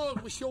Natty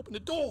Hog when she opened the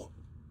door.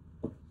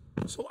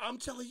 So I'm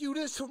telling you,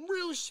 this some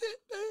real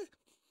shit, man.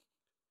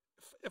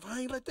 If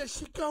I ain't let that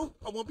shit go,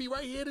 I won't be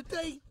right here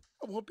today.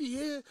 I won't be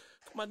here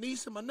for my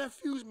niece and my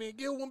nephews. Me and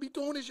Gil won't be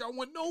doing this. Y'all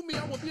won't know me.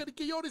 I won't be able to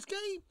get y'all this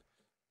game.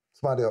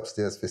 Somebody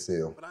upstairs for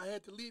sale. But I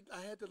had to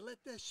let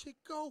that shit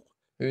go.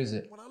 Who is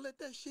it? When I let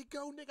that shit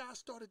go, nigga, I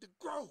started to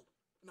grow.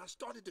 And I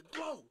started to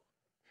glow.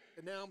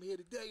 And now I'm here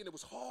today, and it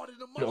was harder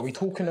than Look, are we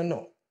talking or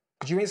not?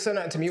 Because you ain't saying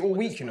that to me all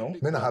week, you know?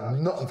 Man, I have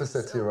nothing to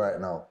say to you right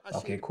now.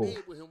 Okay, cool.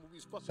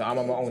 So I'm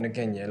on my own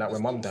again, yeah, like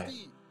when mum died.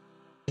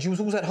 You was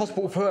always at the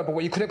hospital for her, but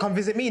you couldn't come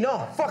visit me,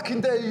 no?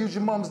 Fucking dare you use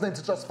your mum's name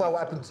to justify what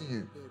happened to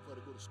you.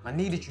 I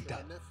needed you,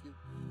 Dad.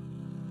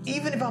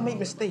 Even if I make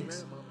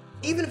mistakes,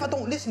 even if I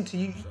don't listen to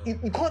you,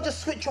 you can't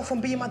just switch off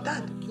from being my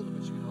dad.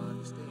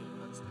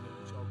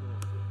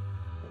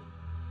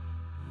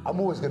 I'm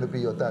always going to be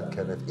your dad,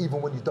 Kenneth,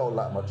 even when you don't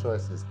like my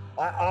choices.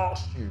 I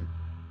asked you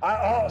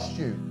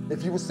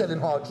if you were selling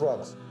hard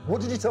drugs.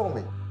 What did you tell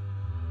me?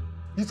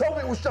 You told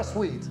me it was just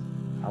weed.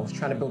 I was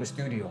trying to build a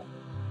studio.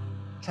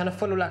 Trying to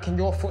follow like in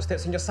your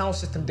footsteps in your sound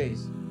system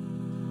days.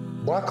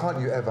 Why can't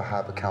you ever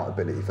have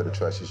accountability for the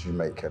choices you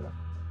make, Kenneth?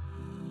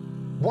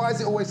 Why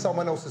is it always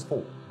someone else's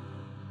fault?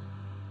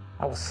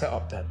 I was set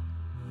up, Dad.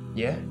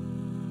 Yeah?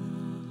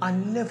 I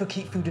never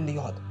keep food in the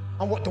yard.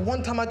 And what, the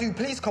one time I do,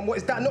 please come, what,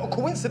 is that not a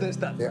coincidence,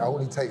 Dad? It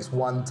only takes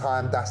one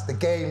time, that's the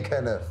game,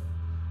 Kenneth.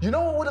 You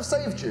know what would have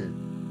saved you?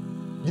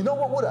 You know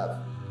what would have?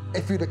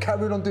 If you'd have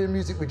carried on doing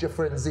music with your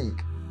friend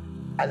Zeke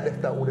and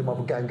left out all them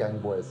other gang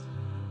boys.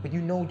 But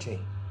you know, Jay,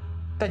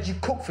 that you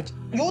cook for...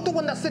 You're the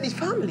one that said his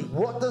family.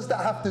 What does that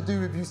have to do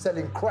with you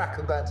selling crack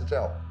and going to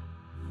jail?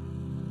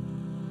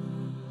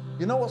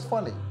 You know what's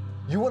funny?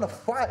 You want to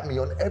fight me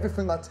on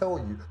everything I tell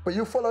you, but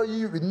you follow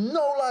you with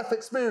no life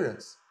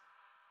experience.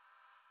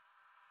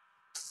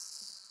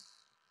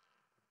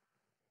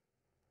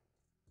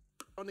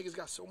 Y'all niggas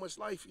got so much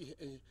life,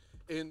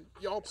 and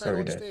y'all probably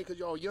understand because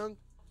y'all young,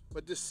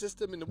 but this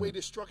system and the way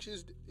this structure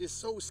is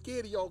so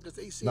scared of y'all because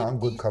they see nothing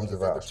good comes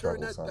without a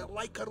struggle, that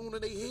light cut on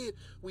in their head,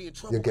 we in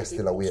trouble. Your guest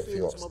still wait for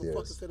you upstairs.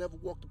 Motherfuckers that ever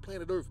walked the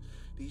planet Earth,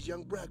 these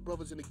young black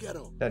brothers in the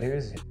ghetto. Dad, who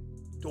is it?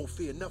 Don't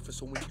fear nothing,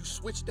 so when you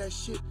switch that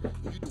shit, and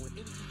you doing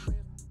anything.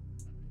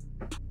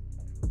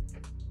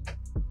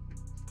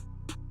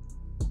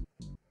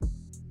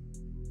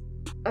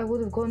 I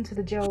would have gone to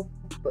the jail,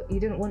 but you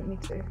didn't want me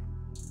to.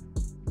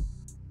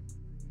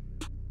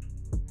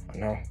 I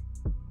know.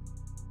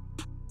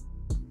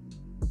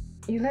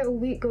 You let a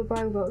week go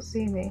by without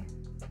seeing me.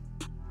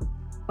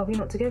 Are we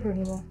not together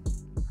anymore?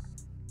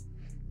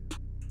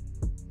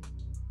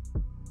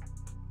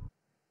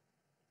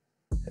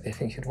 They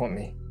think you'd want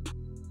me.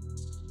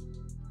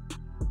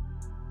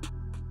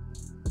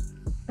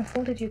 I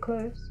folded you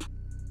clothes.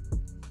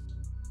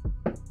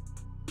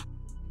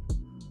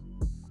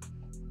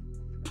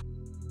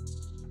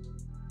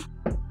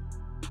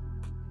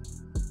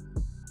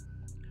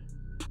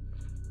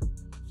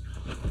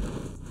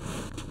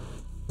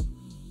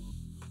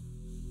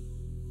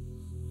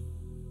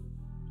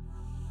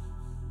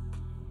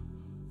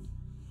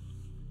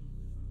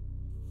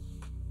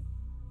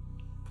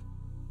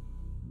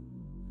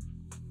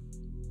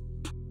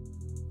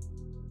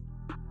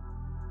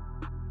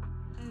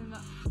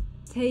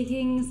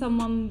 Taking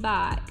someone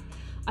back,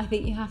 I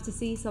think you have to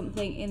see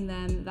something in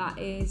them that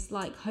is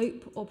like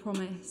hope or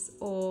promise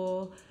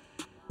or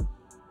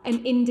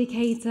an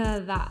indicator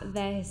that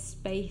there's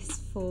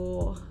space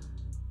for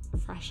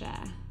fresh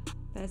air.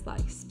 There's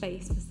like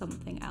space for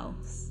something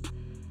else.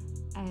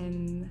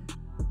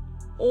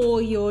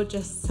 Or you're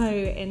just so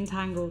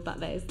entangled that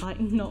there's like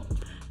not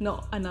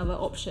another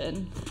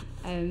option.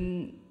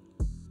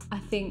 I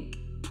think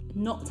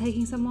not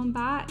taking someone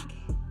back,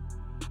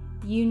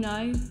 you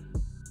know,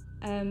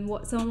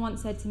 what someone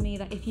once said to me,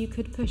 that if you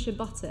could push a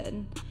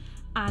button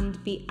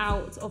and be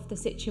out of the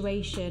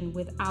situation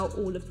without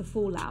all of the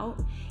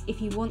fallout,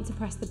 if you want to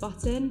press the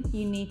button,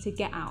 you need to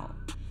get out.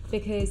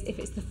 Because if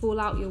it's the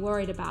fallout you're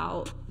worried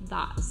about,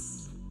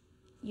 that's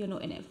you're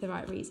not in it for the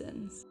right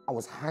reasons. I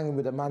was hanging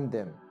with the man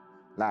them,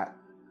 like,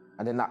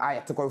 and then like, I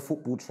had to go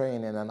football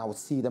training and I would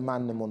see the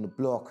man them on the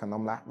block and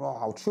I'm like, bro,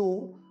 I'll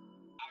chill.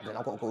 And then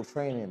I got to go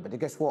training. But then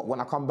guess what? When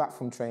I come back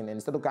from training,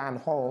 instead of going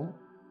home,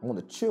 I want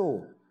to chill.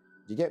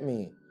 Do you get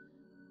me?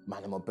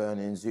 Man, them are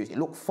burning zoos. It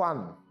looked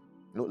fun.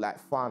 It looked like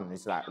fun.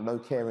 It's like no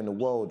care in the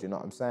world, you know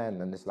what I'm saying?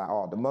 And it's like,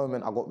 oh, the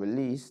moment I got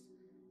released,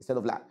 instead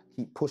of like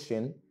keep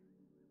pushing,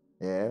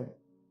 yeah,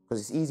 because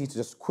it's easy to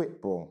just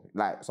quit, bro.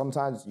 Like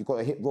sometimes you got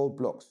to hit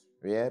roadblocks,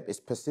 yeah? It's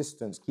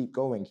persistence, keep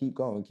going, keep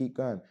going, keep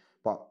going.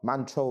 But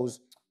man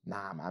chose,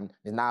 nah, man,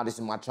 now this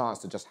is my chance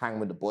to just hang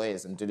with the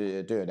boys and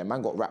do. And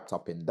man got wrapped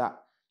up in that.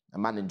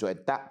 And man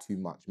enjoyed that too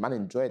much. Man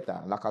enjoyed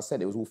that. And like I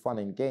said, it was all fun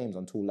and games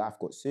until life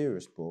got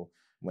serious, bro.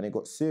 When it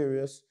got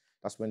serious,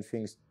 that's when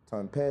things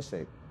turned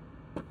pear-shaped.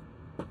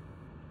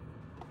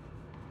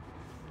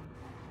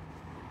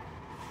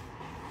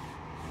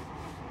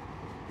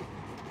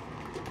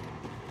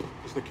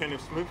 Is the Kenny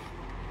smooth?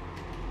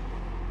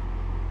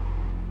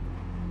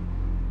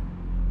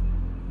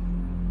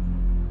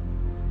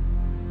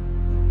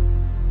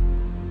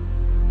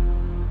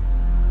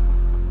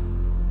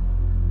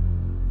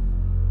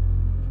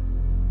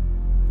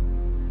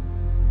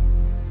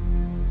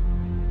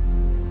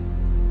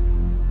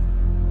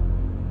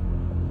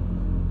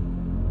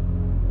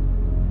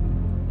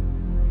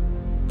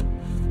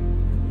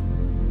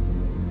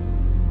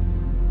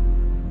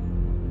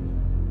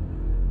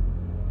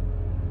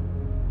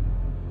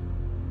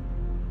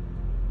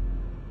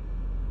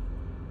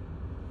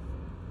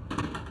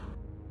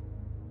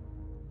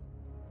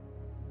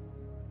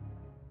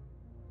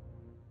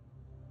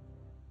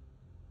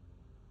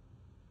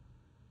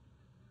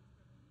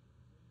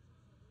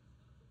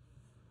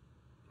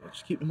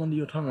 Just keep them under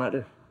your tongue like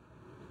this.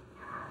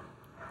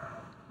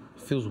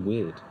 It feels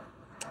weird.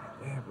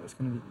 Yeah, but it's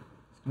gonna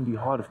be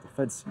hard if the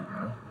feds see, you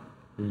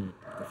know?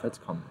 If the feds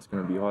come, it's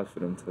gonna be hard for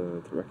them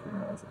to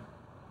recognise it.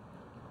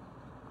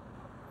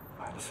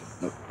 Right, listen,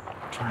 look,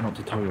 try not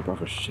to tell your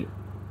brother shit,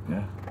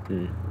 yeah?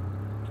 Please,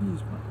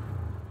 man.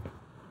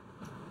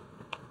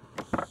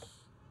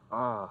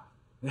 Ah,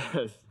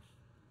 yes.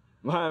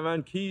 My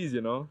man Keyz,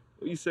 you know?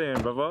 What you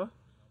saying, brother?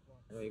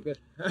 Oh, you good?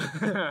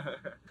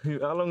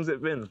 How long's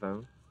it been,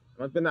 fam?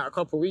 I've been out a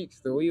couple of weeks,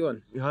 though. What you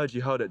on? We heard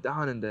you held it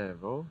down in there,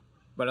 bro.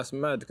 But that's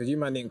mad, because you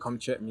man didn't come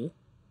check me.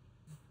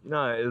 You know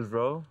how it is,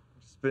 bro.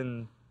 It's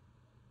been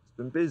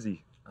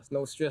busy. That's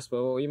no stress,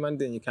 bro. What you man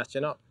doing? You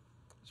catching up?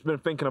 Just been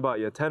thinking about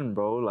your 10,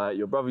 bro. Like,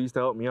 your brother used to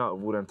help me out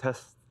with all them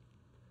tests.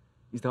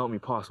 He used to help me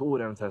pass all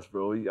them tests,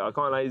 bro. I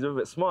can't lie, he's a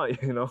bit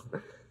smart, you know?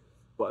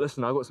 But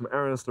listen, I got some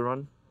errands to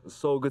run. It's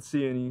so good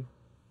seeing you.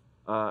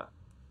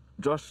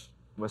 Josh,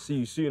 I'm gonna see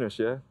you soonish,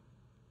 yeah?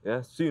 Yeah,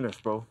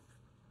 soonish, bro.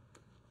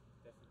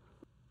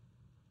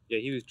 Yeah,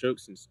 he was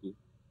jokes in school.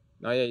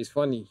 No, yeah, he's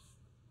funny.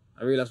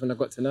 I realised when I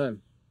got to know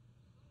him.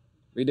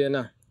 What you doing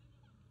now?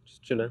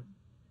 Just chilling.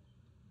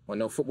 Well,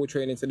 no football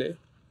training today?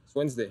 It's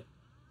Wednesday.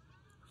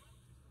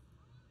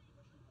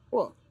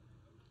 What?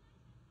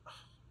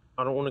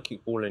 I don't want to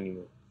kick ball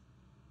anymore.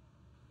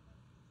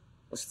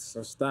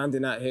 So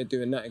standing out here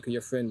doing nothing because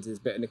your friends is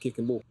better than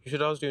kicking ball? You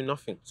said I was doing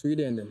nothing. So what you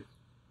doing then?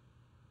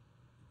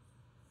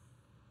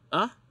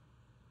 Huh?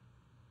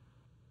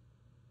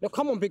 No,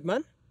 come on, big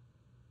man.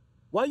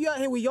 Why are you out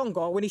here with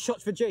Younger when he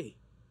shots for Jay?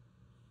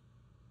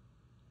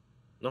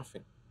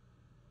 Nothing.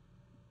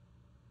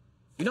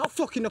 You know I'll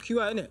fucking knock you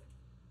out, innit?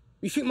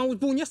 You think man was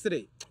born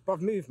yesterday?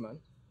 Bruv, move, man.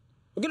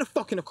 Well, get the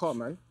fuck in the car,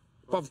 man.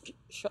 Bruv,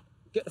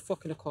 get the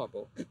fuck in the car,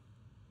 bro.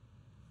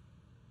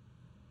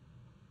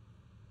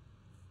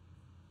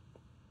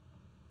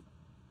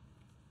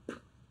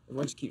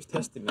 Everyone just keeps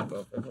testing me,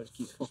 bruv. Everyone just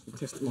keeps fucking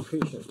testing my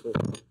patience, bro.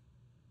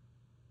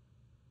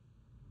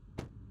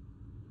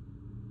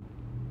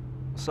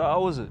 So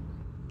how was it?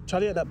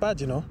 Charlie ain't that bad,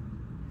 you know?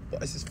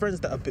 But it's his friends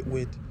that are a bit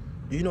weird.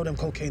 You know them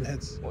cocaine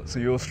heads. What, so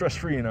you're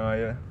stress-free now,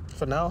 yeah?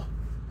 For now.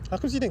 How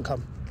come you didn't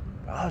come?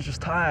 I was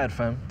just tired,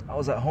 fam. I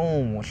was at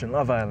home watching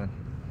Love Island.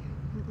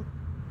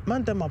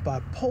 Man, them are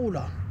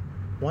bipolar.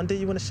 One day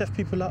you want to chef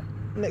people up,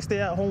 next day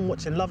at home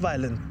watching Love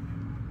Island.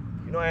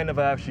 You know I ain't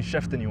never actually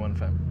chefed anyone,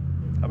 fam.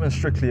 I've been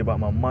strictly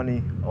about my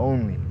money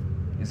only.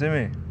 You see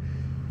me?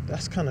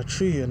 That's kind of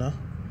true, you know?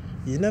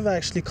 You never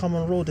actually come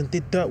on road and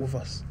did dirt with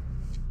us.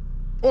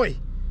 Oi!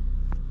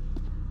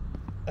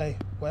 Hey,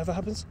 whatever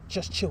happens,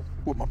 just chill.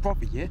 With my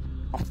brother, yeah?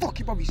 My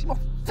fucking brother, you see my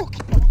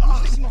fucking brother.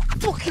 You see my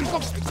fucking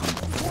brother.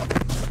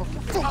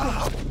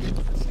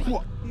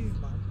 What?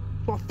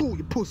 What I thought,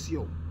 you pussy,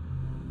 yo.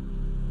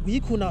 Will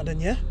you cool now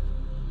then, yeah?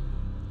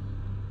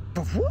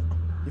 But what?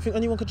 You think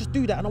anyone could just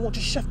do that and I won't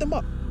just chef them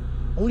up?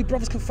 Only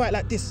brothers can fight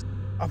like this.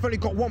 I've only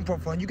got one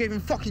brother and you gave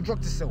him fucking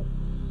drug to sell.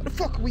 What the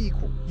fuck are we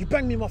equal? You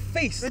banged me in my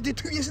face. I did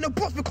 2 years in the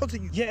box because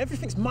of you. Yeah,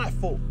 everything's my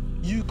fault.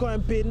 You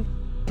going bin,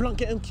 Blunt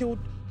getting killed,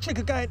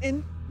 Trigger going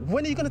in.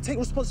 When are you going to take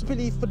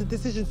responsibility for the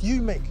decisions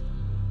you make?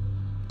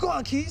 Go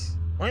on, Keyz.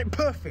 I ain't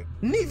perfect.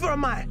 Neither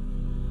am I.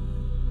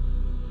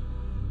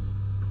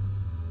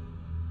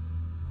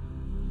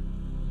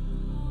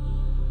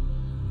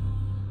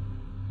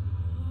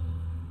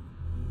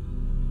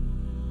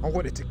 I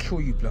wanted to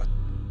kill you, blood.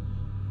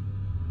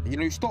 And you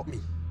know who stopped me?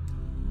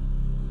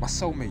 My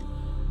cellmate.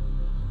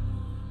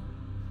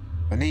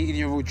 An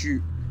 18-year-old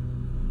Jew.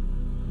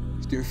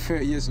 He's doing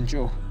 30 years in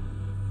jail.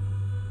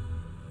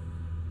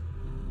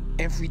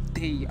 Every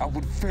day I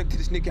would vent to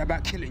this nigga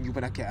about killing you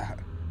when I get out.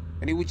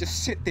 And he would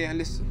just sit there and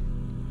listen.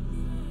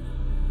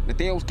 The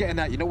day I was getting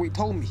out, you know what he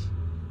told me?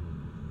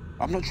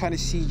 I'm not trying to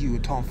see you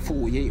until I'm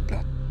 48,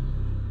 blood.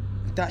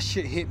 And that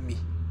shit hit me.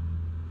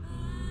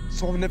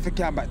 So I'm never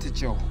going back to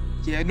jail.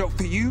 Yeah, not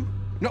for you,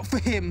 not for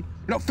him,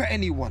 not for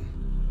anyone.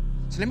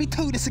 So let me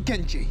tell you this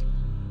again, Jay.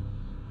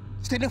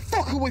 Stay the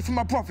fuck away from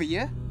my brother,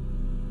 yeah?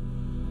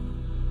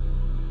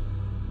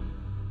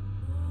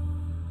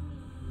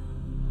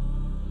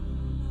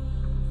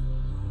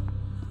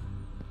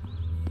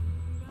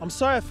 I'm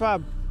sorry,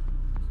 fam.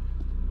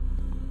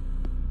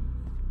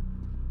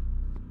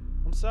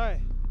 I'm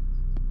sorry.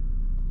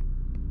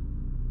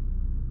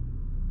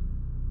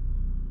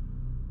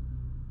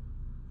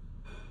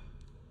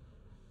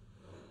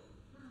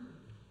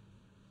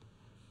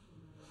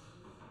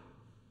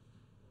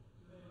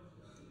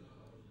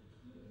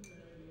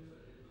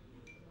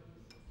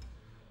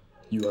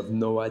 You have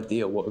no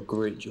idea what a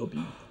great job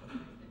you've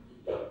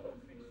done.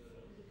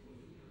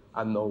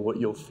 I know what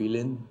you're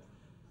feeling,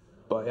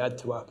 but it had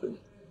to happen.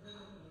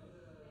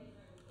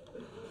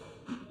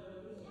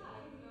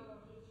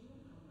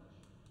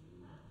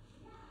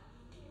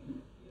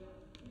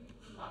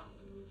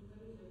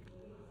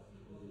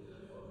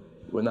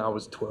 When I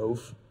was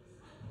 12,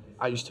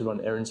 I used to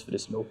run errands for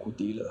this local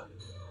dealer.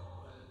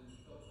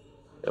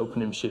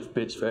 Helping him shift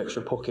bits for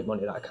extra pocket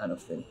money, that kind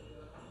of thing.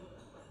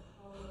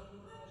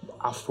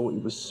 I thought he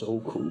was so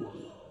cool.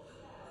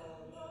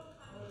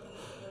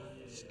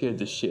 Scared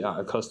the shit out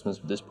of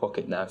customers with this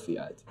pocket knife he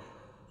had.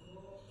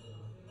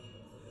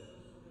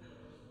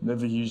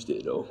 Never used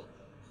it though.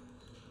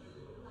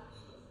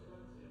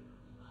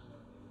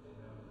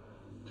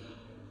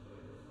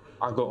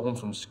 I got home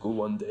from school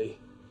one day,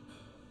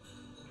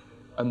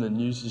 and the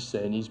news is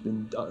saying he's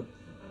been done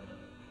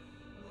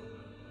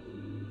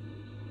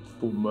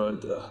for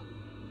murder.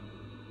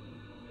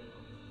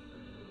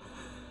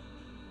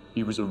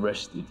 He was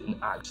arrested and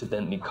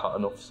accidentally cut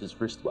an officer's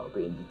wrist while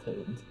being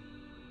detained.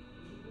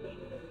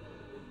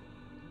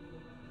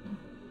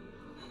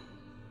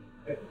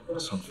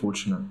 That's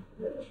unfortunate.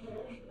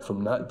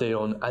 From that day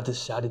on, I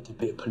decided to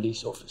be a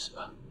police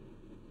officer.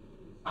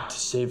 To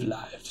save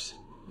lives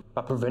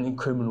by preventing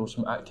criminals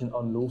from acting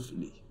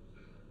unlawfully.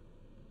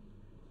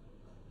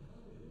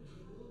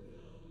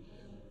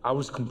 I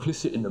was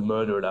complicit in the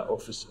murder of that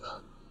officer.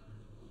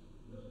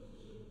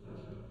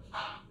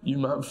 You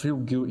might feel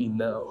guilty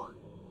now,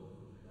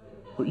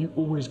 but you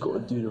always got to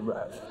do the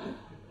right thing.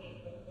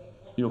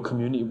 Your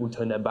community will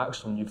turn their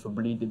backs on you for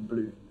bleeding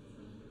blue,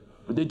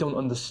 but they don't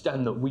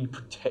understand that we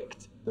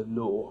protect the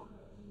law,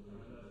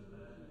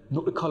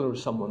 not the colour of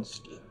someone's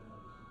skin.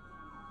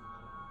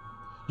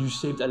 You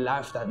saved a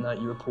life that night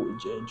you reported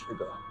Jay and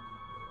Trigger.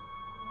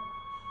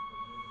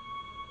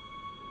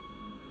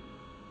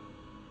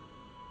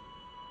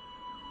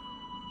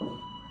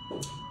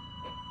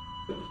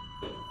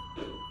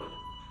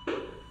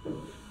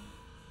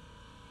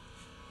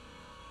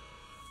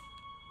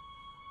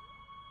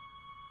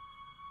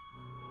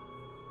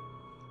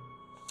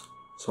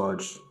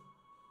 Sarge,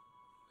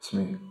 it's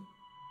me.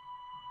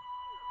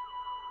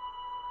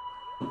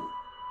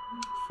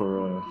 For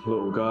a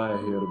little guy,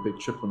 he had a big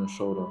chip on his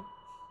shoulder.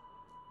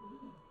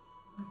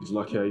 He's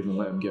lucky I even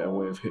let him get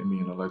away with hitting me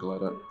in the leg like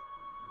that.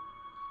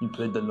 You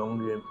played the long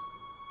game,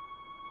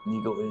 and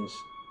you got his.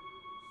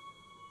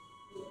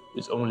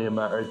 It's only a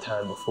matter of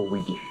time before we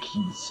get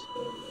Keyz.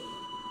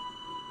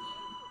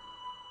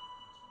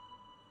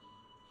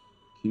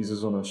 Keyz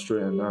is on a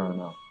straight and narrow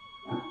now.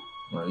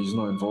 Like, he's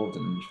not involved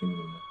in anything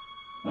anymore.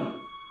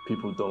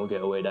 People don't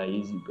get away that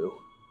easy, Bill.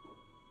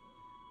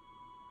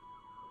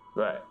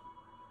 Right,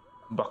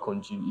 I'm back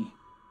on duty.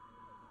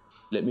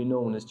 Let me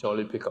know when this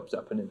Charlie pickup's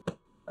happening,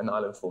 and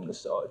I'll inform the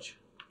Sarge.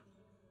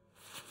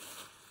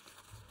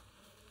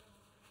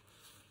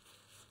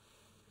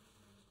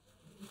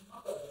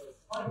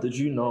 Did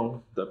you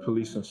know that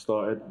policing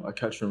started by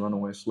catching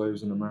runaway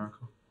slaves in America?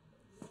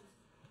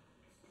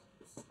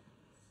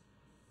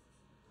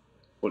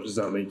 What does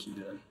that make you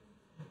then?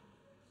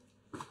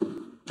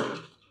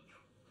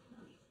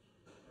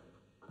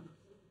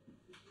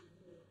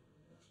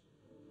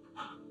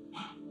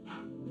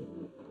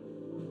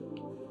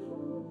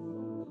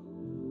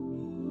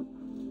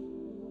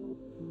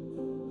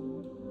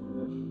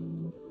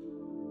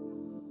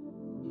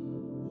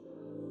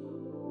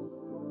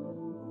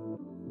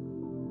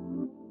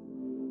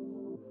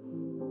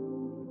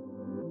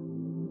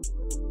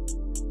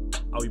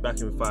 I'll be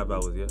back in 5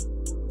 hours, yeah?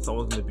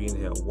 Someone's gonna be in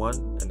here at 1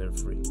 and then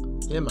 3.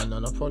 Yeah, man,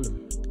 no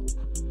problem.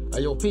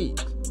 At your peak?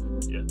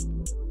 Yeah.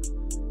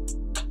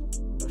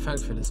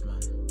 Thanks for this, man.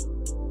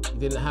 You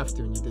didn't have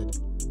to, and you did.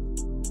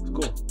 It's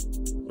cool.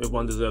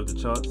 Everyone deserves a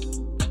chance.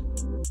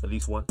 At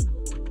least one.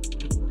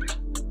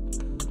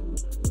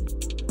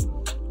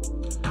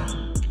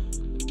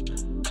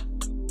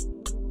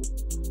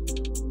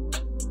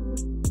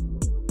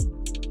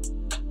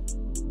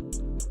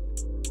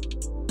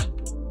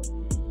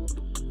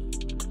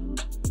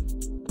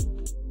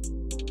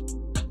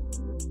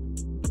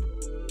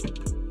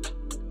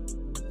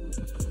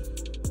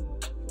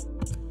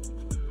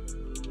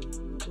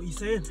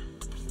 saying?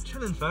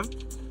 Chilling, fam.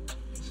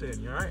 Saying,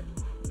 you alright?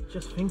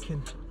 Just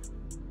thinking,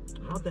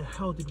 how the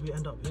hell did we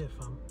end up here,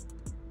 fam?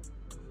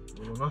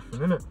 Well, nothing,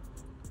 innit?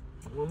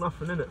 Well,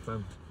 nothing, innit,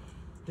 fam?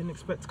 Didn't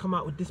expect to come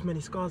out with this many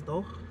scars,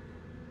 though.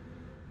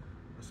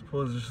 I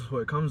suppose it's just what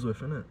it comes with,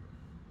 innit?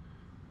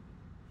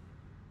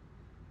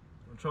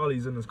 Well,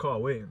 Charlie's in his car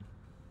waiting.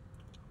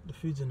 The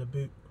food's in the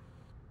boot.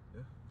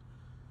 Yeah?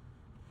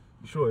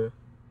 You sure, yeah?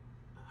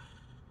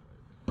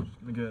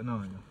 Just gonna get it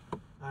now, yeah?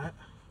 Alright.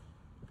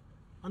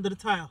 Under the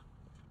tyre.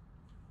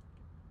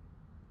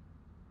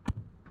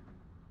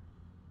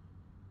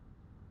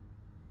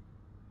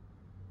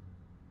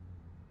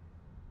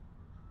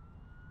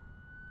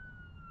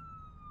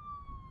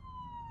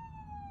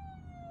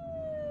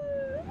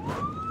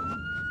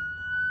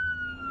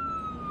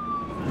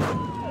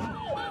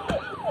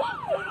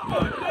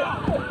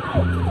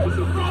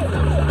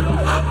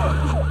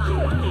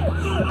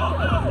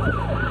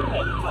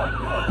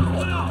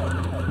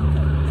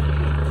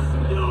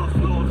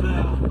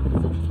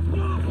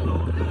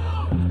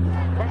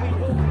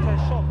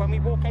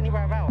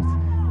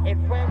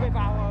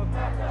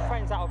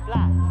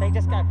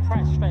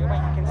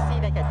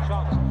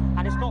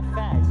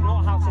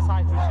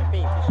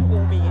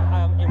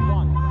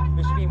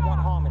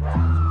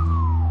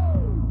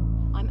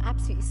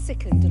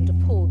 Sickened and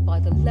appalled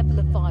by the level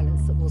of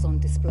violence that was on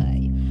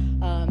display.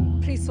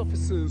 Police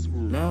officers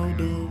were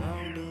louder,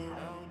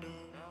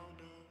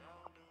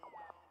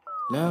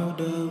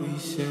 louder we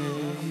say,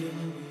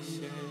 louder we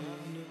say,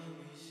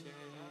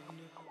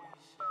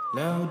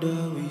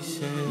 louder we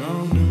say,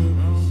 louder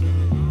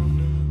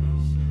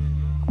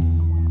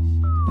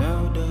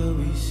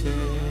we say.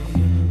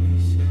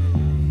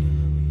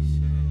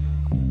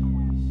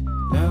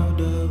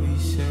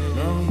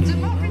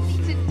 Democracy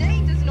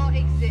today does not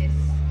exist.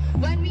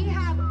 When we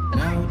have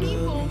black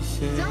people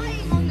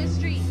dying on the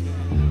streets,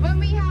 when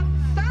we have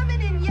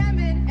famine in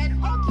Yemen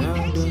and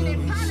occupation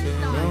in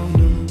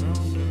Palestine.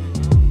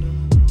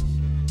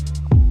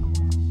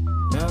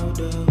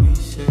 Louder we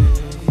say,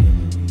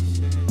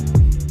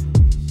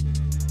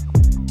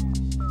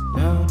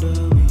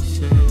 louder we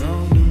say.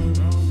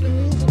 The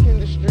music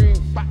industry,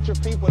 batch of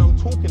people I'm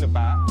talking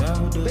about,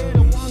 they're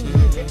the ones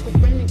who get the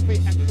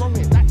benefit from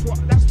it. That's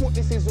what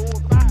this is all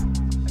about.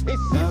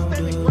 It's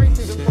systemic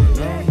racism from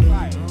their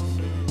side.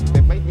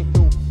 They make me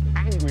feel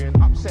angry and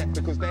upset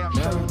because they are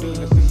showing me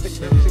the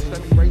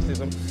systemic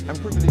racism and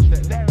privilege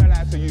that they're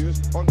allowed to use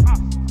on us.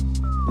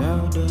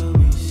 Louder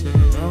we say,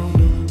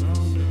 louder we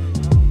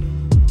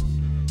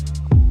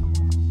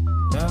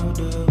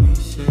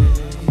say,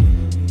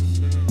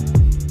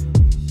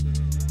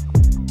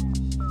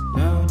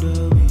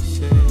 louder we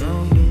say.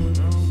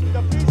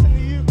 The police in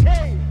the UK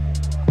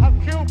have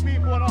killed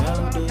people and are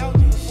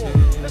unaccountable for.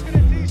 Look at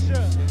the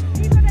t-shirt.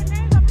 These are the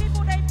names of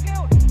people they've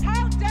killed.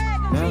 How dare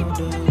the chief of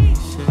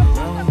police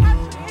across the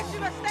country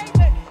issue a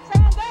statement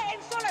saying they're in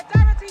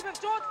solidarity with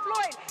George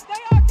Floyd.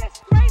 They are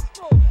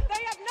disgraceful.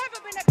 They have never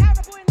been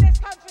accountable in this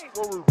country.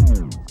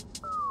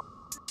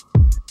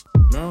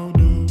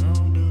 Louder,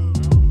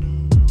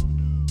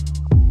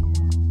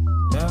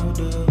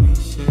 louder we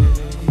say,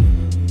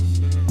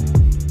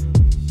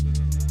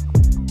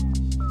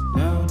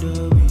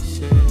 louder we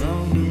say.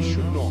 We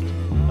should not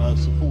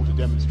support a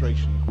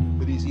demonstration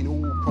that is in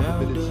all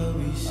probability,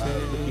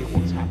 looking at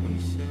what's happened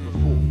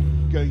before,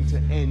 going to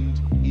end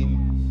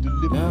in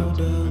deliberate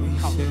and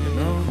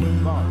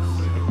calculated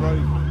violence. The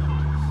growing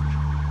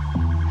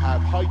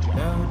have hijacked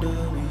and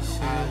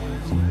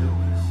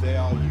they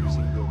are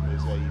using them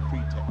as a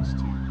pretext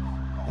to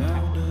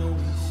attack to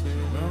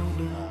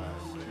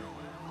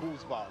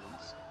cause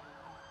violence.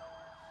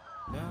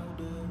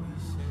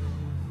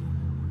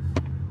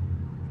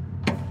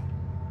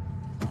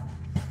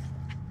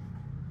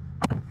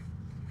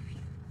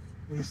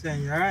 What are you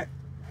saying, you alright?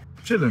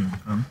 Chilling,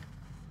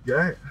 you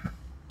alright?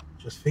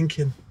 Just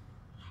thinking,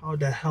 how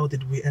the hell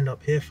did we end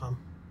up here, fam?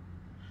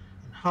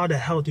 And how the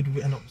hell did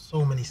we end up with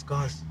so many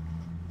scars?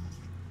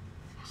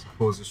 I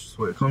suppose it's just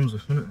what it comes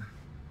with, innit?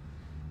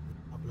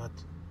 My blood,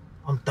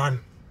 I'm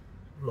done.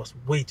 I've lost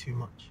way too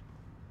much.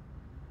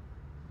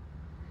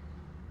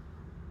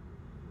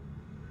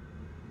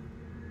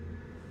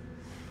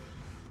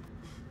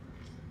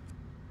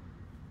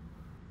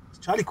 It's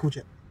Charlie called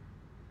yet?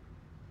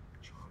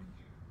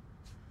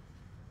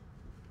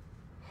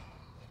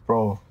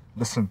 Bro,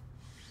 listen.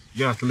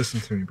 You have to listen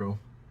to me, bro.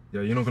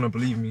 Yeah, you're not gonna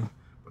believe me,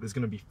 but there's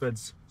gonna be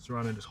feds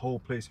surrounding this whole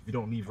place if you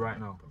don't leave right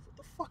now. What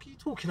the fuck are you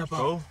talking about?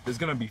 Bro, there's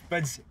gonna be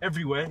feds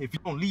everywhere if you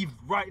don't leave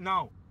right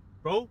now.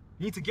 Bro,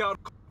 you need to get out of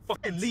the car,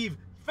 fucking leave.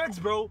 Feds,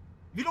 bro.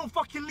 If you don't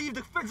fucking leave,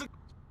 the feds are...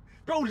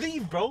 Bro,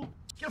 leave, bro.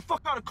 Get the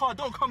fuck out of the car.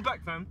 Don't come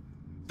back, fam.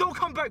 Don't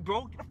come back,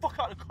 bro. Get the fuck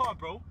out of the car,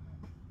 bro.